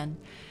passionate man.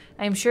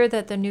 I am sure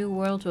that the new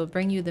world will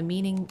bring you the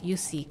meaning you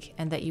seek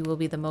and that you will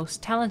be the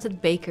most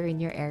talented baker in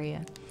your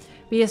area.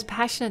 Be as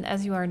passionate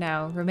as you are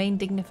now, remain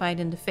dignified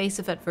in the face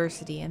of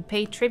adversity, and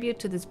pay tribute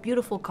to this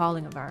beautiful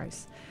calling of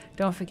ours.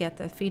 Don't forget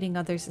that feeding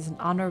others is an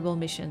honorable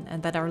mission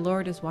and that our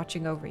Lord is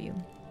watching over you.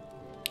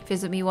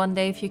 Visit me one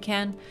day if you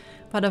can,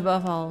 but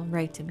above all,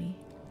 write to me.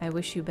 I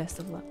wish you best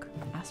of luck.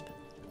 Aspen.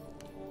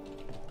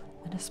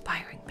 An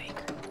aspiring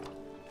baker.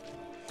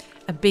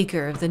 A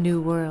baker of the new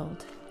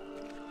world.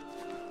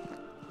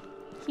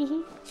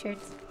 Hehe,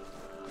 shirts.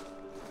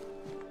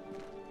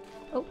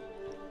 Oh,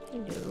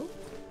 hello.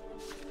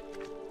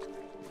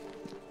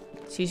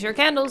 She's your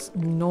candles.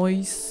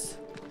 Nice.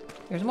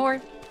 Here's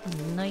more.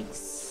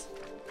 Nice.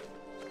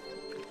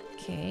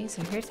 Okay,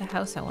 so here's the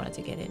house I wanted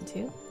to get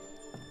into.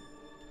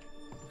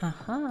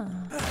 Uh-huh.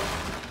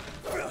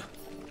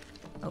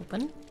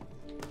 Open.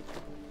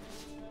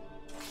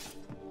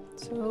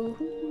 So,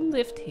 who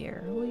lived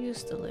here? Who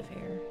used to live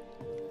here?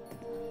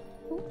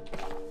 Ooh.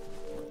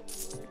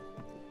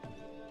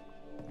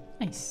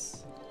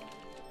 Nice.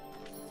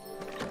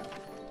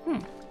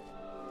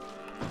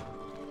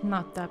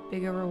 Not that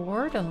big a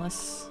reward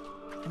unless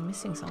I'm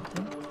missing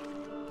something.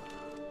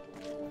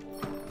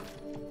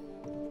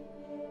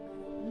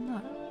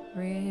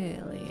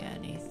 really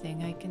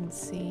anything I can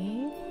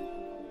see.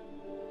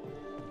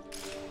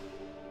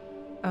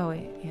 Oh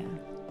wait, yeah.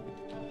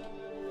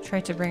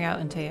 Tried to bring out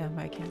Antea,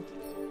 but I can't.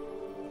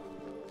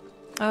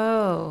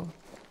 Oh.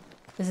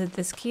 Is it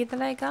this key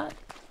that I got?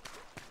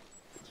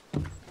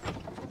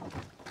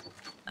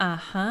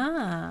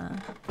 Aha.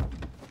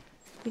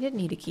 We didn't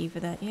need a key for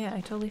that. Yeah,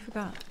 I totally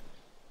forgot.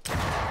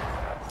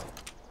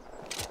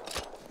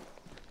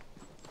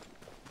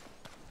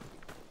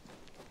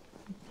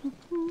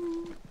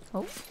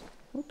 Oh,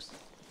 oops.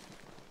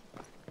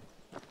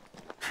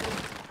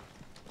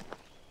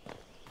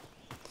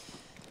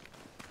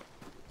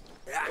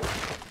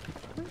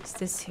 What is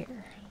this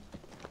here?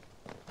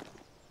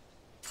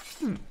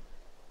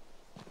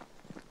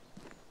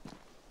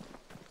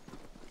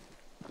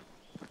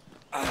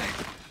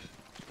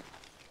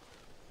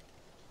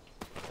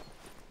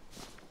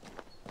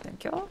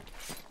 Thank you.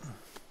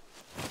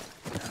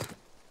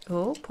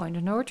 Oh, point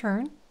of no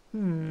return.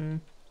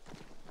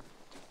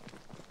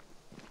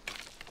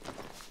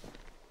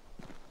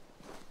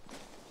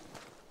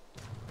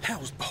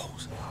 Hell's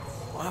balls.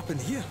 What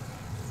happened here?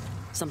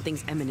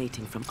 Something's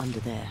emanating from under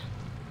there.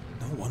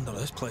 No wonder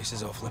this place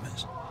is off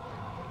limits.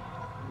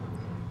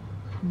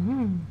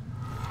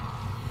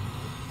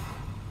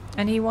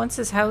 And he wants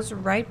his house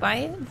right by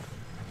it?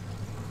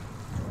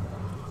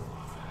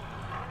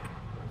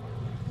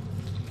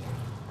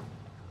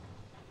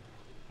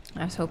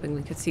 I was hoping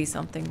we could see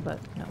something, but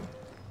no.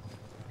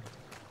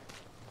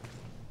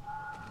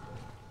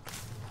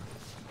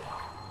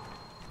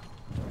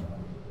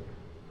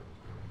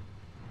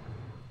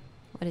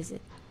 What is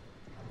it?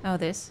 Oh,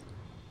 this.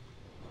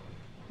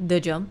 The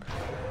jump.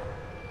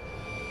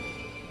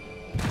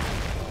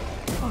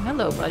 Oh,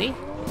 hello, buddy.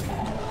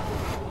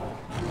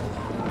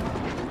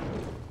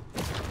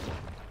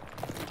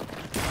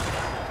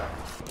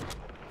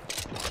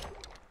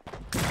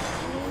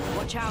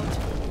 Watch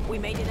out. We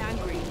made it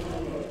angry.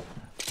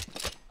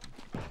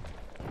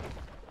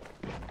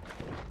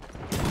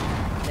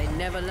 They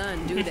never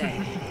learn, do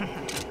they?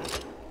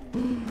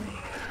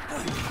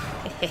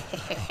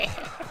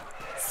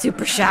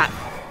 Super shot.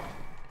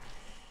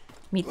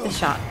 Meet the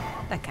shot.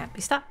 That can't be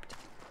stopped.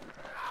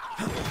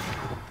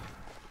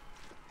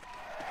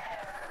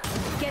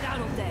 Get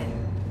out of there.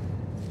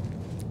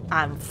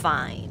 I'm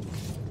fine.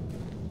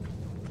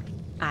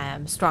 I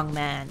am strong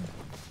man.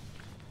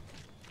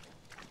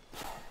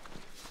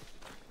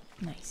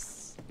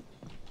 Nice.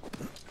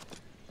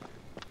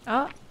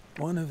 Oh,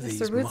 one of these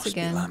these the must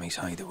again. be Lammy's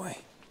hideaway.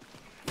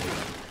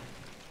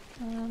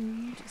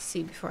 Just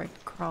see before I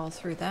crawl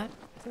through that.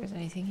 If there's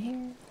anything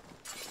here.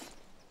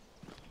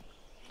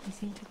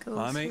 Anything to go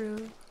Lammy,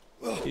 through.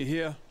 you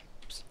here?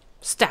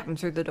 Stab him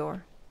through the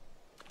door.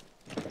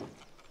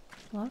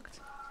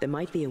 Locked. There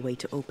might be a way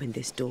to open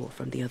this door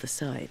from the other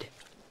side.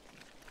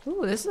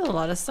 Ooh, this is a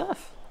lot of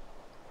stuff.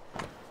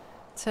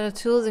 Set of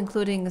tools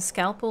including a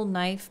scalpel,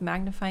 knife,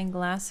 magnifying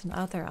glass, and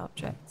other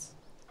objects.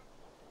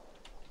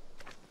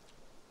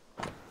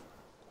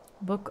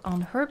 Book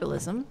on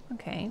herbalism.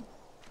 Okay.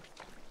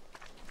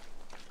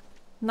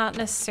 Not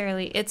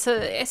necessarily. It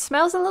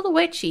smells a little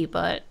witchy,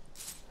 but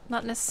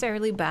not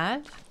necessarily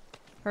bad.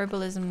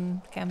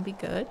 Herbalism can be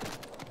good.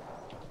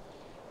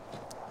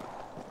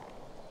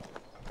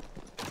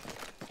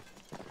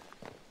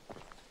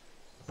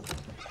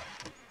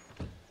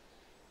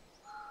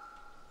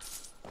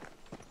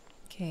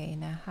 Okay,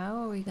 now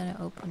how are we gonna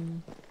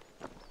open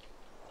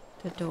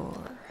the door?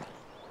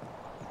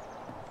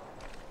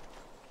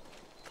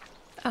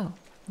 Oh,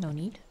 no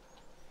need.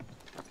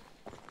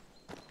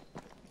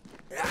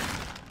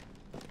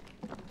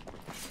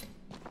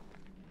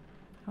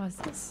 What is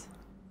this?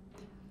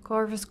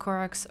 Corvus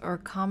corax or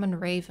common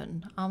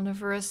raven,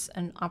 omnivorous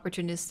and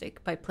opportunistic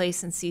by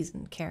place and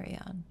season. Carry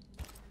on.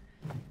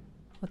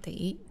 What they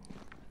eat?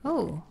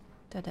 Oh,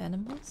 dead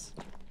animals.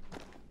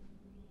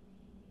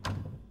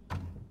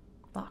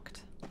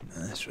 Locked.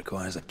 This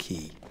requires a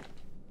key.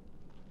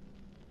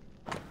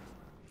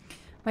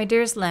 My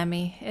dearest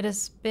Lammy, it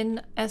has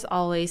been, as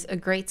always, a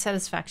great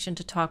satisfaction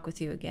to talk with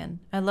you again.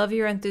 I love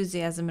your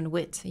enthusiasm and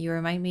wit. You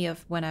remind me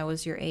of when I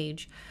was your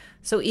age.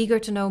 So eager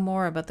to know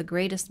more about the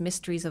greatest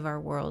mysteries of our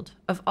world,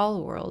 of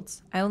all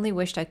worlds. I only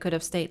wished I could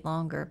have stayed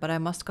longer, but I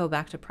must go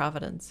back to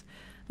Providence.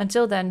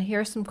 Until then, here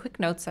are some quick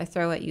notes I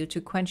throw at you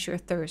to quench your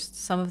thirst,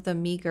 some of the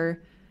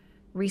meager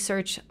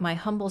research my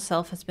humble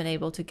self has been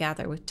able to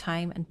gather with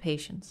time and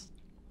patience.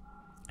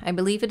 I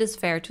believe it is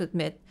fair to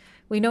admit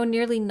we know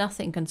nearly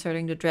nothing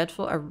concerning the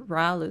dreadful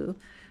Aralu,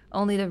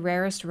 only the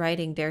rarest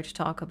writing dare to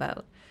talk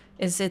about.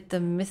 Is it the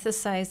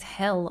mythicized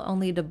hell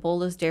only the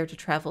boldest dare to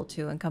travel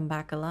to and come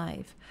back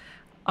alive?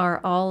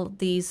 Are all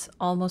these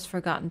almost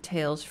forgotten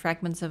tales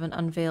fragments of an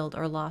unveiled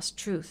or lost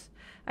truth?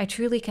 I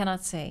truly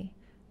cannot say.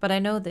 But I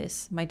know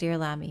this, my dear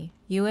Lammy.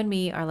 You and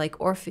me are like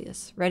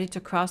Orpheus, ready to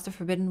cross the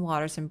forbidden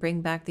waters and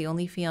bring back the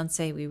only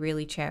fiancé we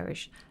really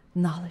cherish.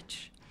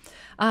 Knowledge.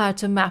 Ah,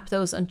 to map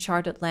those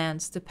uncharted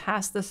lands, to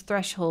pass the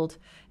threshold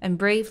and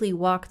bravely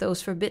walk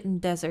those forbidden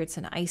deserts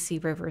and icy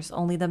rivers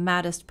only the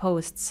maddest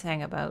poets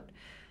sang about.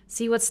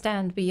 See what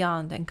stands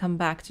beyond and come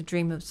back to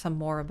dream of some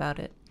more about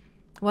it.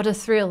 What a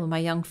thrill, my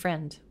young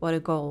friend. What a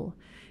goal.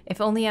 If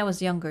only I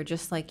was younger,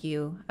 just like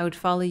you, I would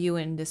follow you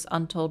in this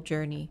untold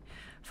journey.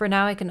 For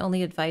now, I can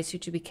only advise you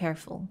to be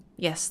careful.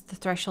 Yes, the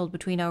threshold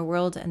between our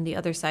world and the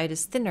other side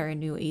is thinner in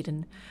New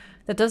Eden.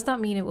 That does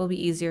not mean it will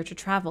be easier to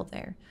travel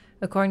there.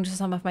 According to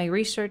some of my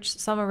research,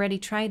 some already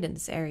tried in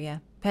this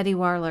area. Petty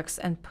warlocks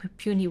and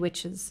puny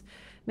witches.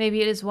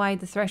 Maybe it is why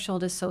the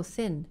threshold is so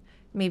thin.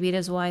 Maybe it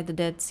is why the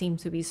dead seem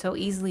to be so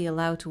easily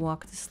allowed to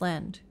walk this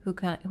land. Who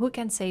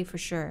can say for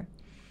sure?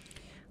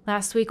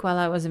 Last week, while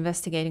I was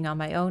investigating on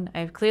my own, I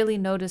have clearly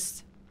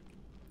noticed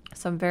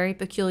some very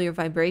peculiar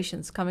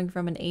vibrations coming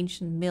from an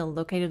ancient mill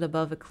located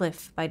above a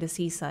cliff by the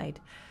seaside.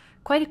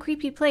 Quite a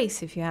creepy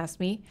place, if you ask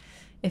me.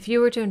 If you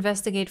were to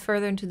investigate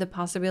further into the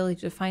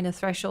possibility to find a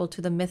threshold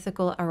to the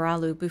mythical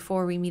Aralu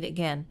before we meet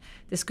again,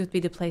 this could be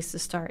the place to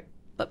start.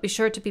 But be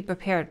sure to be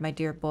prepared, my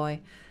dear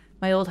boy.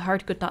 My old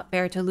heart could not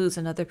bear to lose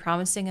another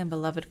promising and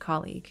beloved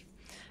colleague.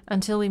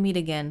 Until we meet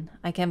again,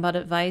 I can but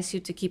advise you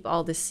to keep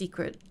all this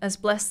secret. As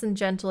blessed and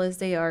gentle as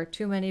they are,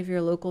 too many of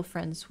your local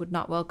friends would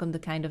not welcome the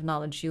kind of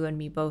knowledge you and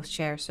me both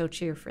share so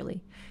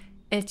cheerfully.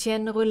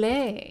 Etienne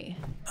Roulet.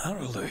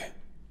 Harrows.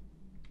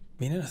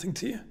 Mean anything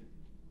to you?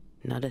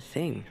 Not a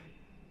thing.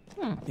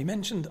 He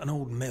mentioned an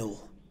old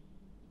mill.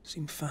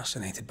 Seemed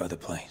fascinated by the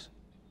place.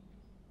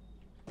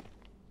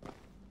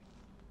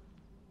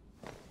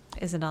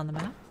 Is it on the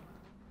map?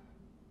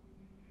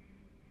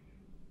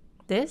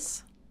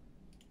 This?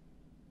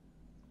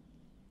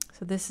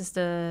 So this is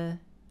the...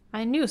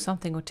 I knew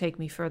something would take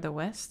me further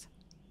west.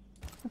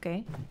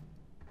 Okay.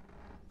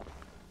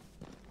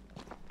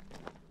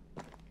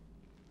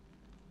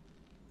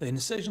 The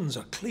incisions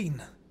are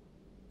clean.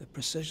 The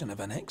precision of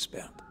an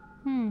expert.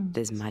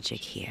 There's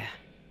magic here,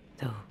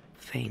 though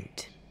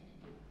faint.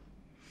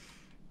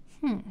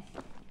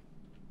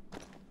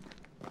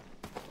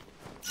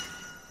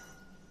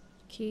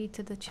 Key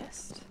to the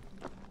chest.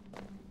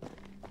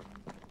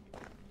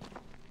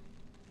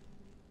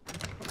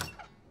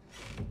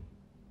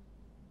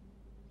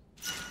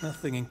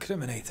 Nothing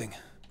incriminating.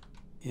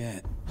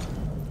 Yet.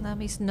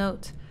 Lami's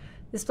note.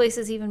 This place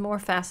is even more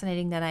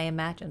fascinating than I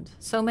imagined.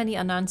 So many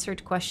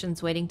unanswered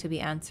questions waiting to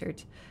be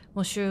answered.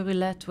 Monsieur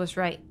Roulette was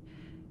right.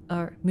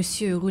 Or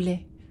Monsieur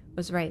Roulet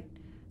was right.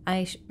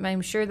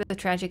 I'm sure that the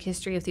tragic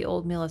history of the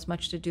old mill has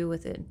much to do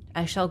with it.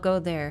 I shall go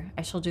there.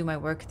 I shall do my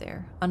work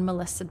there,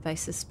 unmolested by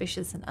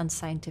suspicious and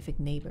unscientific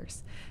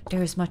neighbors.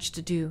 There is much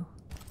to do.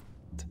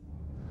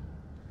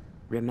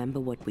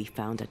 Remember what we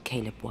found at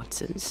Caleb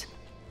Watson's?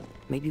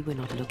 Maybe we're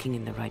not looking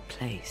in the right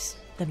place.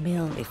 The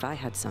mill. If I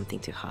had something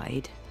to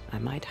hide, I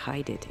might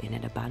hide it in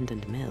an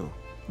abandoned mill.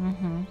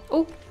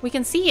 Oh, we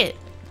can see it.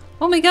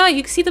 Oh my god,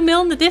 you can see the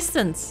mill in the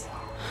distance.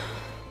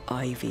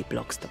 Ivy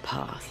blocks the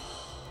path.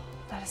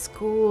 That is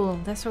cool.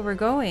 That's where we're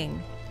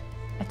going.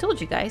 I told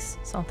you guys,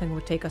 something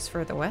would take us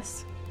further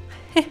west.